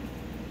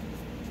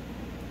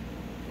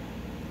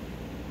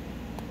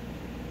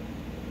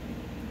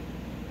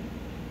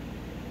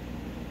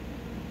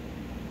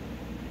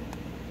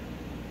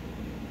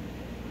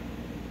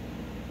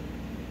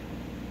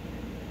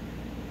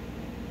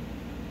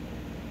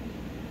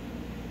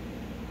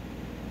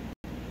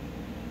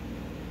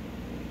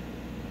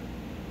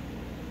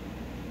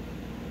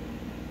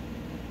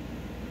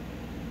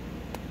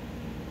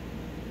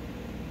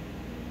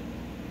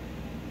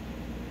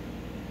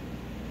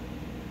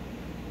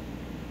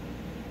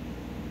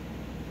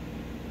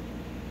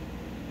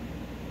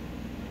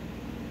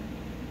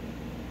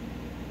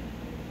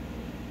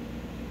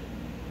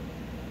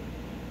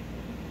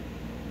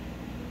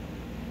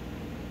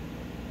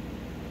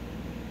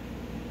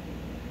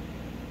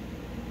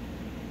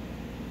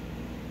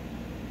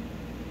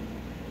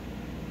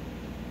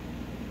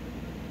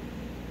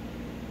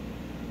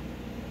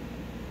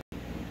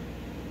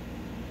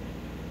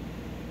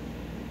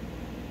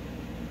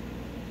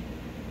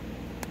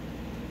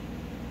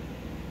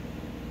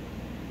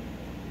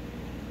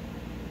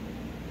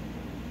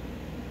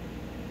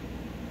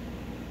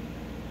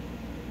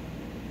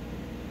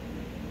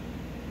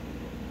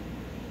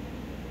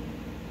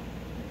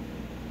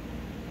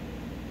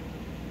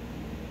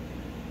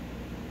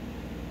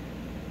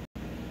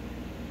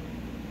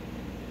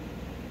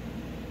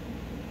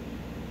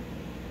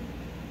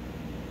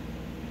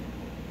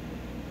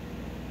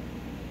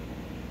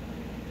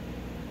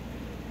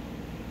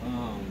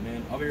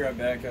 I'll be right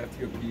back. I have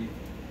to go pee.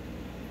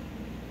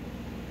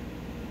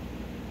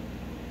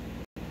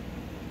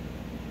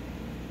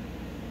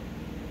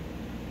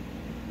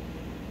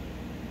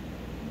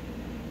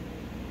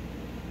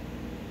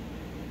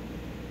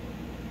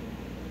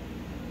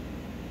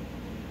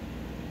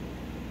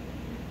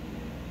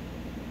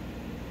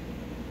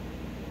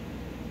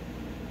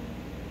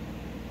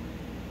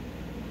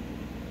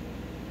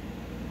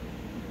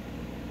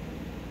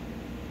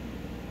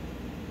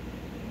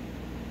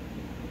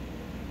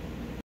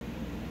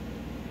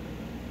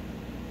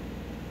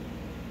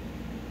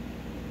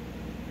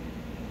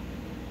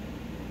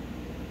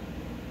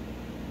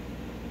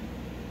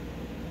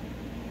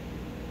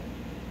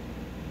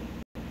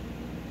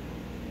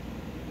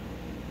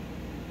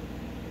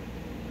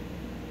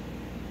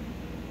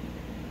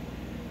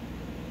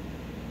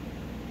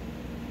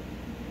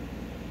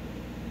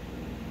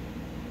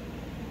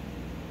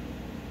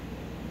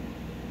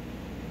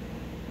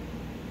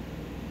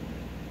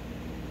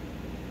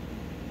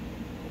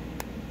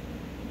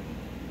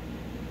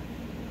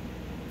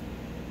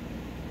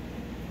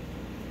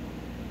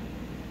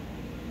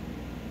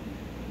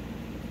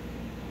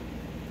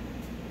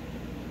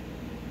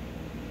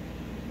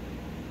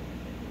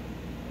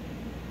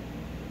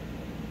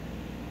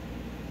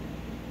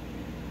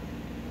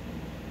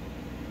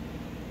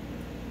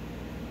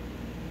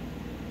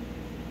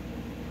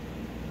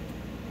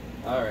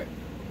 All right,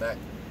 back.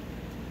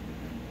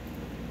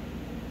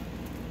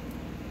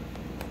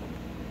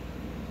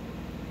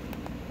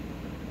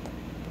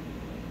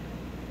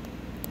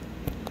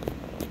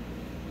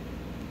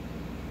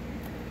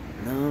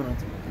 No, not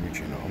the new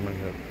channel. I'm gonna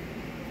go.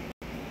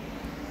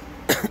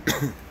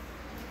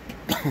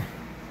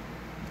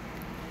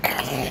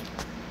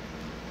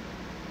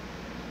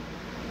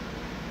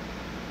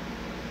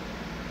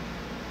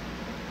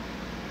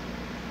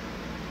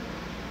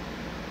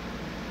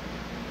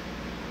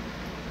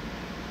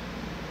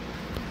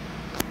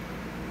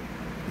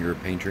 You're a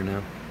painter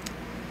now?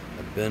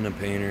 I've been a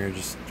painter,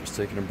 just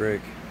taking a break.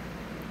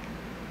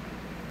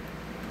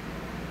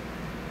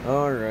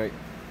 Alright.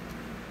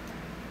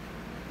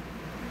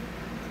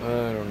 I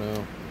don't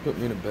know. Put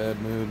me in a bad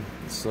mood.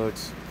 It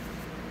sucks.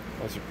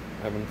 I was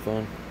having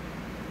fun.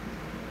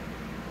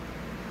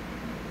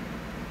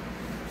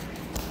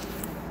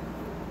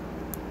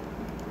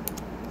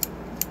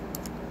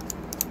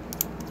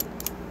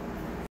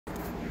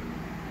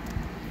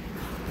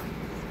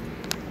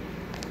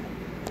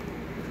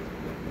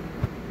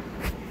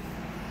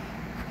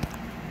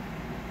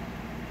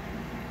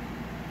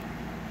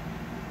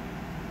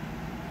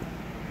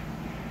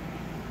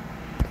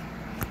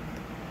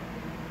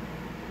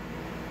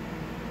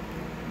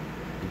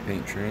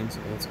 paint trains.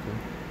 Oh, that's cool.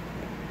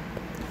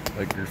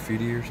 Like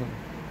graffiti or something.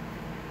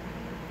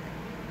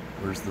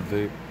 Where's the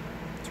vape?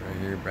 It's right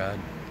here, Brad.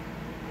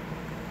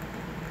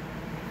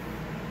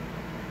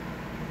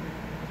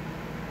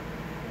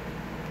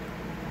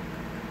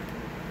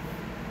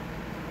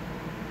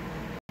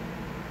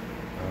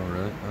 Oh,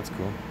 really? That's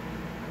cool.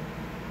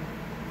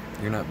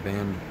 You're not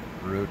banned,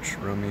 Roach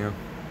Romeo.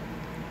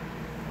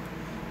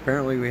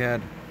 Apparently we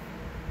had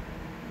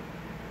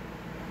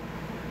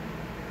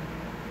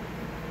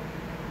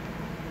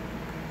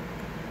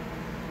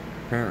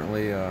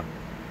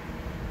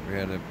we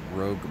had a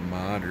rogue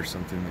mod or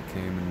something that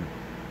came and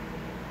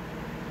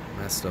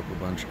messed up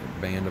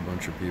banned a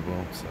bunch of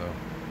people, so.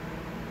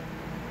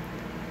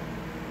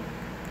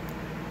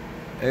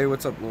 Hey,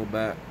 what's up, little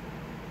bat?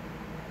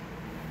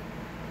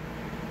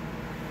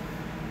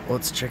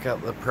 Let's check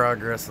out the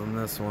progress on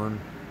this one.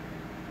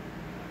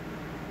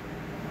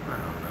 I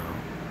don't know.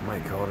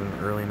 Might call it an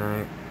early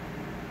night.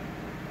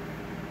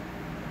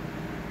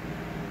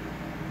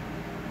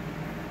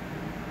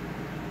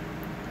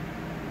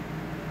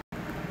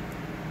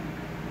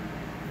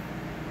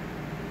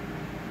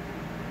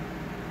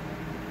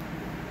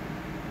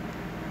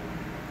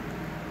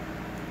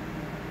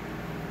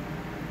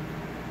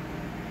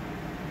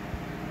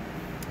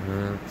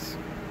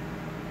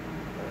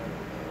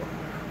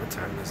 What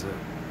time is it?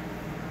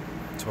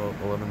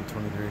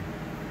 11:23.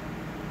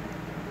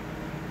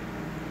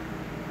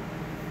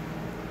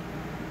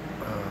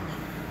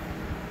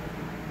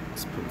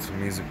 Let's put some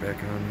music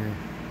back on here.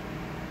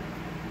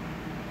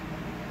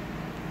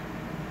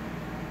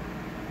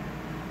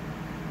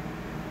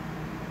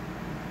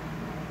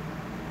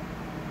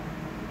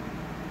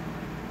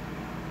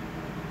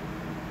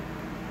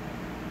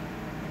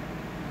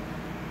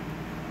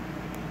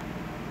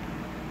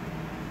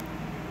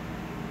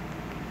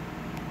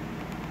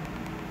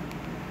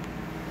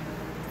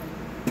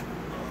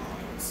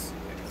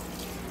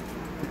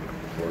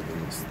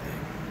 This thing.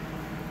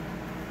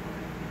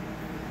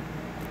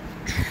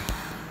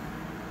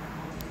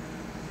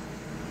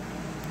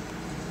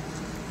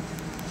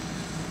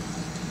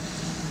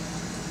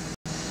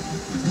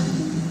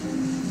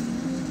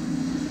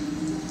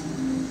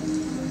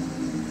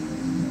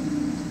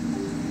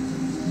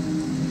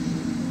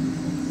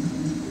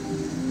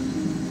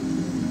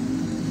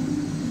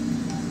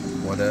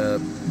 What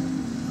up?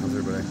 How's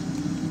everybody?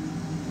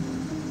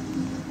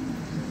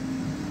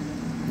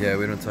 Yeah,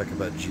 we don't talk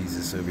about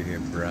Jesus over here,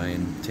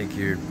 Brian. Take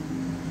your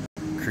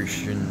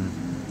Christian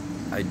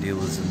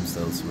idealisms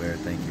elsewhere.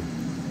 Thank you.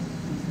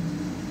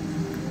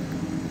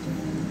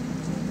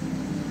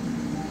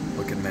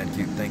 Looking mad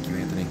cute. Thank you,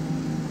 Anthony.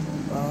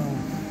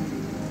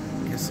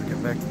 Oh, I guess I'll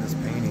get back to this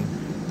painting.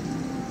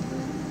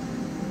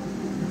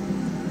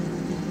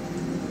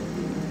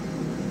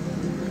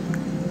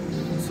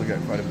 Still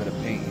got quite a bit of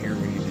paint here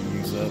we need to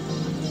use up.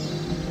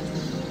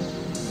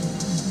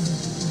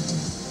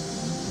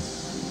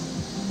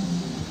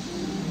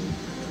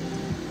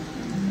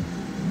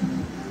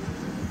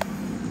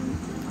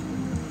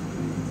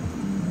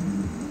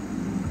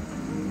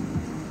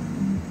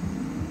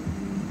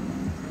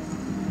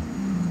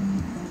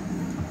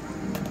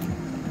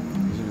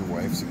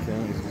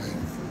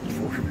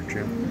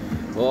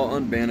 Well,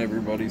 I'll unban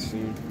everybody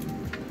soon.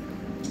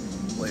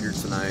 Later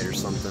tonight or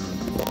something.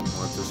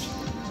 I'll just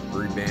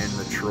reban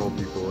the troll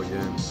people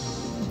again.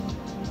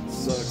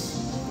 Sucks.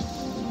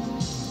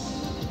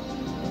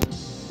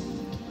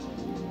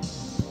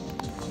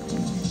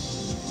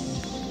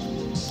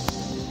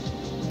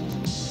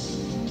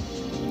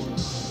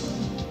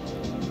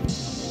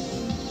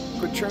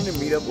 Quit trying to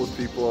meet up with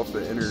people off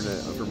the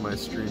internet for my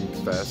stream,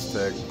 Fast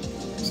Tech.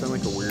 You sound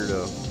like a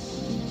weirdo.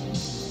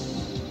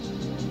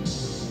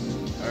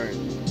 Alright.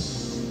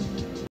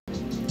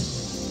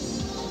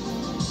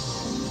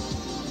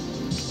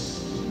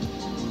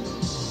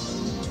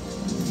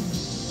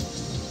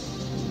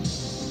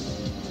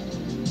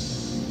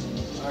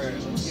 Alright,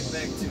 let's get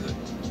back to it.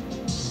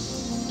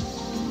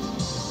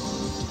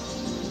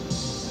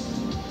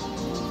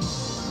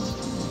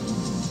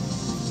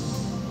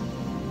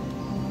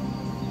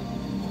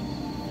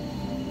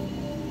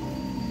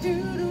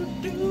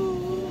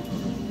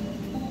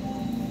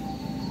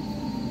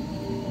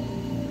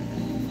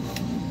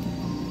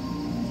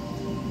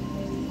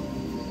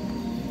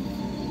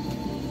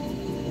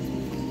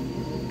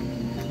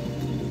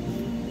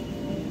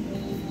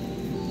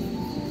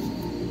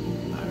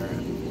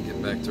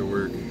 Back to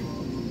work.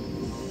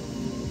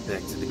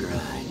 Back to the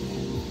grind.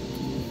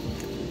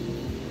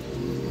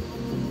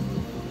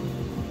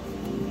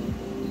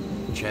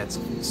 Chat's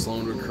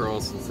slowing to a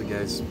crawl since the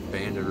guys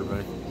banned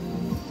everybody.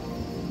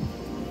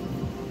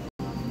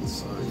 It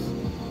sucks.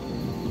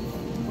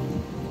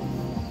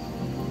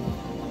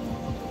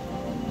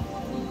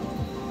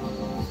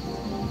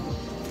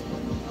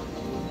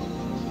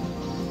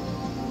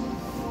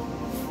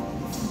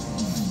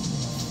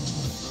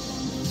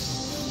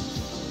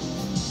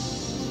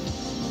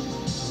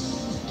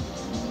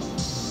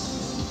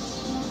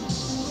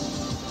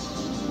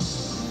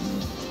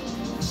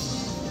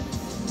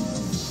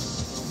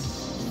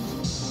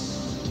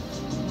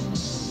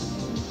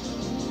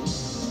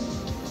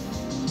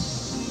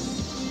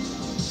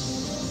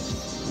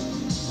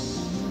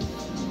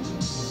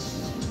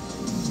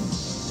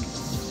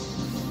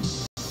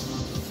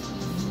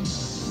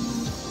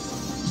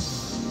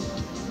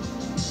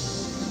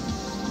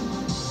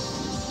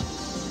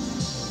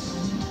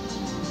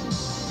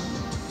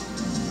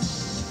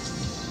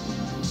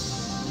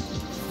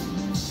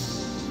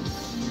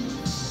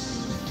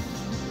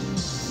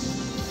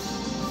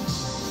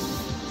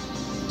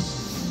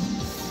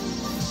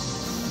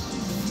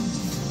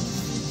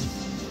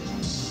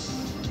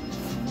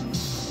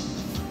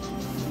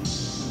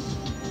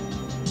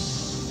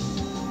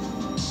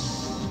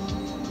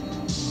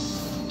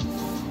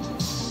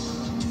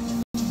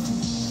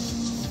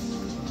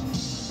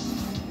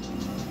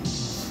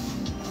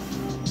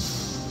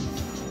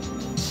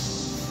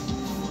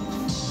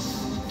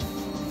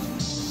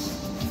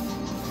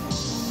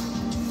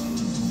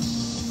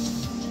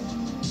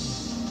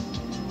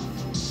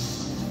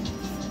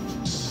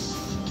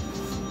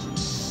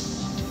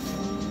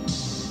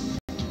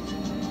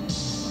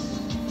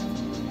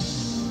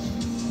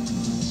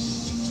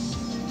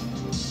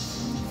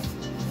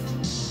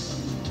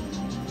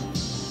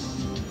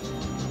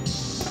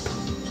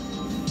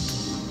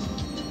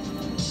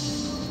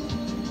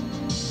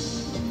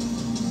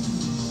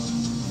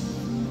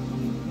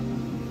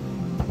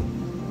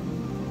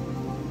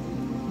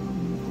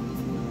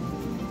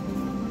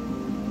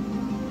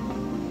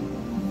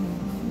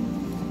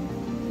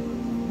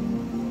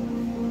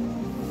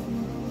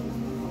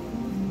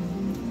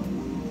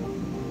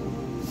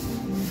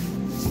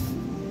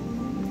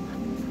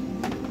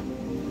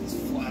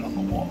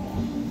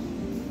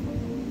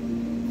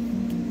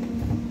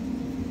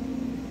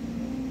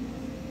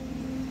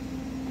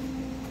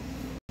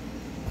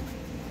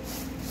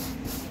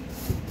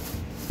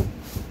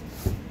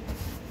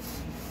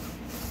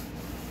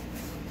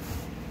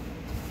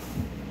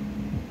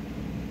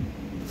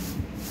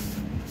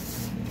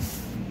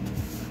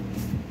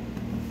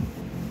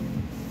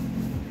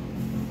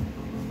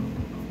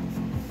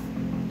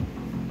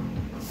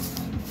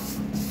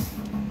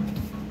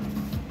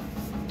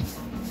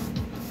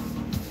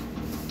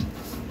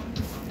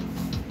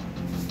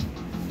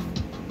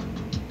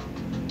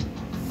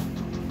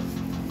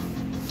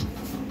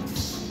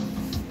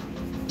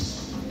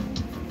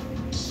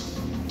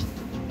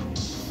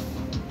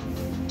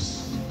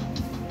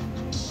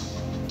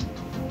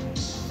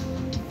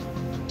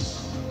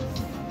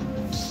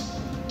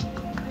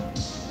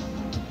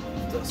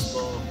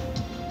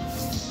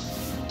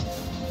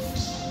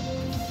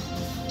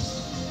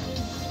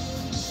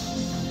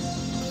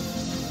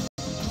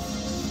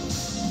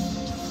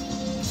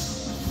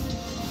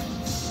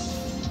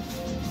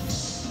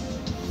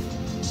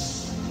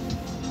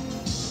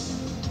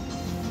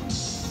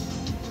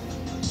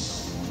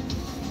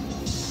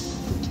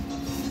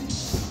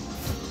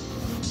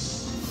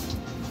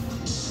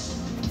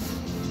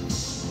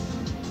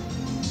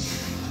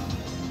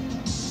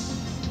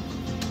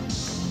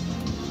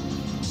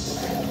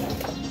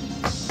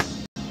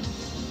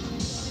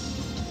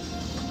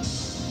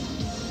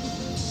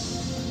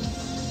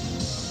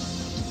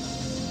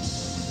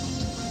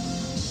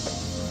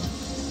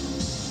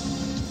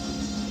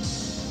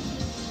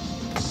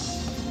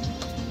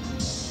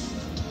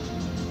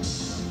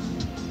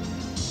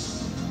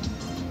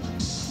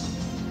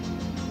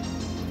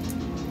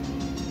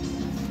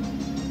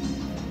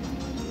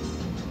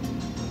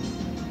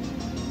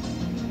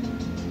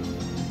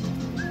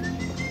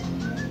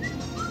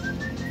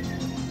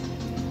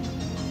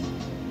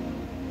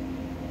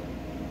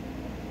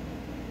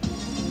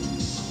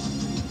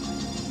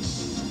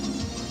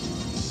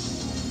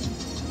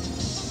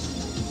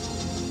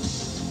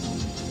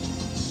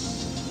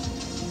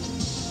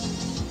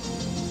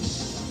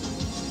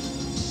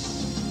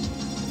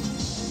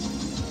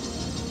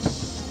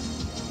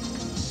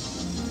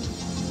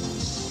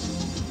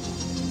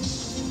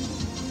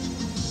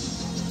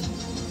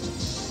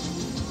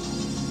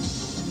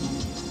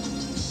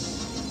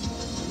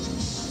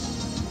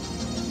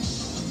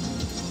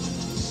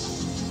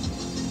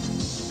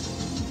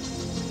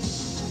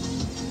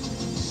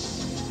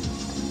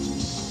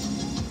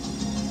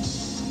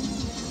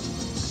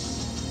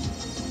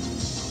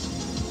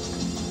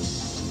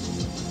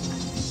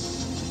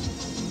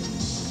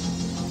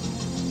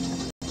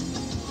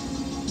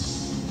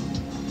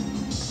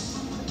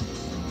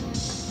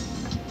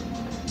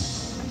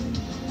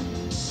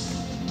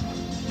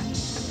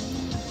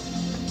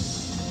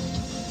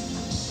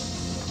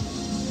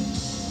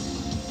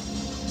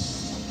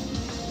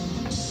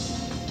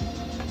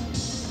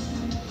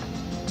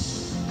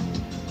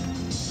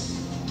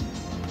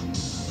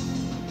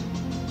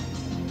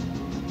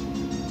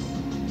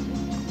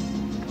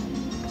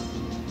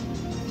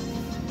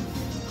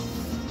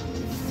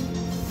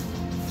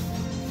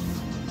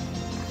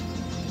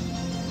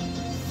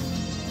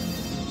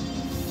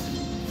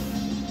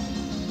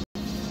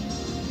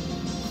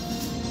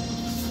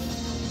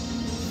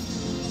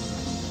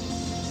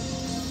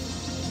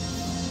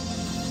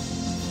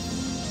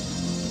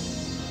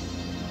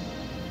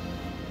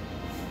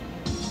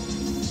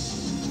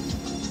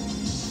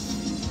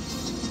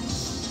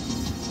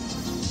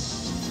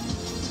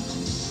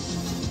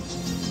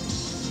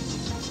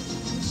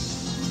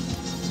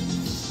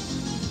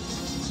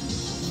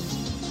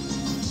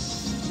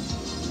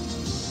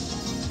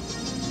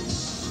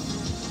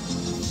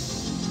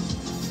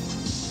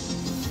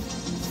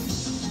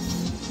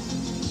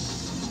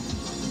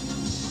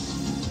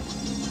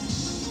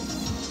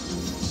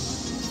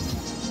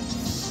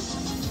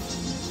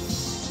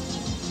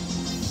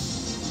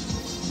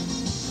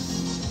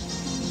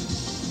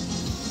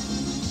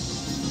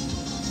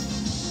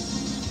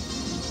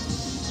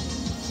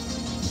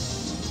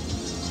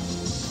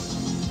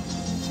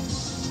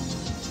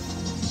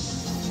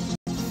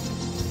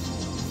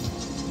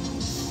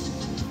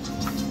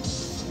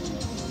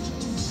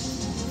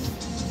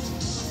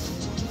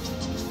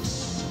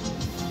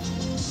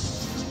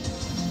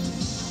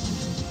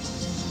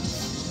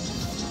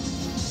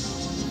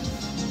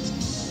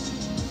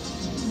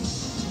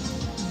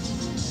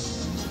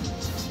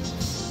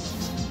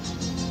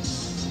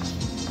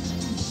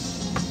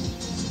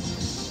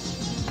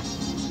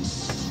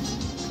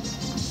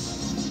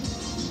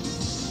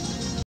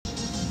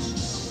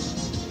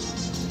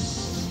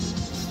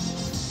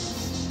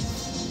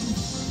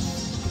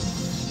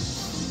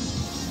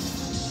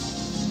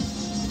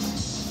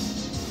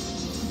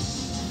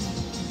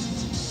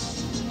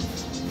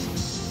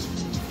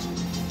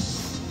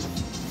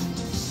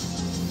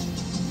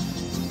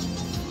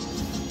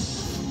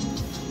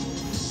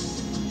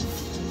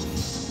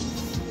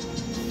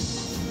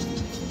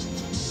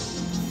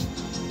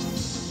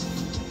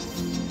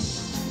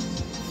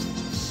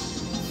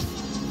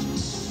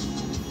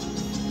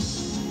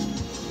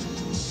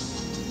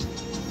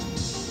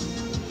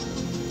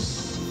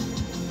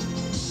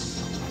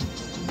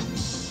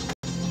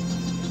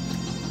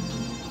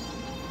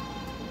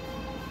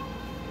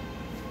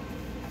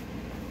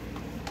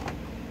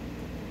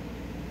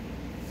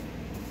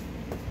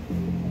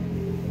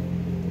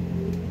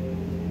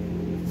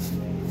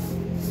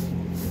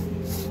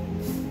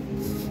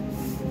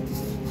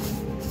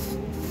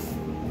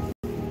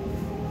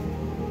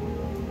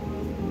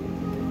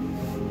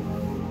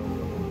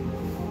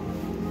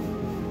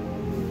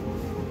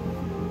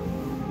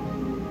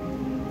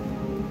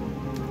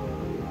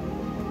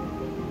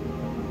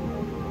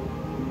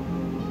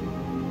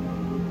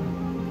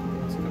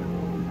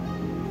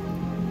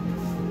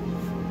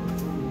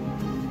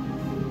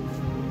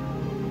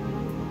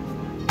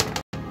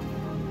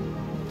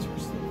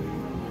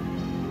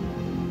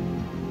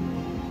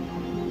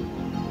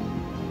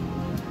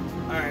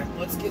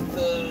 Let's get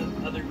the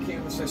other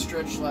canvas I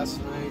stretched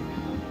last night.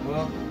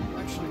 Well,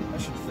 actually, I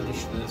should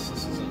finish this.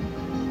 This isn't.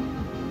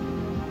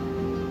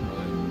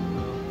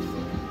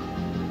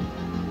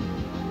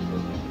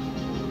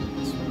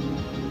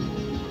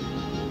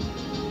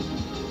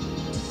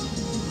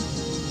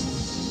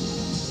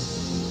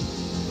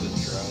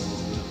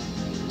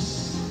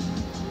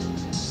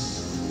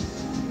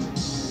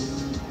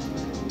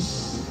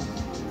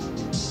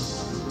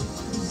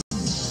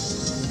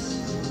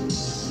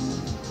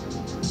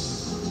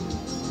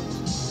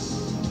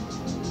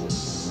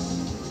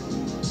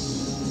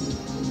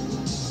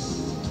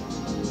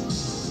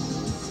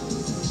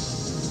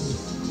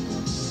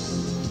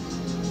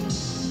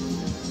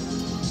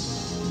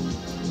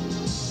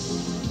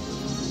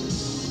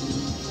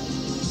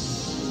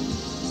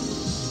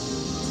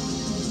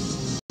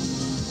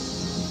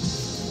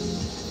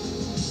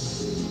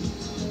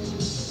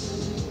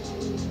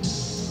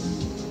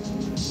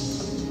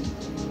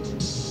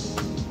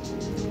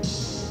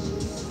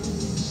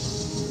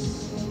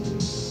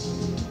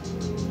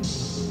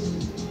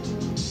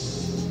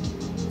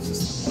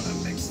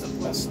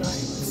 Last night,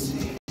 let's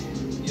see.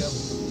 Yep.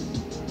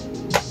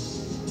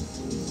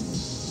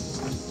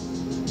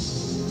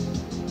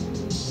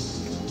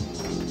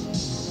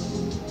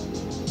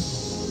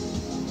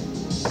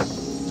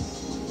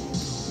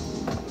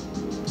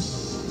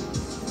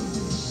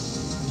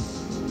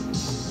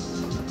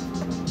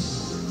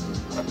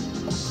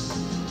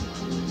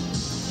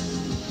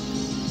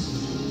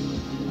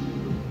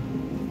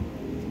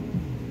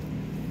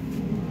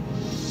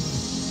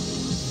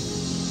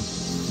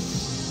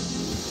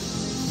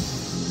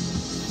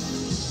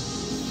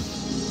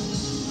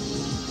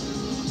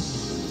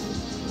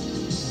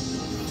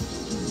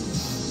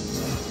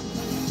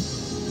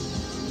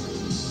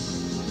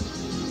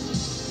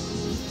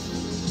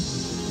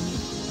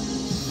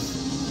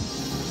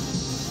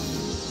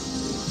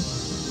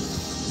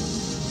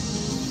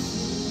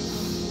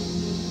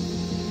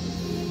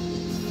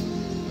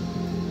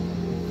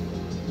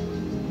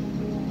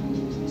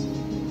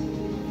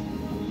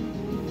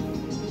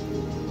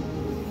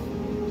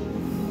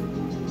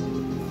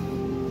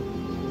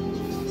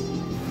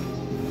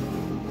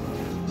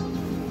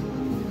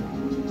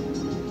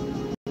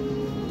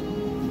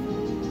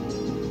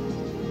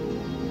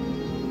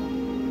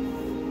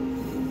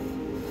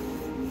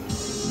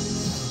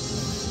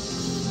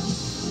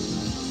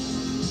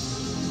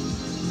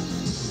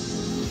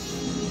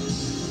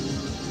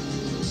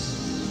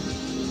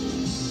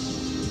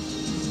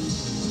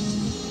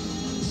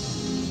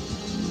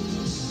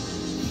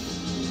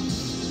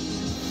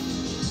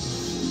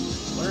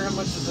 How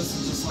much of this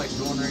is just like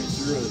going right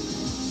through it?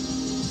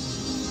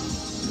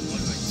 Doesn't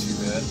look like too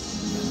bad.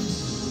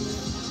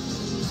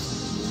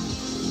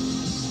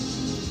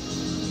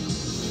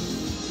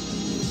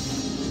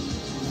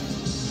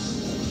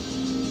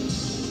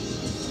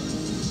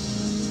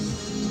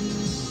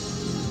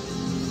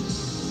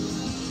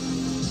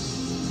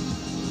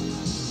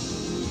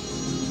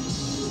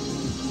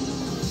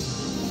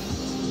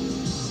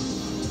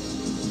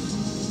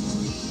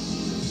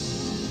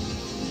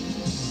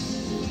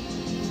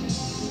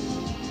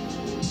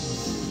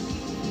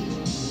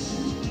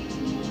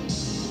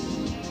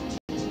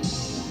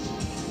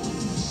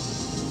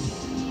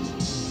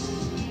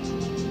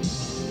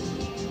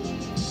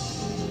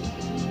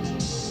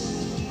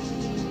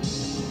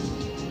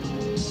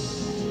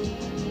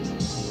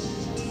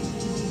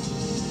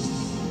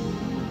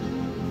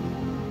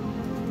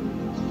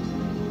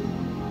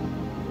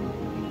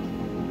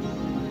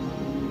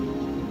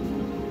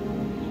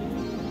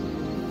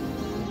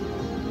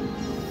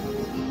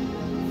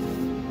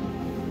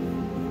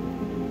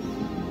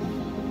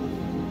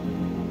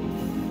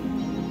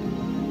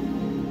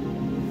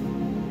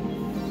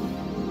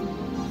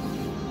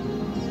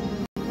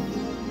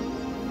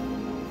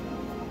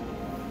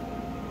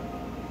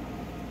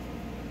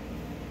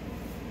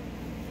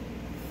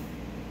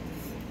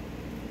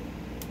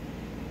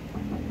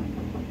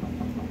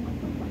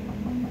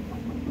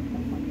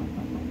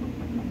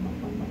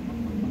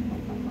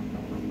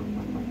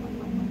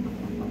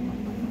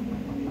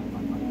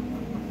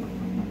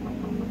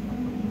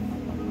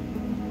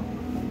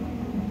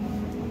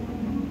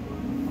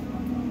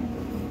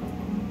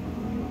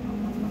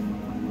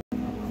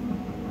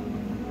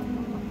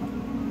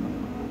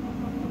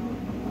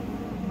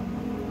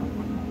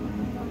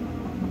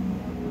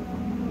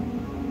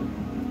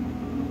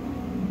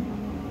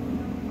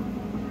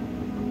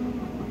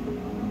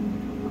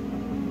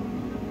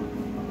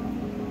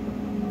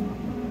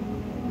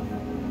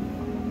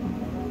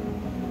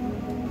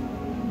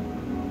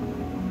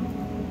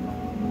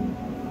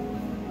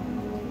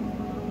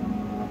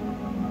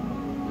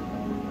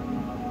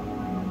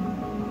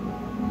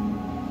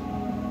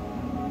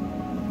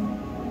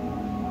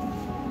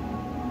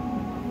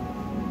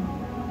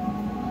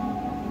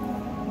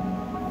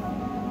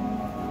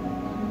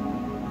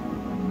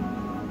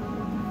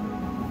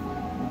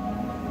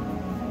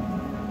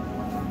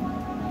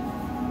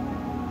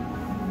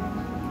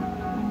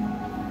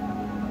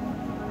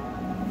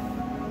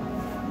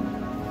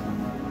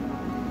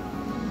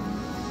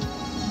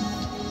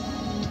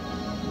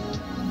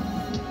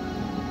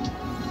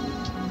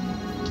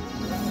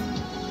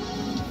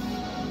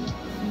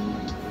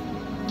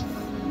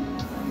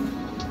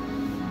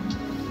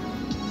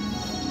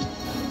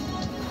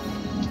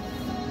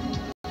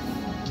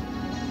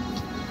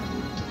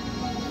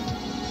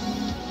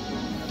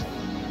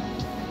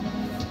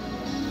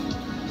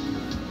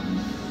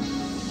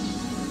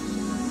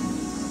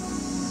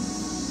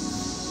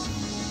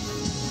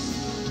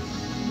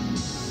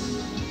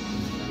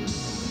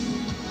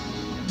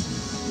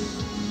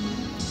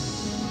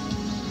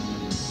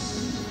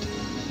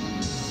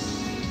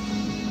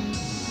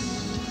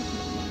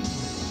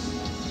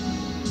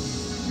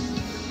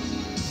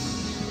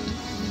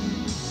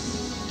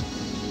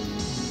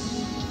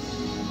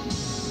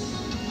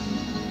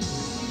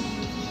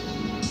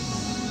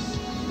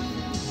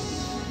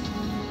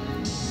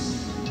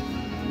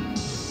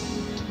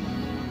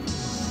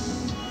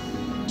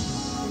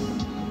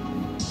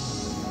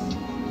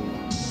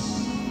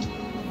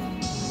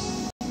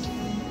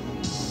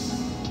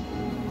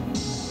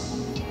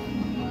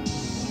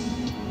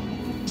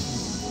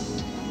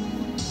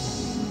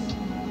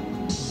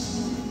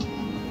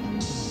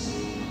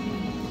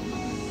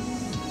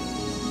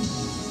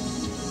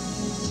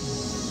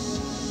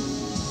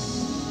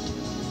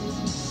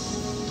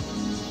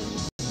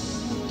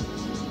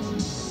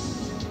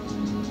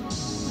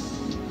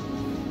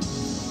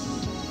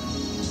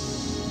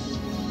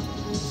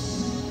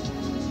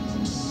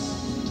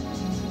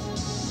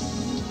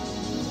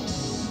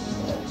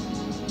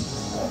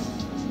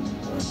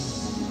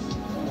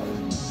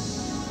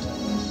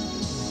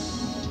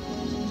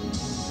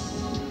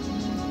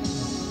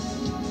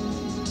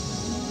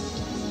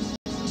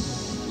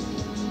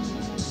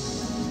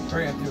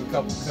 ran through a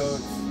couple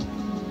coats.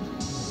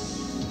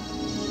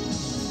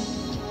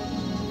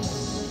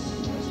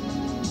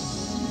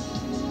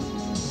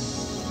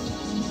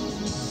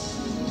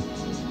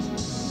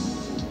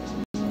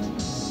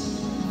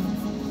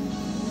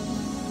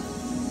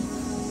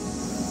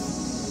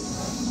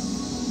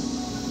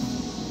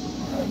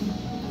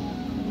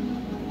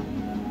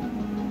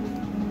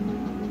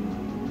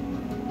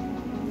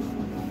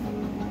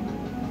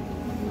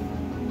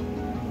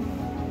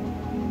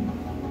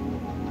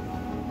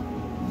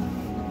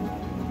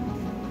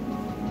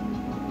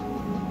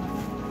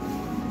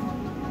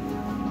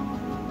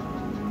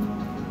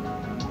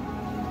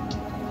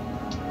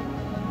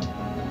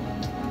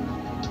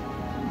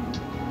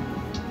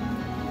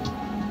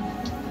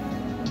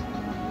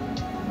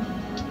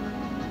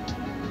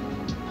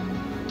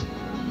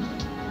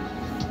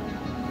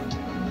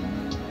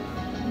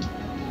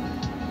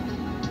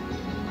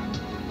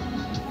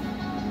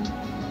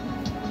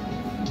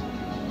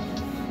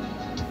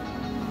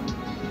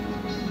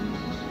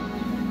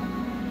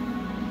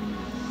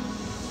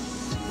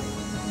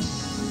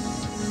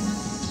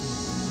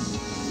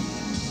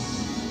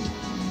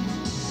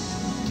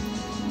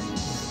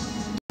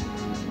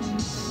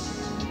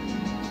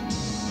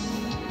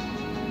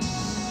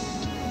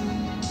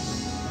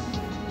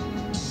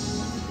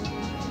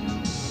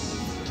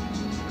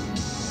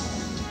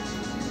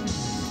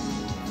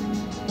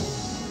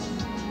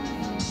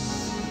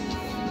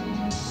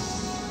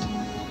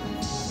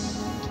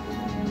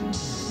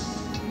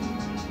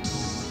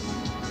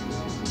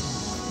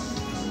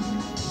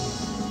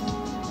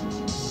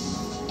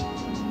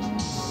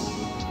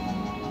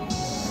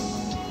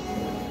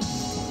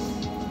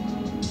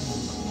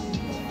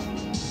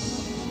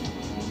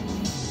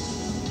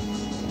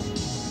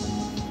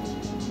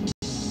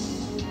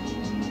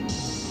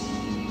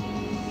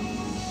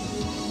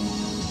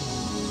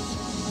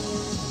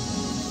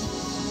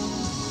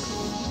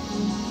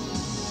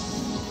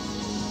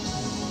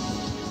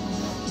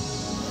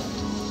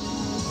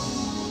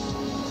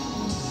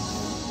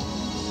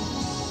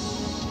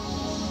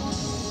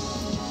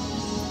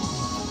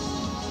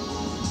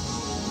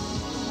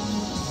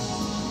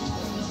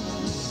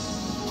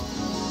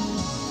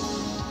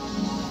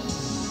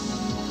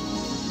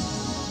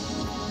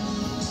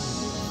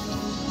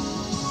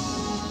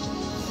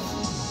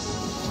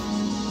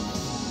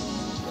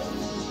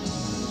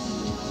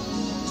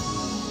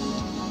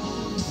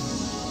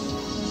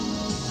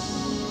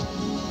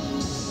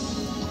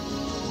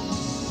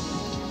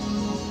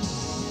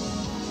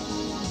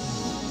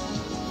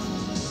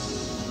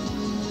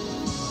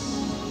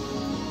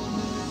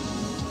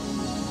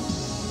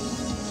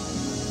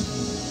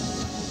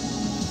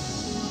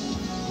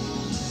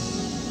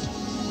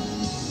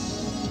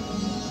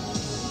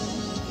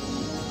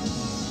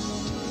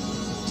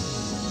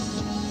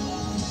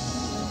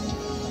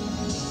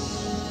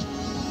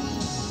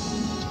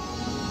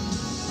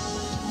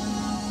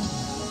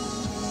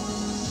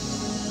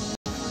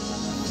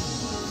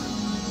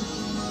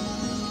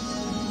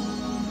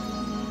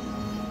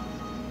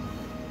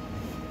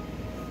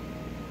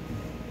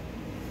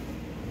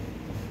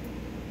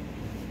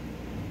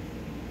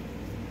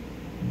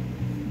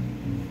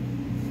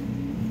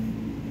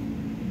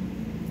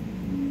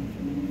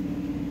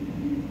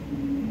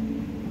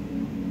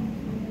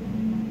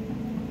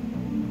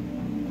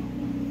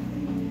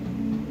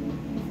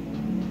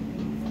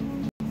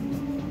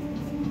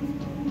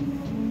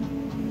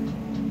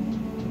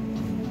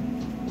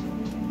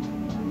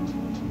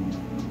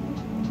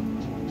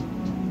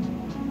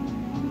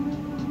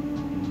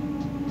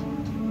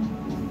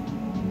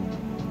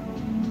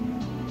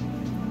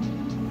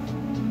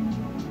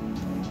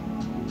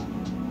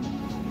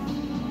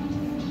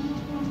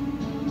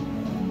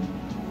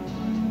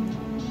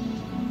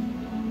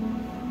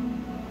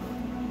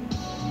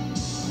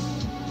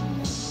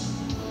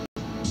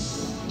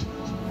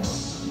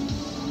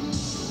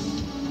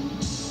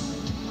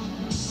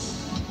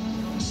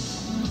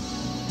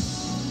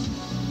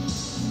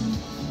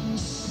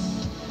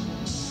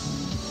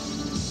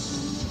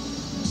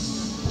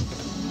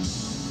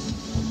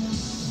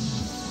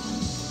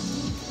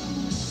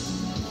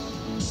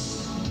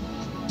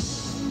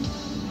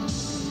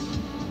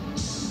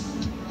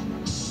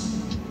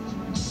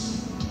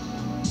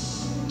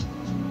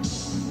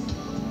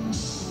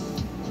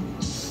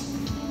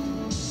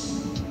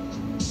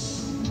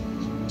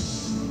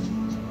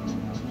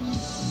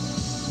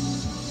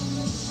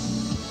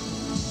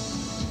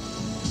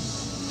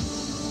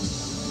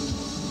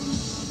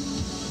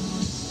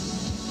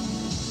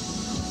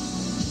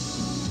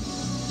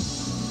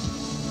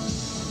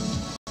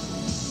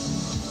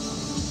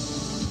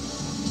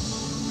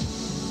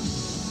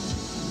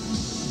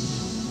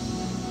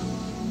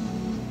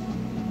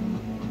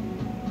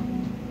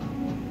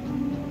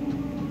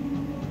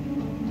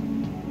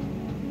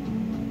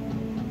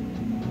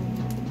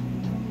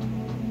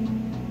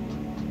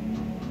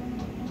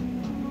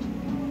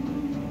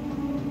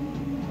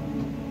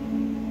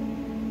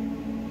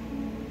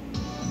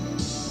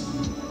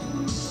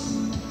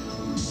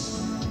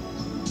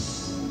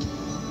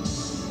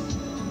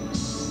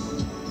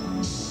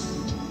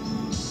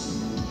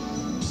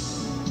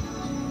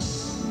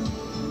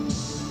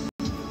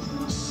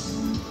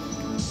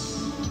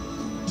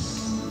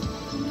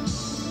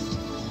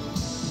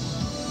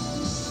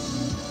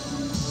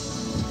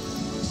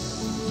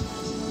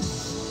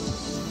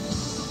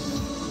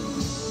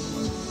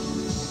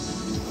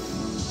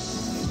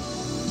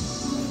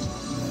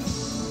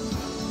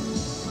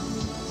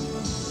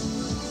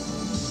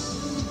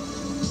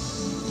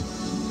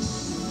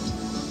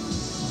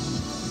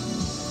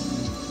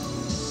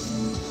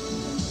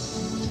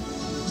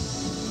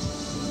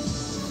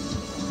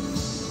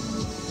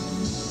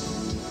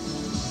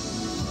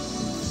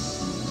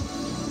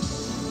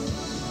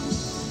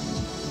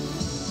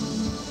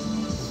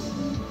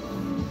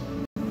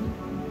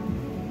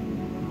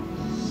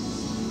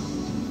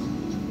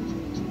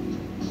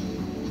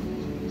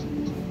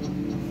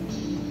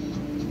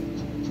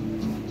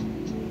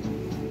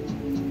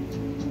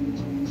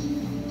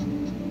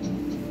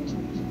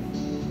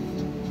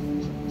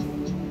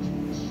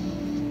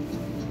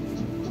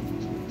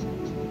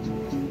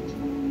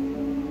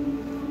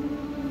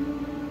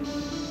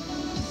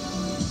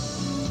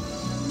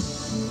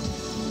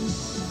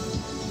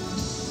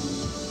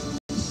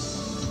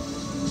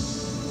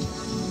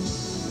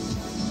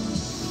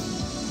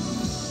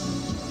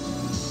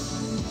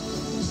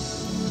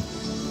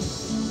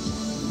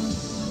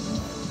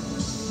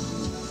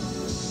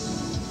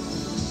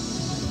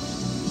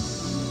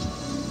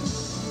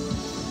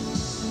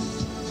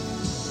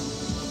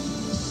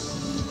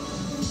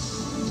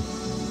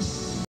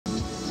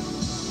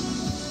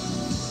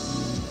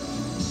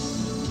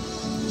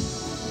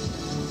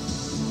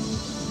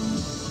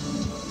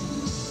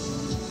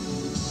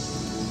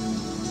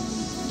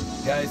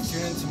 Guys,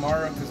 tune in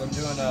tomorrow because I'm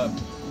doing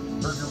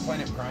Burger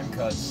Planet Prime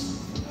Cuts.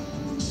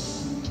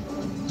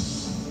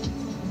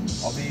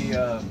 I'll be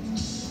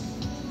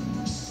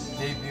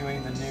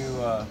debuting the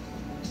new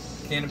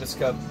Cannabis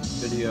Cup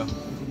video.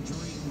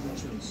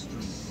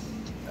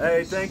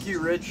 Hey, thank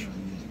you, Rich.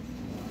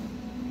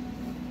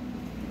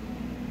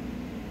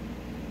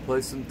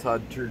 Play some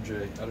Todd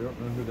Turjay. I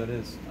don't know who that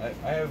is.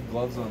 I have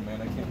gloves on,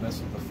 man. I can't mess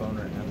with the phone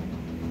right now.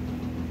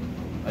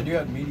 I do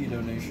have media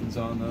donations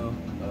on, though.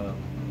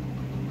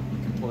 You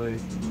can play.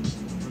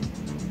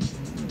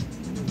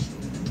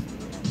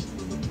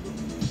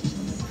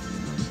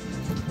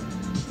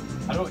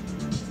 I don't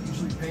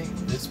usually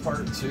paint this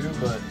part too,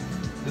 but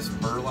this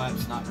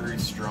burlap's not very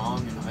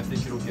strong, and I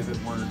think it'll give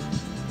it more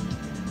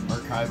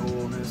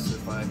archivalness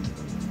if I...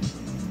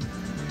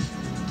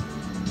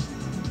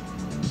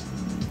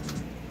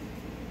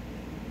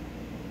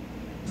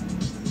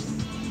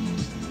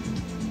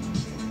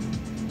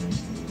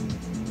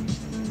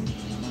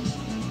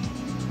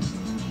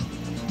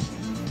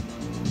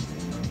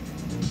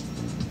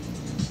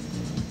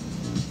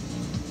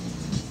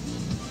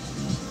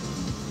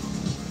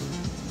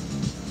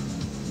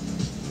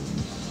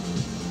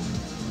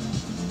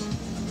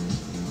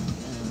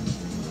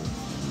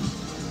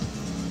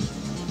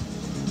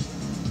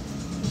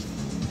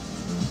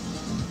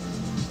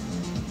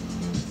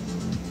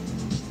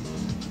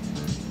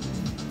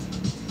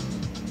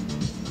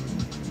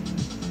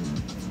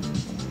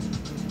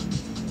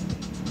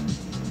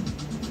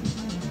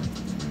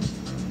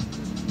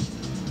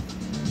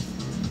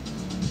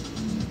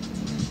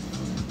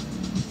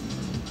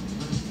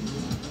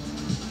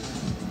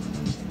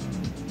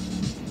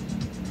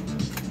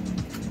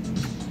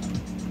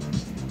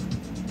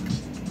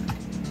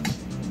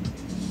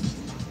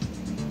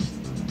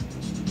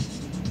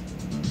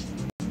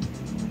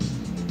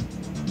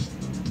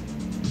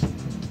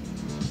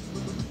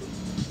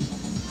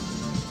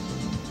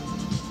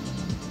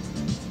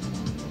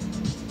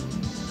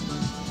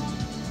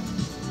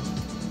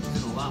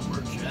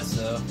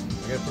 So I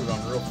gotta put it on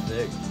real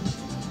thick.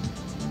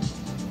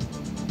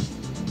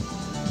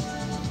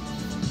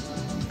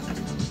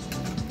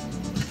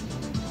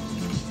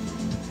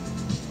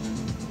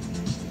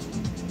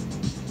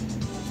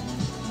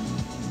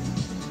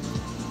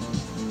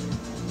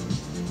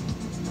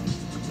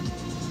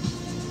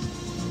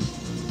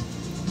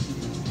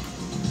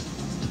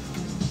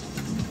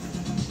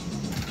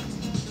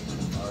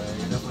 Oh yeah,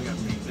 you're definitely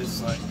gonna beat this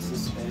side because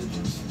this edge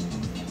is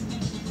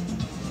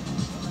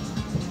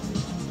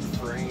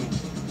frayed.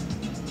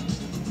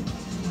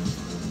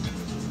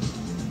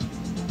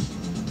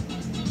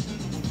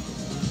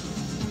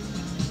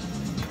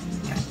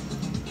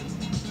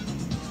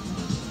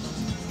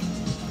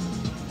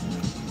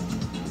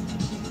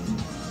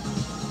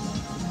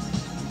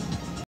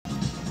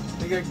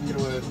 I think I can get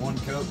away with one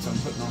coat, so I'm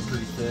putting on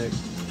pretty thick.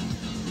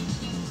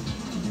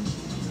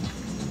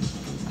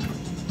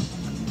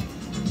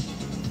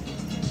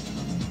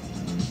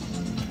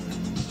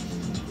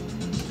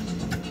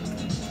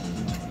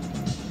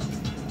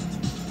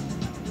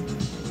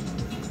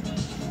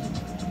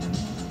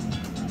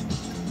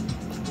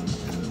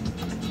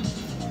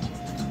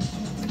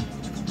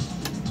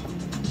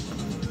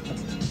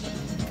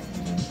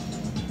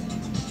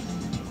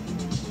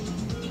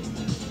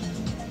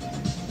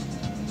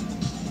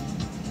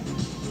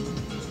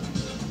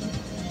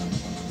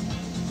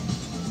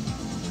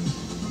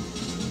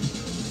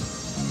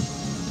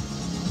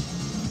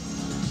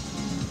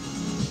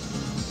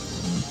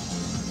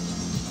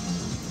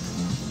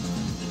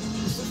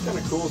 Kind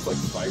of cool. It's like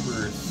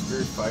fibrous,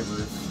 very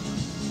fibrous,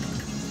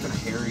 kind of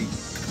hairy.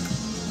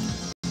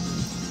 It's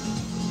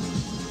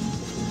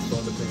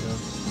fun to paint on.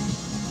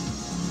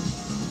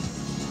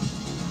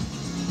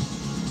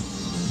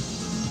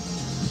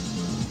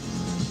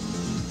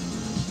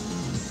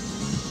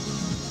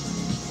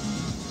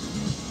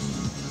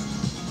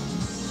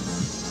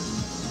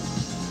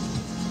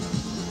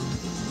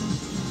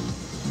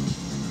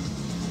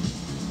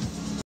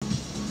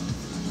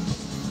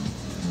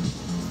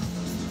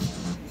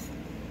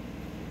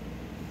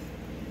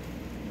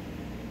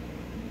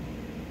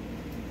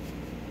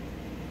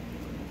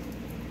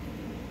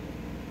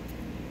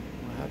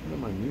 What happened to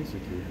my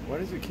music here? Why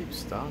does it keep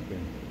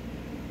stopping?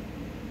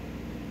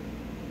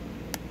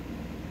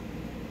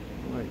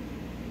 Like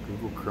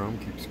Google Chrome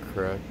keeps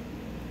crashing.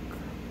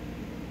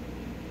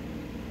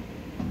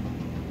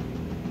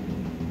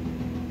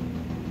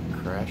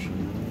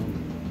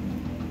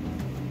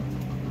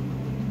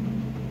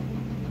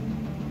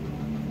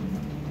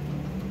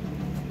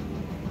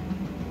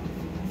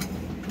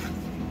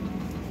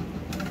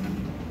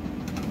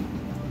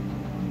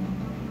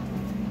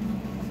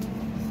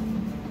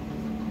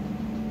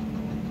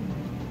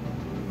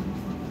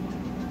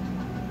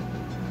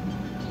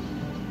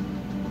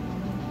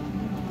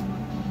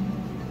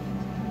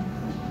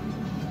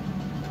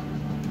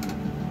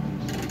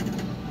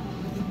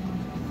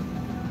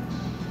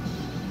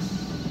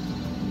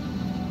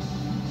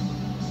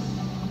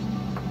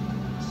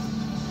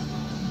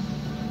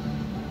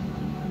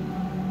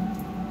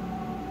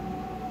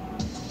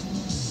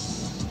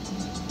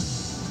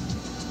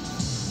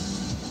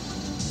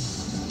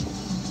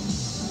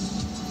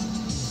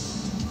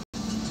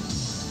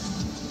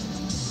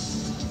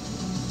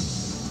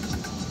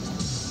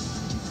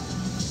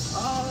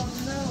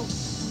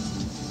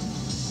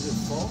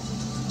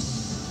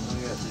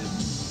 shit, dude.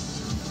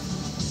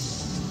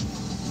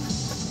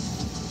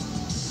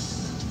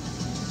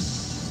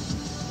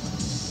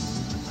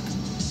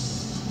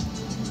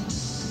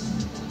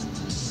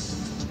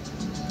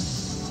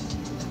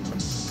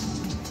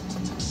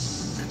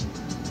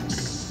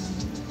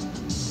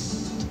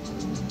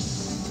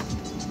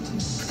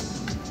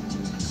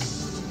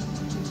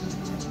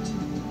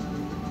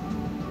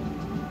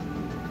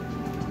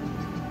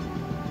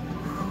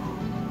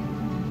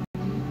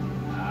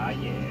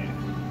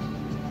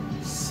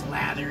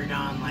 Slathered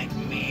on like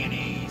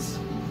mayonnaise.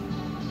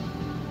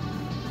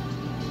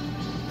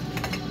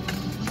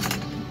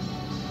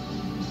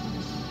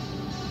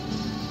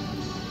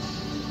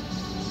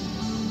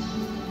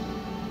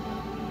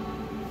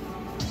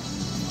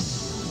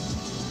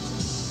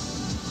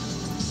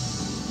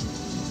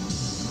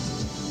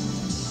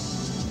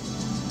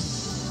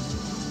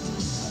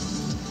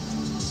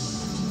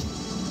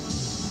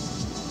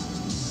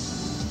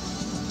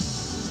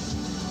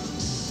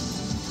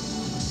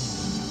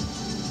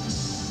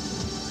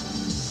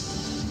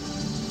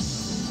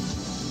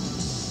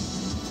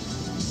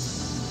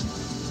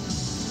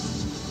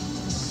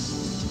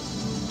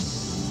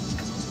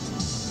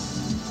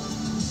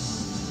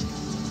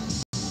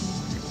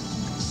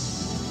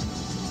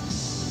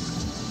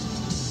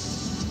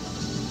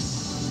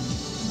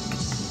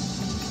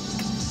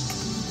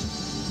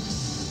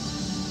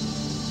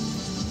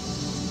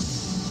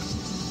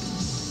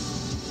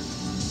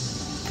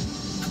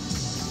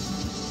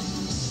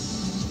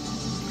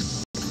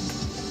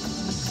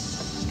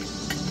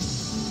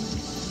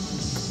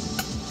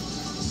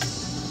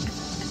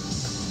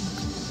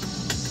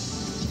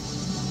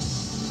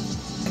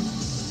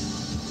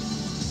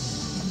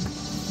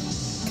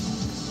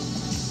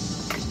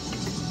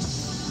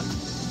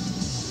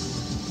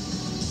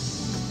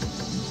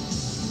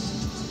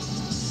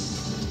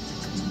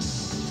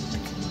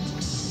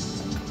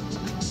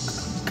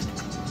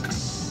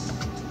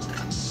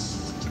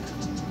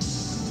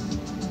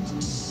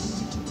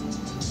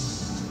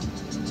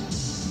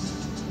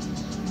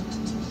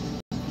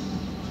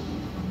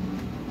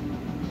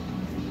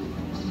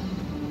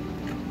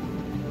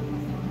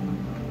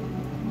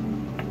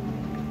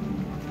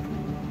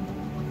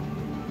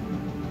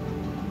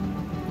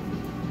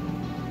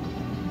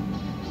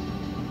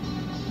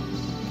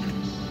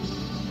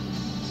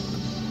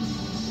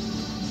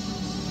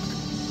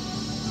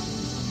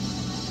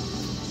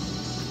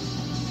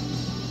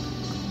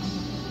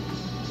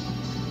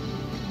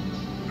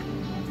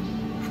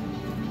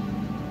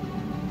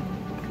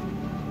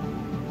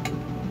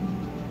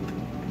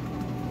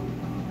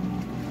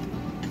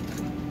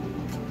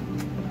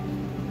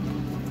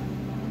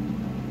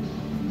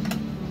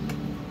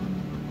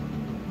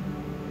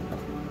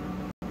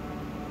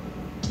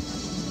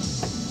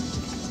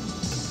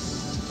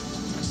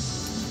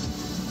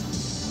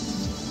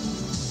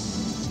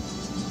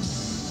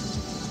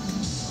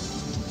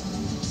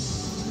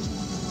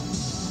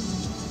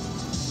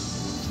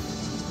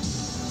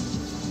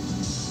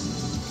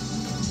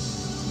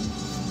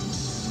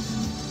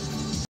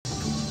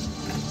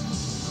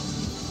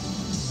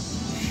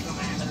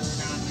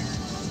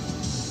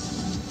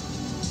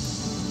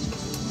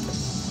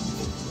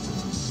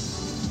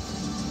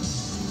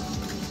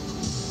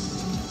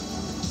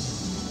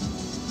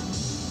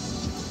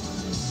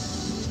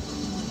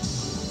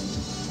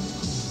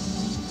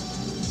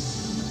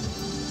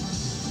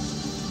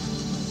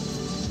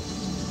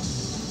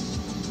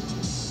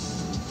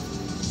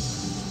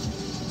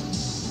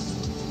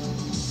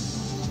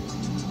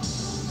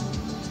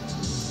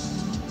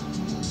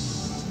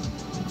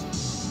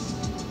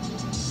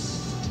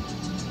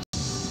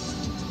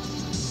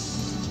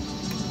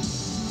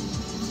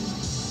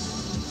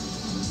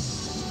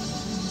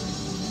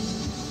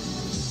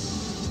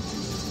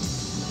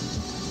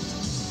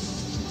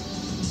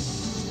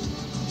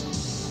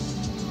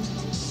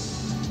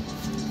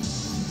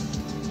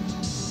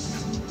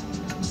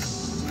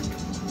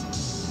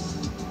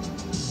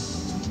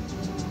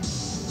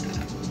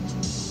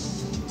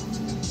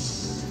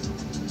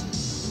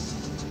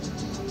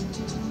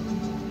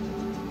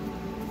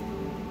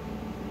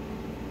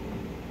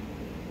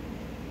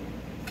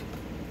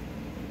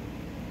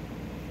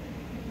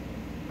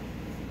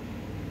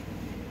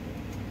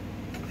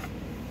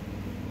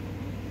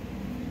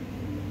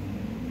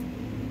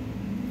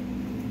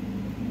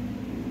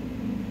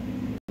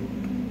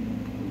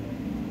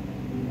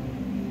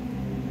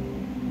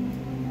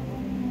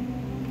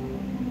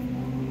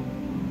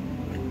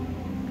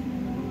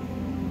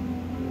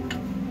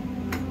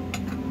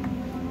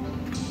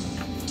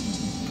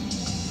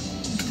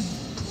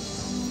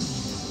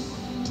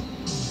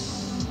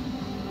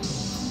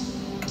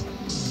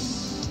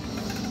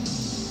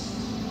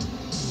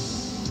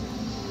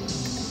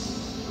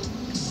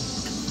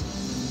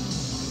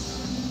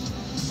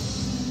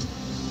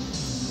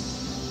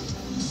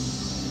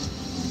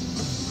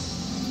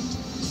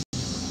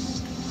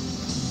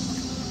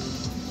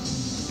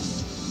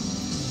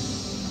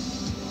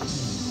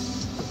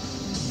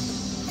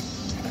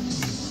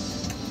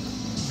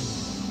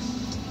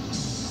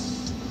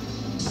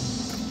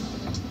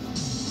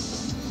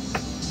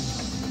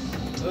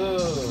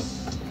 Ugh.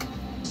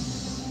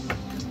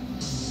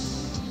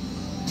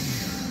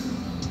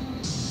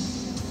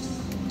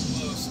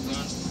 Almost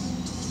done.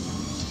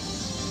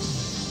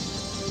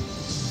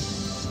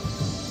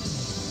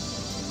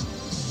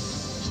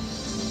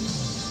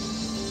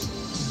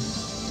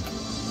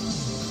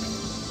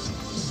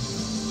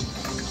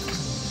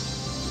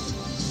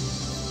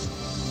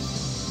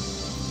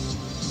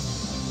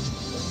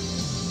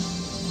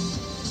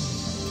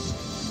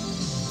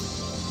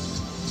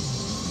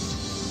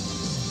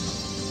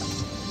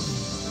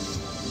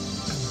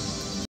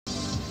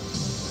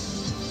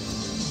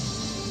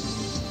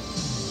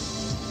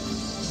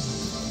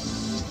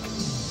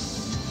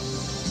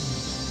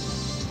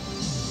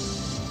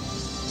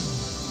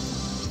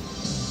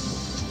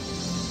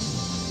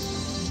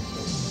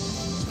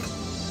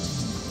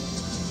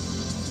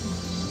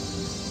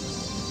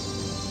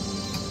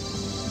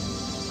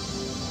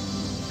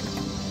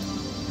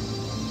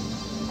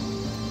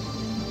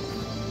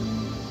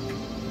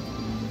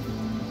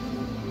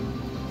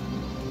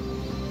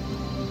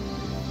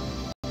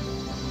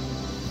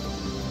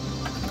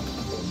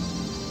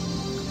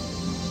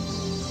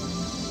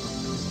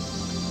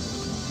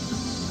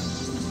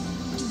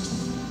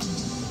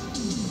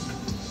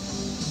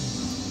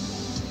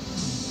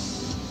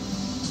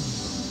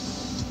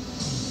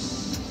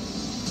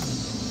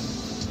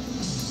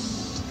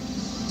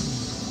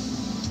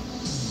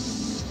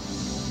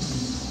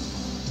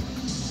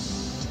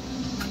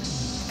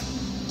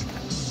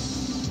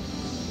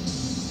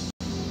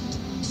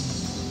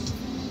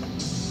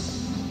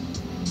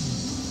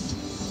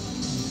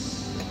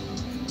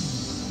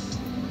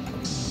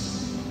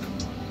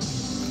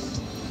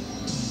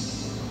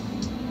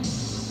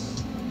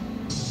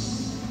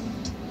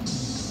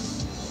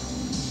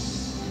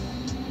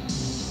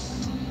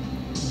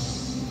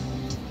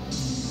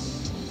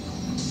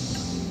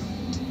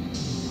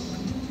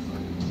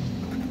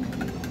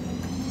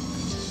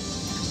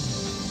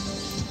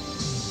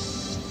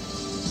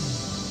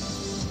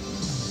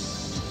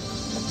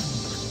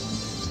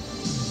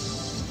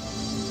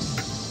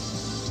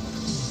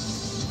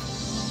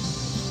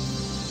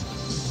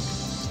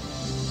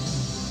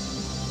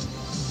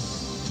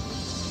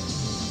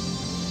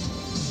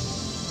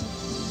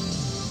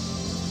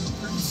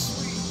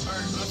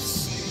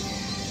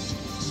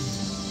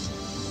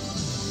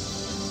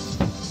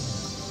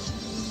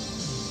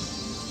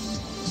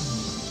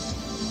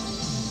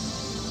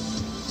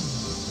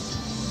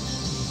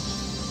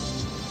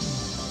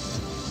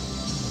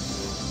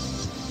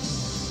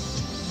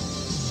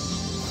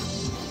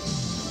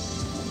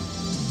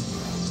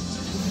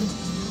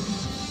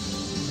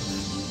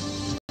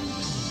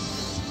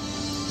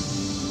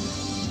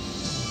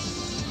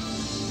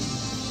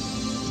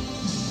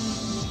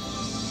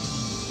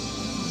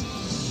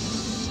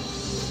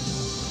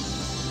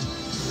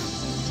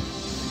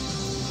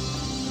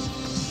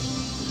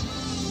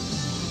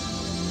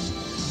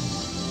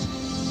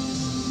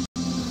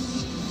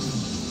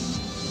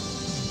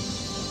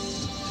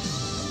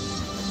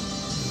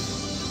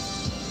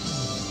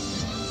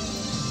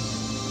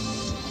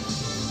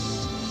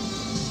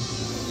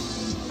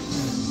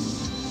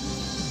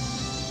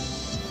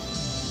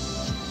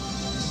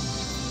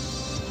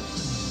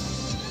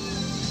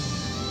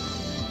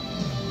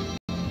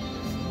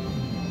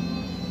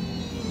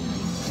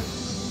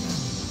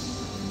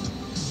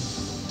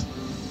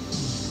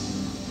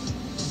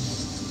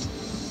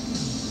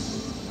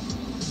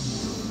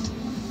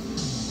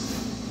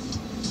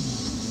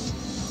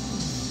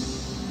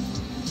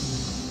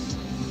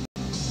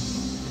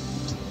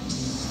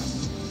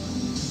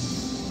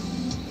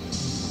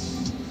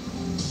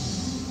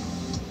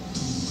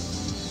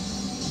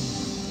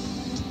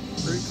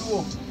 Pretty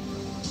cool.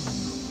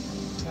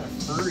 Kind of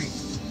furry.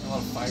 A lot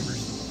of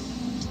fibers.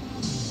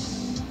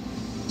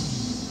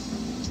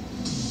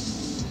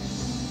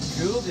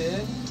 Cool,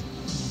 dude.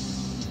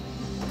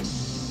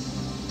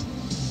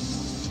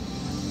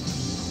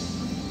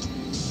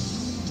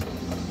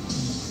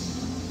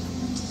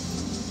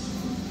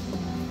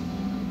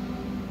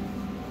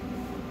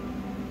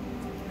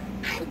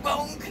 I'm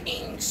Bone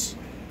Kings.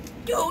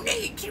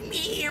 Donate to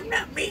me. I'm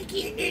not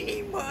making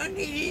any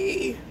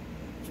money.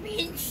 It's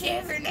been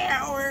 7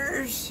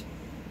 hours.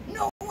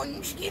 No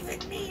one's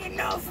giving me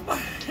enough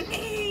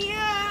money.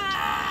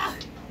 Ah.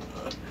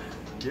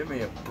 Give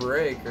me a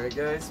break, right,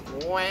 guys?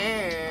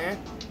 Wah,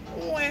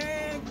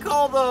 wah.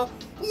 Call the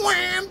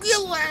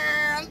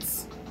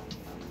ambulance.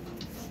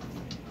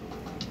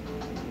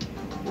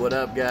 What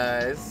up,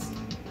 guys?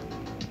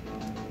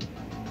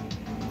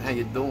 How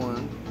you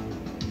doing?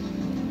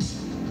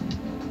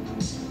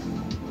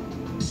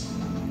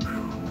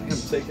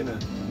 I'm taking a. I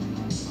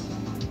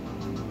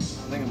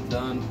think I'm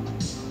done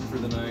for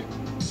the night.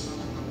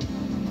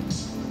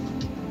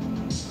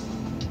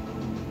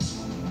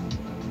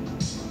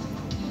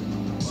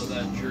 Let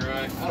that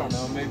dry. I don't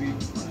know. Maybe I'm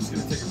just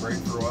gonna take a break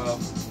for a while.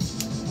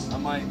 I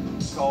might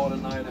call it a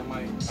night. I'm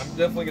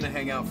definitely gonna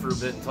hang out for a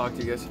bit and talk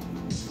to you guys.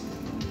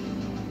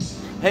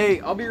 Hey,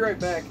 I'll be right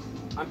back.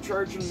 I'm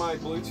charging my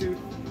Bluetooth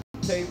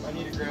tape. I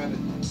need to grab it.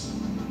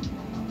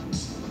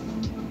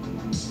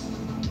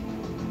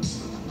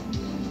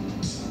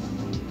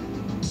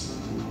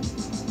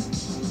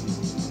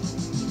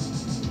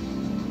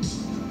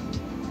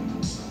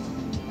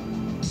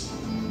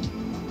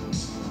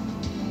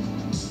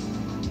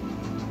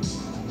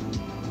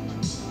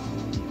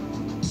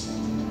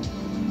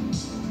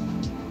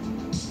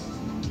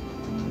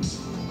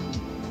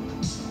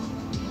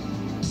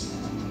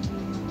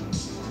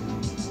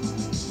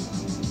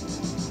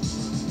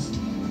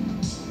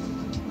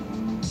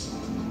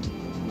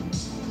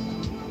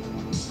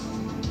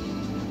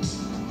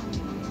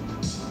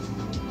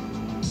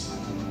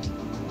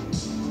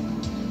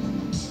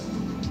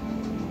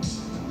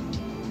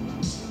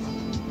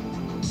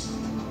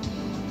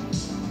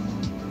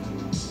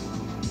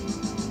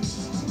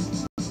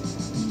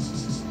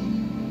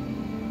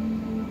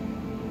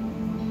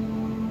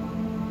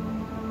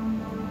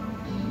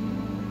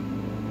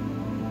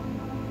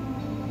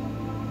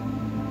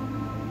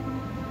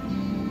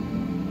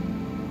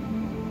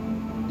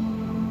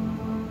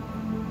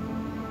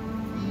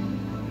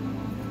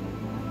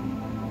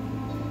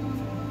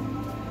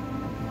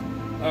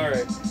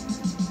 Alright.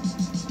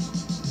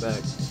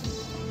 Back.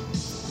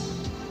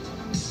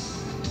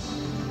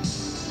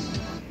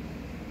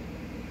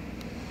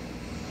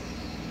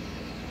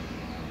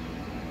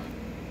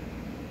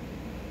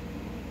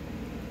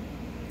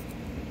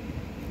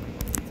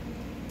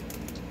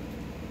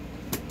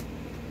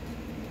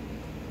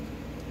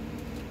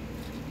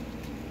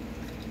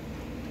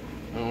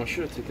 Oh, I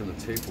should have taken the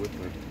tape with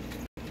me.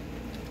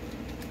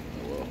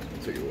 Oh well,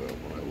 I'll take it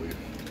when I leave.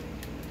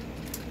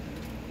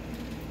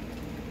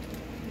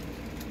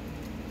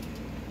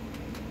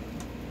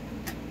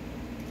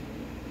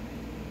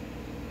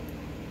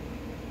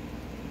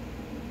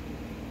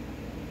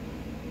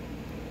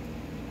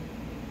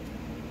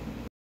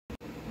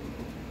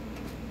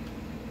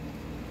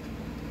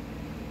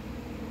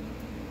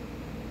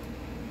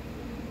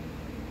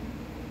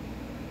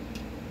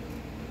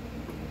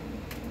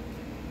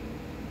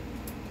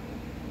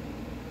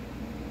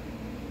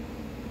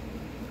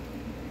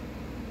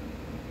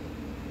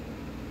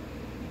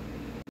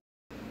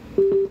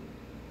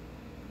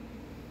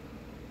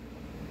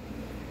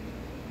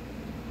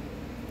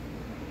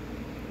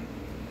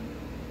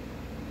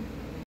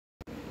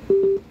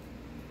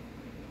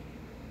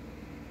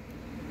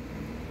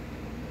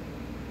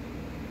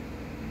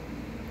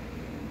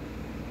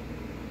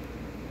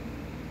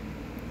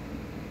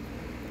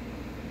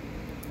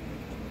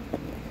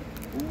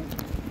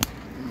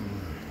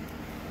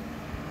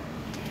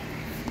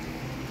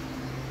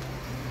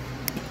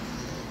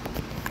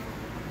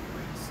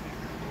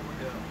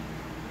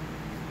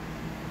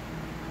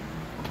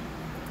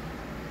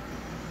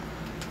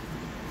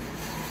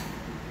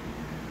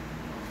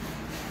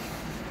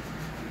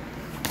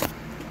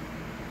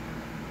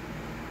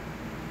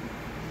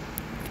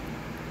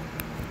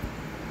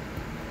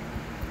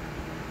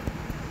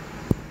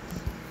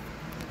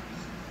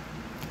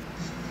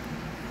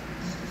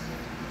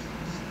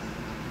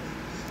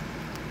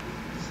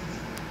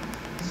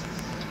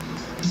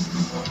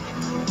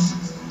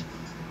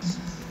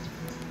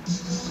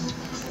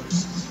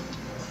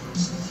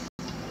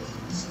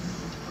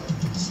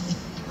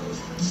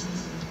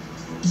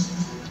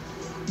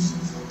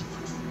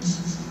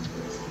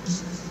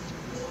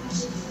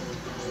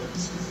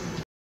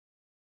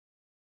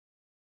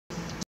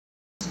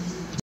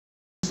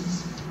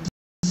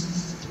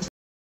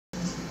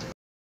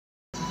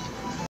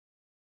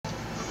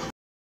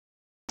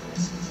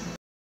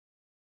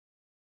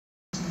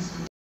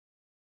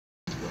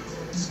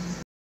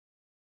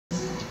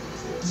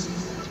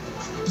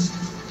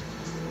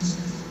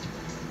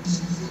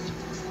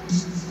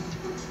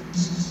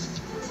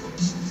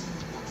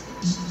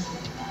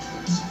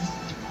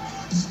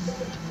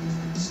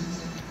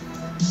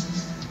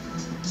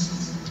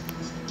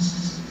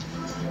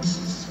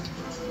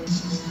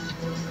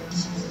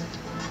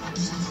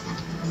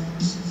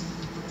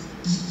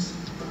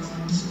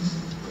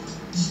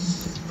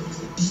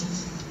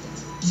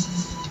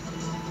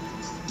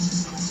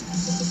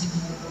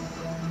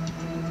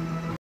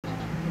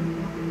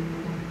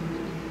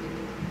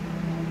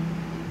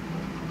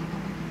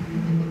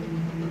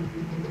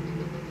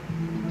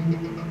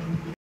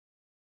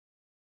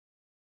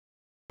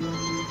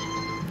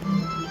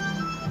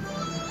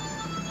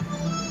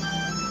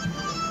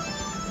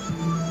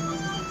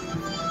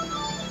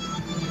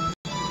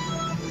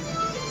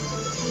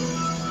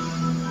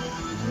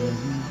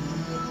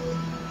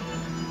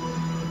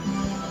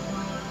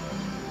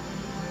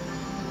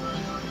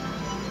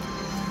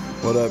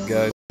 What up,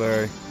 guys?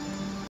 Sorry.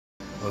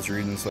 I was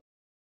reading some.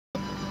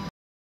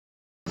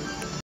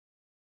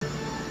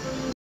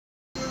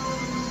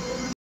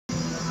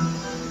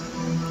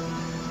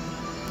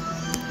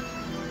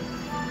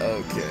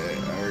 Okay,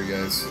 how are you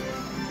guys?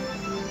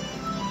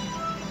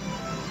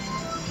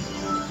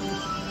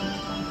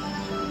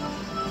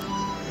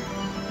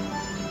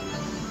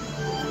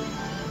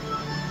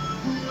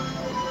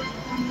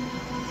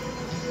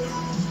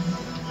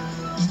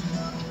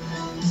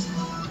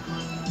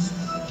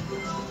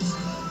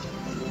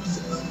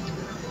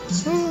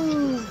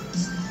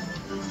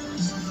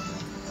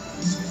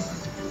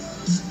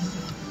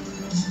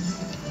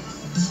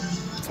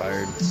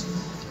 Tired.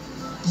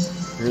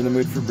 You're in the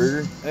mood for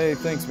burger? Hey,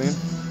 thanks, man.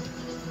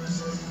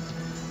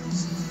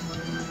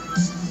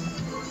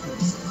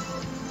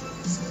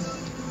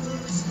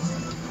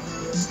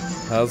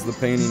 How's the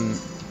painting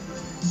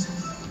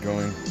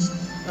going?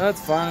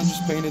 That's fine. I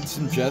just painted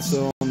some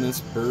gesso on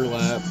this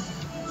burlap.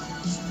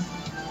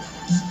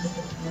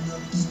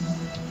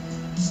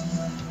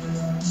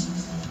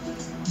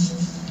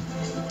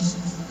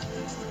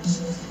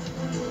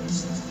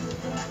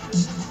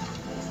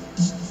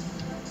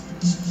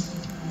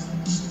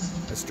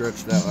 I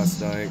stretched that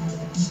last night.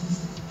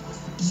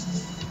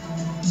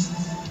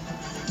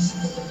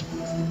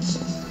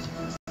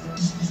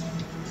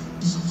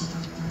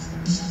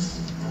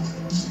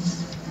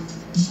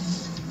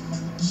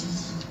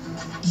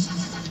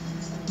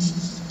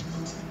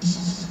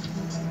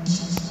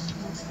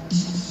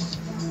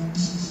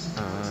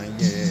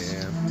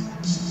 Yeah.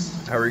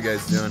 How are you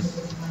guys doing?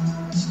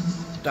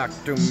 Talk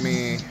to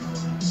me.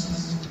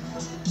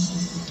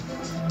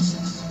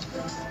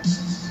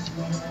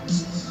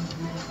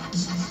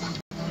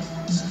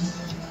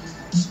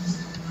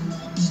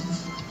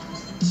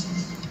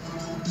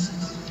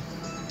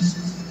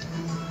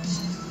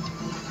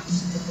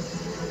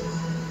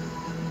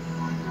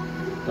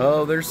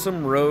 Oh, there's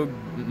some rogue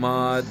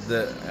mod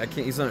that I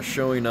can't. He's not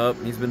showing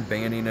up. He's been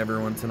banning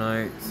everyone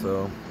tonight,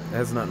 so it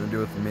has nothing to do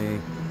with me.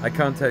 I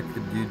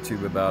contacted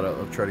YouTube about it.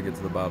 I'll try to get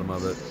to the bottom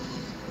of it.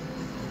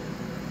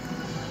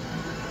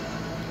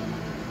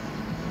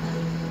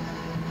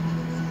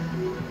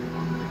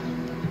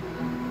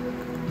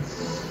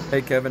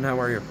 Hey Kevin, how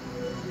are you?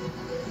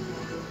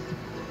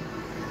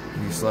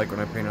 You just like when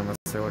I paint on the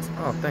sailors?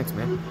 Oh, thanks,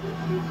 man.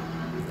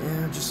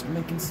 Yeah, just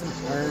making some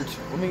art.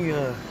 Let me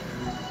I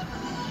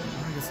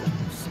guess I'll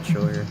just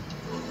chill here.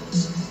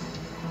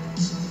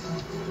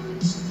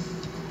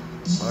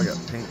 Oh, I got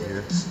paint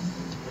here.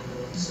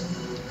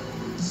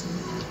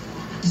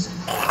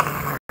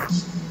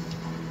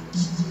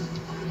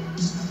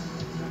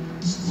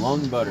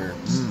 Lung butter.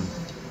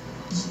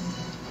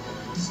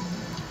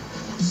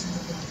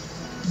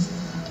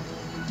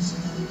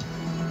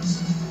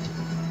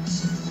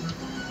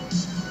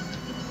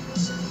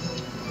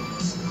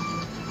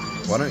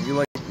 Why don't you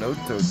like nose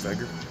toad,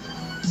 Tiger?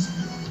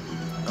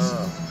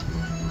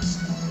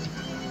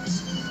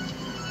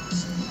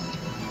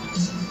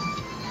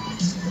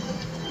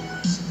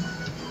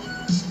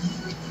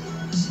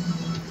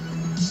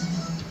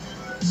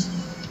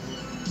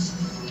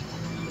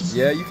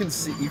 Yeah, you can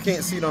see. You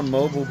can't see it on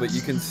mobile, but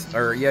you can.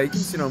 Or yeah, you can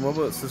see it on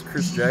mobile. It says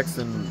Chris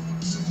Jackson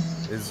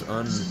is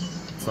on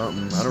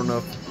something. I don't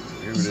know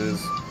who it is.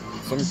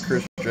 Some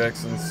Chris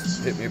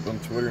Jacksons hit me up on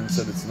Twitter and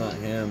said it's not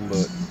him,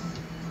 but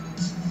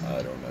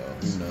I don't know.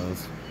 Who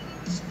knows?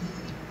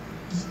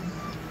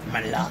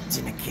 I'm locked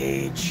in a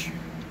cage.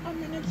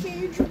 I'm in a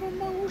cage of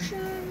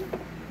emotion.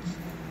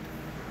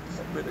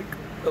 I'm in a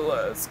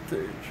glass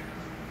cage.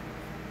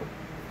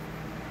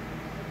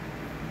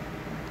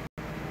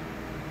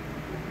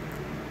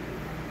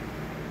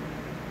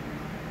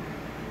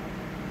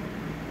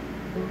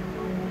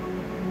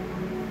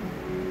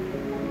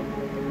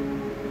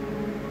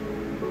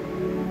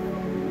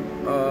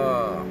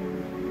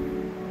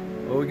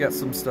 Well, we got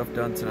some stuff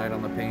done tonight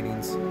on the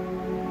paintings.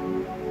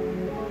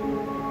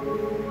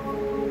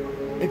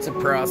 It's a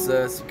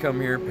process. You come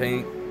here,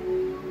 paint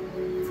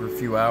for a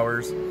few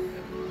hours.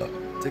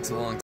 It takes a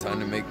long time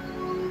to make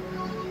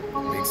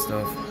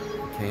stuff.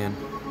 You can.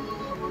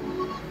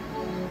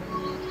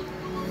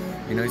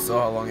 You know, you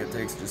saw how long it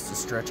takes just to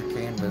stretch a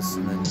canvas,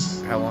 and then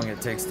how long it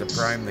takes to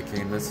prime the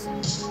canvas.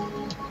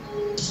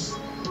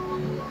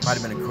 Might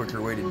have been a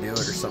quicker way to do it,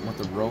 or something with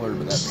the roller,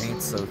 but that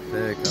paint's so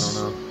thick. I don't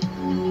know.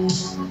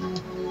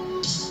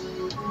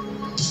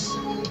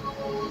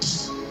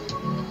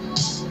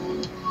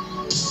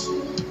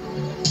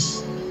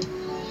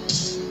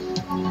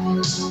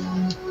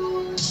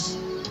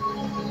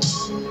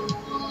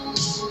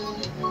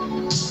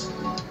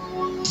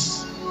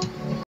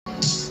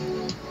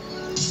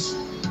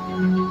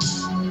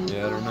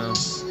 Yeah, I don't know.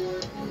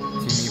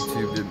 Team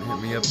YouTube didn't hit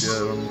me up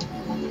yet on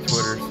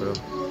Twitter, so.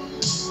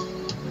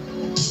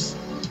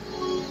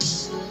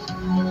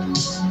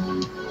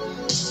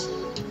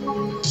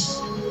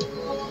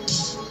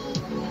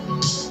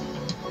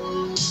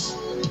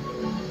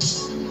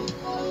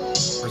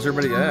 Where's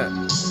everybody at?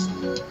 Is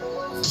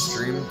the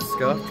stream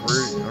scuffed? I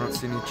don't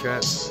see any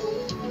chats.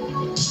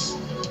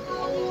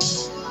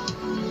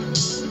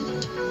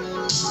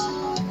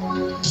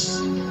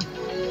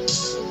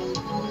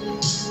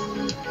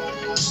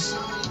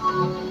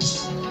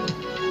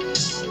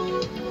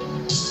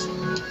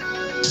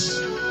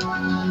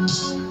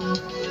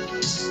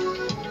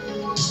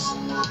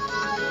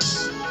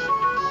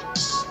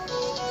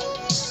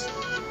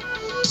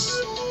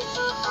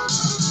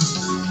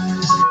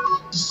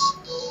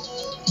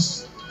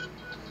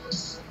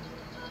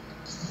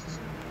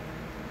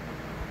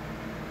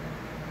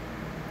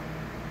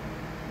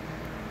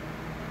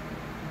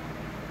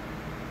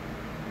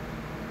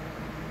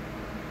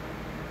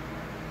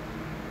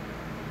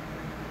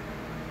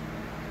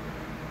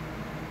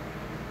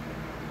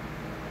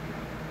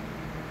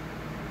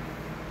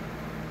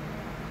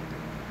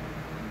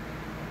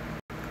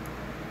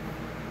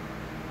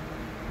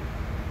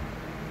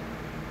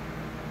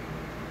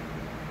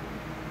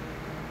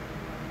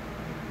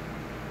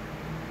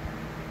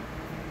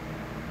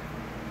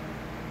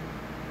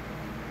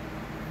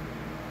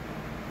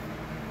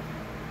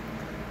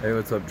 Hey,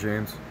 what's up,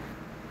 James?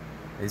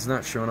 He's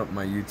not showing up in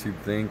my YouTube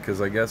thing because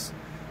I guess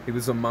he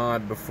was a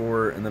mod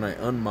before, and then I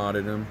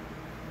unmodded him,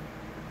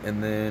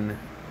 and then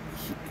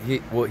he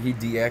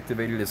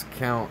deactivated his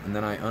account, and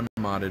then I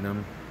unmodded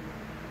him,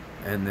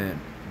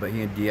 but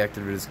he had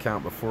deactivated his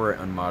account before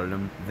I unmodded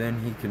him. Then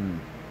he can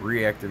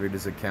reactivate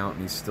his account,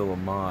 and he's still a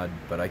mod,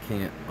 but I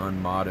can't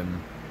unmod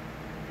him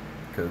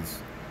because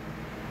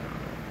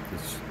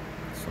there's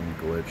some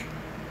glitch.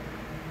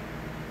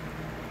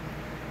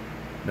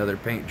 Another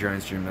paint dry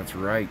stream, that's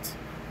right.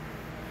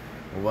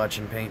 We're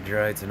watching paint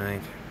dry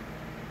tonight.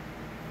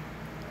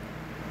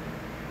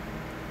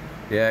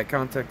 Yeah, I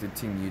contacted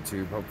Team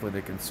YouTube. Hopefully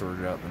they can sort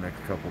it out in the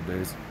next couple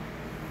days.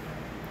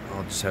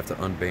 I'll just have to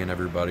unban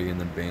everybody and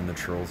then ban the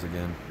trolls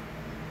again.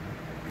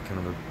 Kind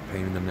of a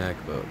pain in the neck,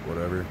 but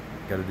whatever.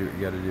 Gotta do what you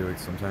gotta do it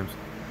sometimes.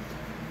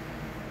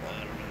 I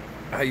don't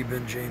know. How you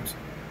been, James?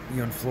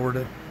 You in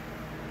Florida?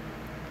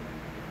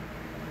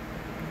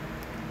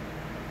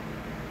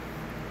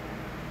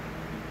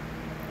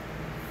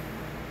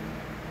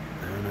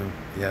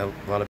 Yeah,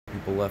 a lot of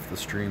people left the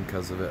stream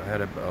because of it. I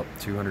had about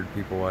 200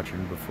 people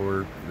watching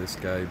before this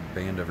guy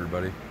banned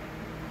everybody.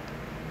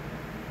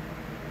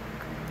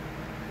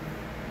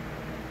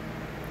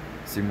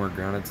 See more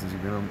grounded since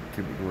you've been on.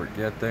 Keep it to work.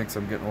 Yeah, thanks.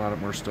 I'm getting a lot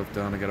more stuff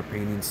done. I got a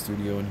painting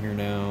studio in here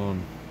now,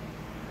 and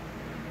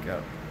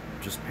got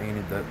just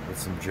painted that with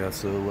some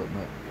gesso, letting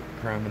that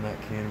priming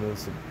that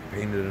canvas. I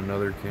painted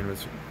another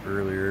canvas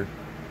earlier,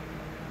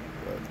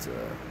 but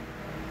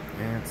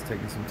yeah, it's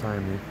taking some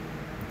time here.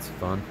 It's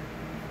fun.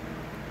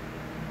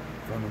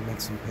 Fun to make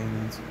some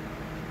paintings.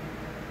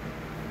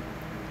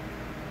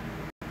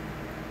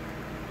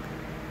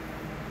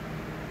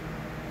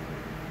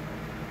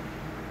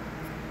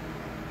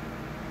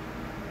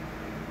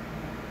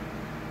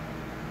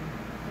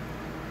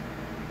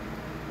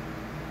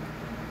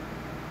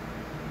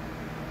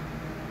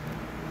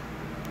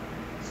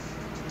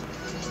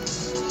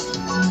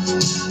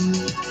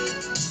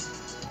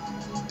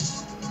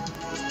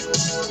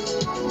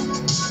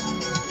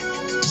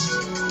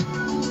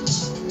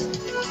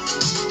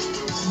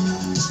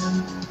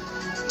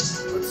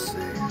 Let's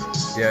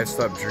see. Yeah, I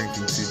stopped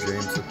drinking too,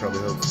 James. That probably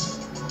helps.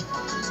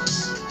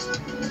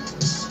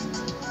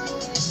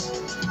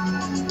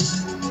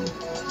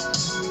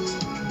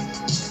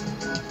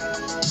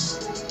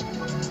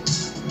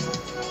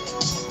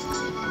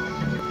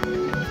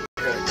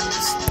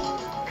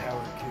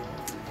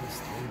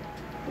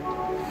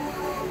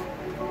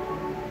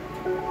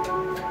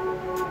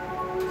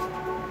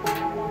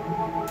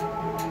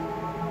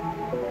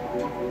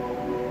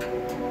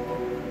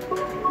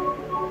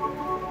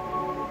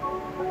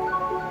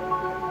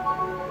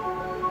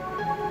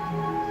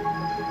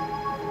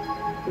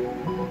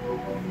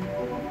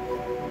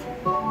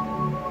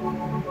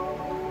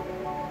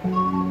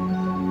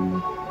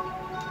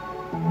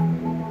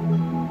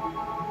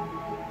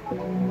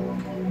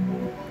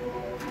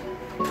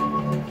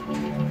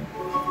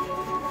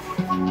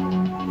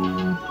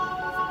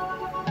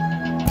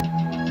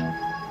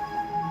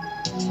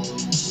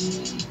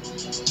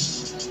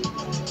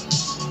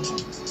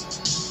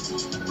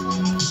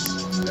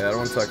 Yeah, I don't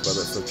want to talk about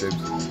that stuff, James.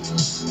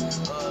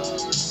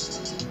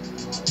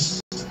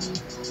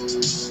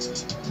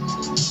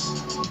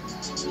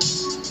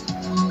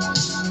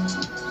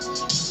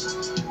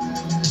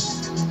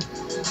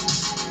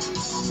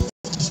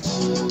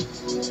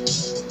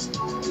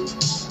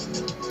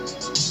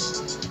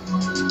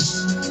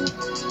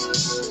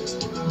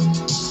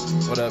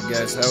 What up,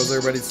 guys? How's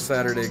everybody's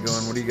Saturday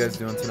going? What are you guys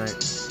doing tonight?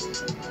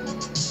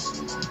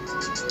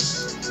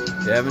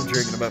 Yeah, I've been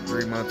drinking about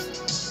 3 months.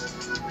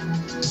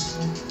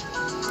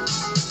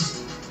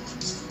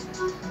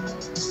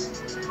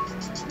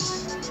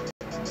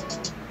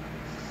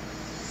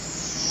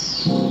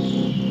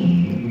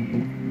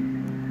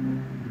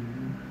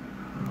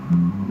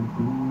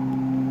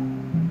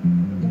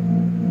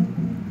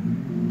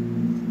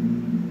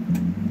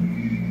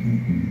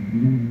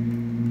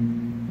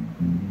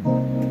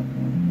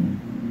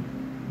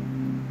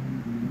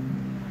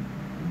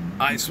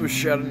 Ice was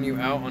shouting you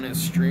out on his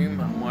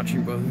stream. I'm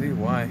watching both of you.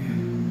 Why?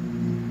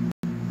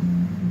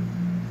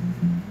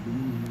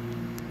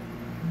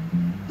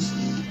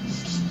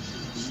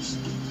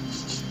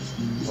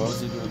 Why was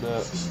he doing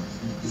that?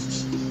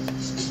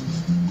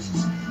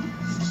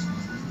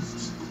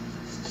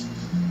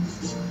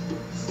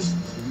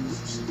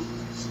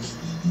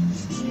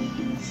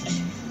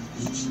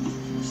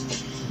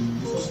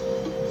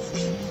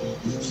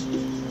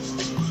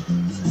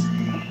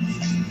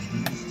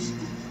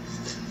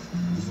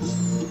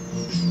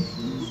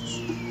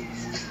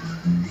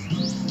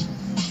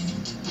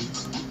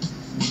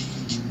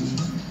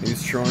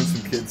 He's trolling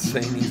some kids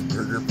saying he's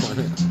Burger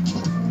Planet.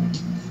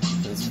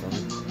 That's funny.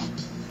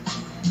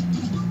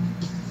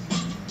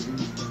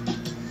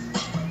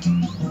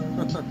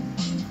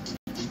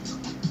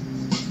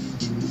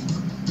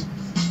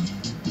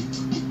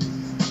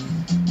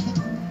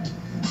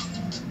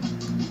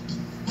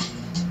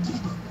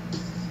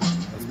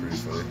 That's pretty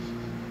funny.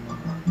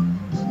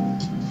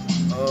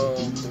 Oh,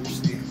 I'm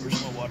thirsty. Where's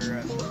my water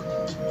at?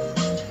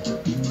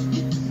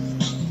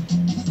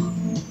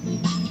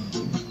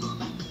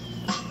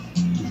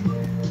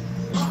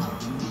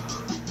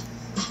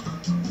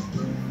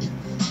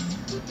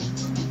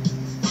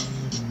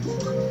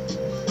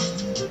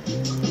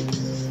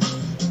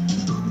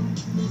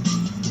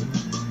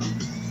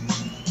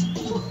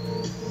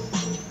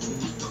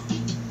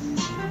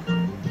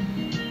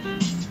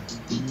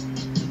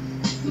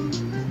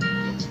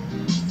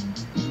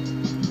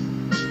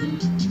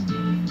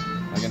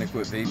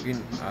 Quit vaping?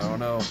 I don't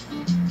know.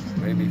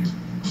 Maybe.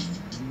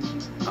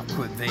 I'll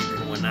quit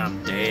vaping when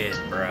I'm dead,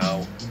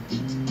 bro.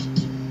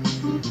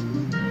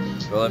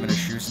 Do I live in a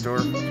shoe store?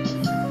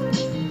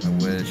 I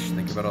wish.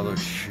 Think about all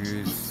those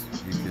shoes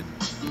you could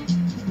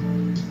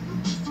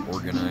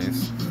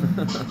organize.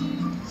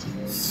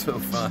 So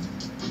fun.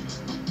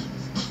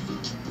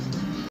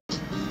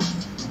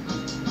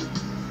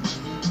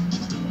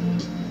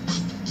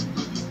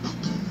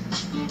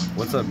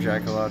 What's up,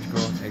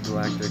 Jackalogical? Hey,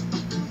 Galactic.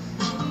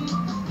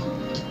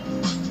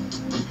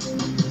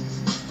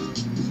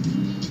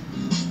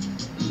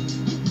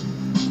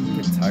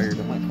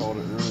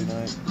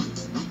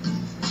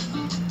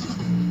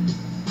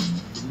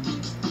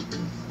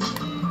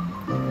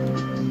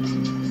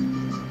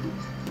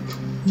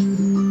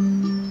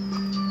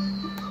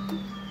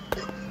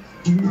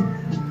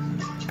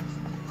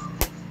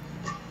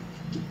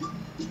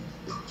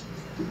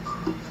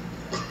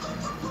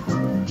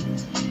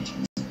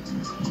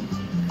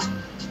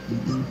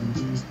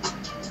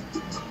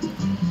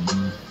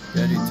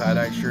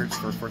 tie-dye shirts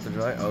for 4th of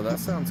July. Oh, that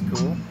sounds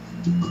cool.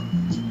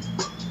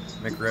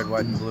 Make red,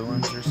 white, and blue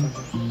ones or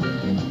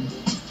something.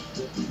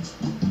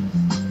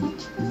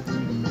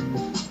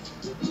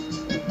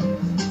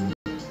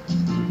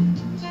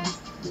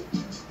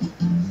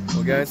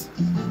 Well, guys,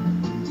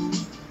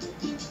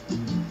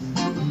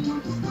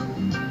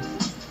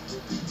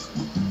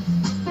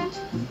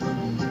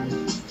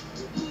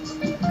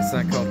 it's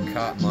not called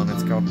cotton lawn,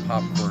 it's called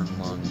popcorn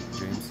lawn,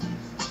 James.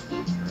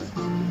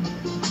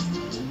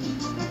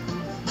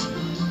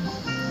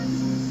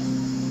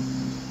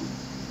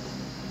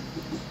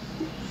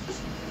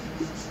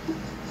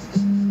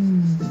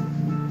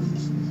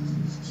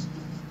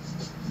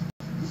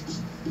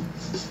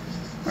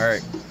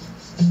 Alright,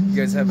 you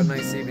guys have a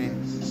nice evening.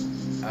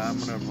 I'm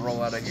gonna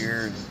roll out of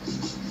here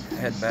and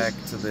head back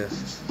to the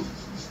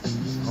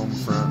home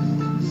front.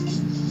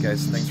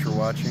 Guys, thanks for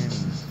watching and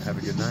have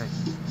a good night.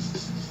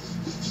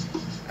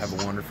 Have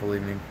a wonderful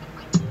evening.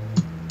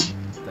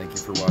 Thank you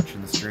for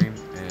watching the stream,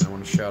 and I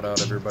want to shout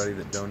out everybody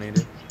that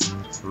donated.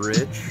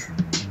 Rich,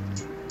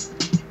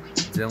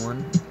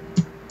 Dylan,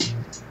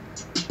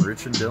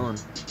 Rich and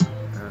Dylan.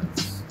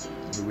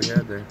 That's who we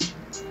had there.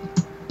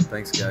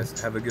 Thanks, guys.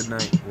 Have a good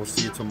night. We'll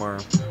see you tomorrow.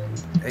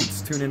 Hey,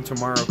 just tune in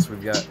tomorrow because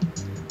we've got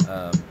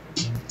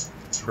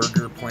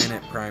Burger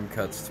Planet Prime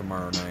Cuts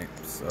tomorrow night.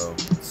 So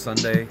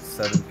Sunday,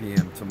 7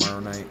 p.m.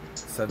 Tomorrow night,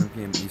 7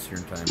 p.m.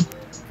 Eastern Time.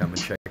 Come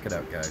and check it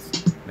out, guys.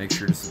 Make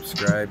sure to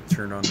subscribe,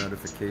 turn on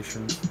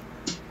notifications,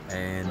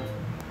 and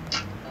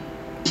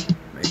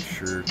make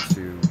sure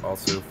to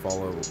also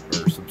follow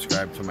or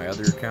subscribe to my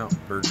other account,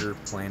 Burger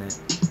Planet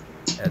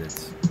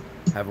Edits.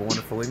 Have a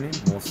wonderful evening.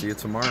 We'll see you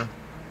tomorrow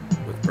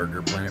with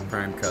Burger Planet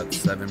Prime Cuts,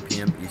 7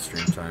 p.m.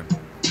 Eastern Time.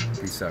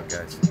 Peace out,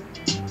 guys.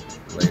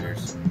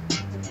 Laters.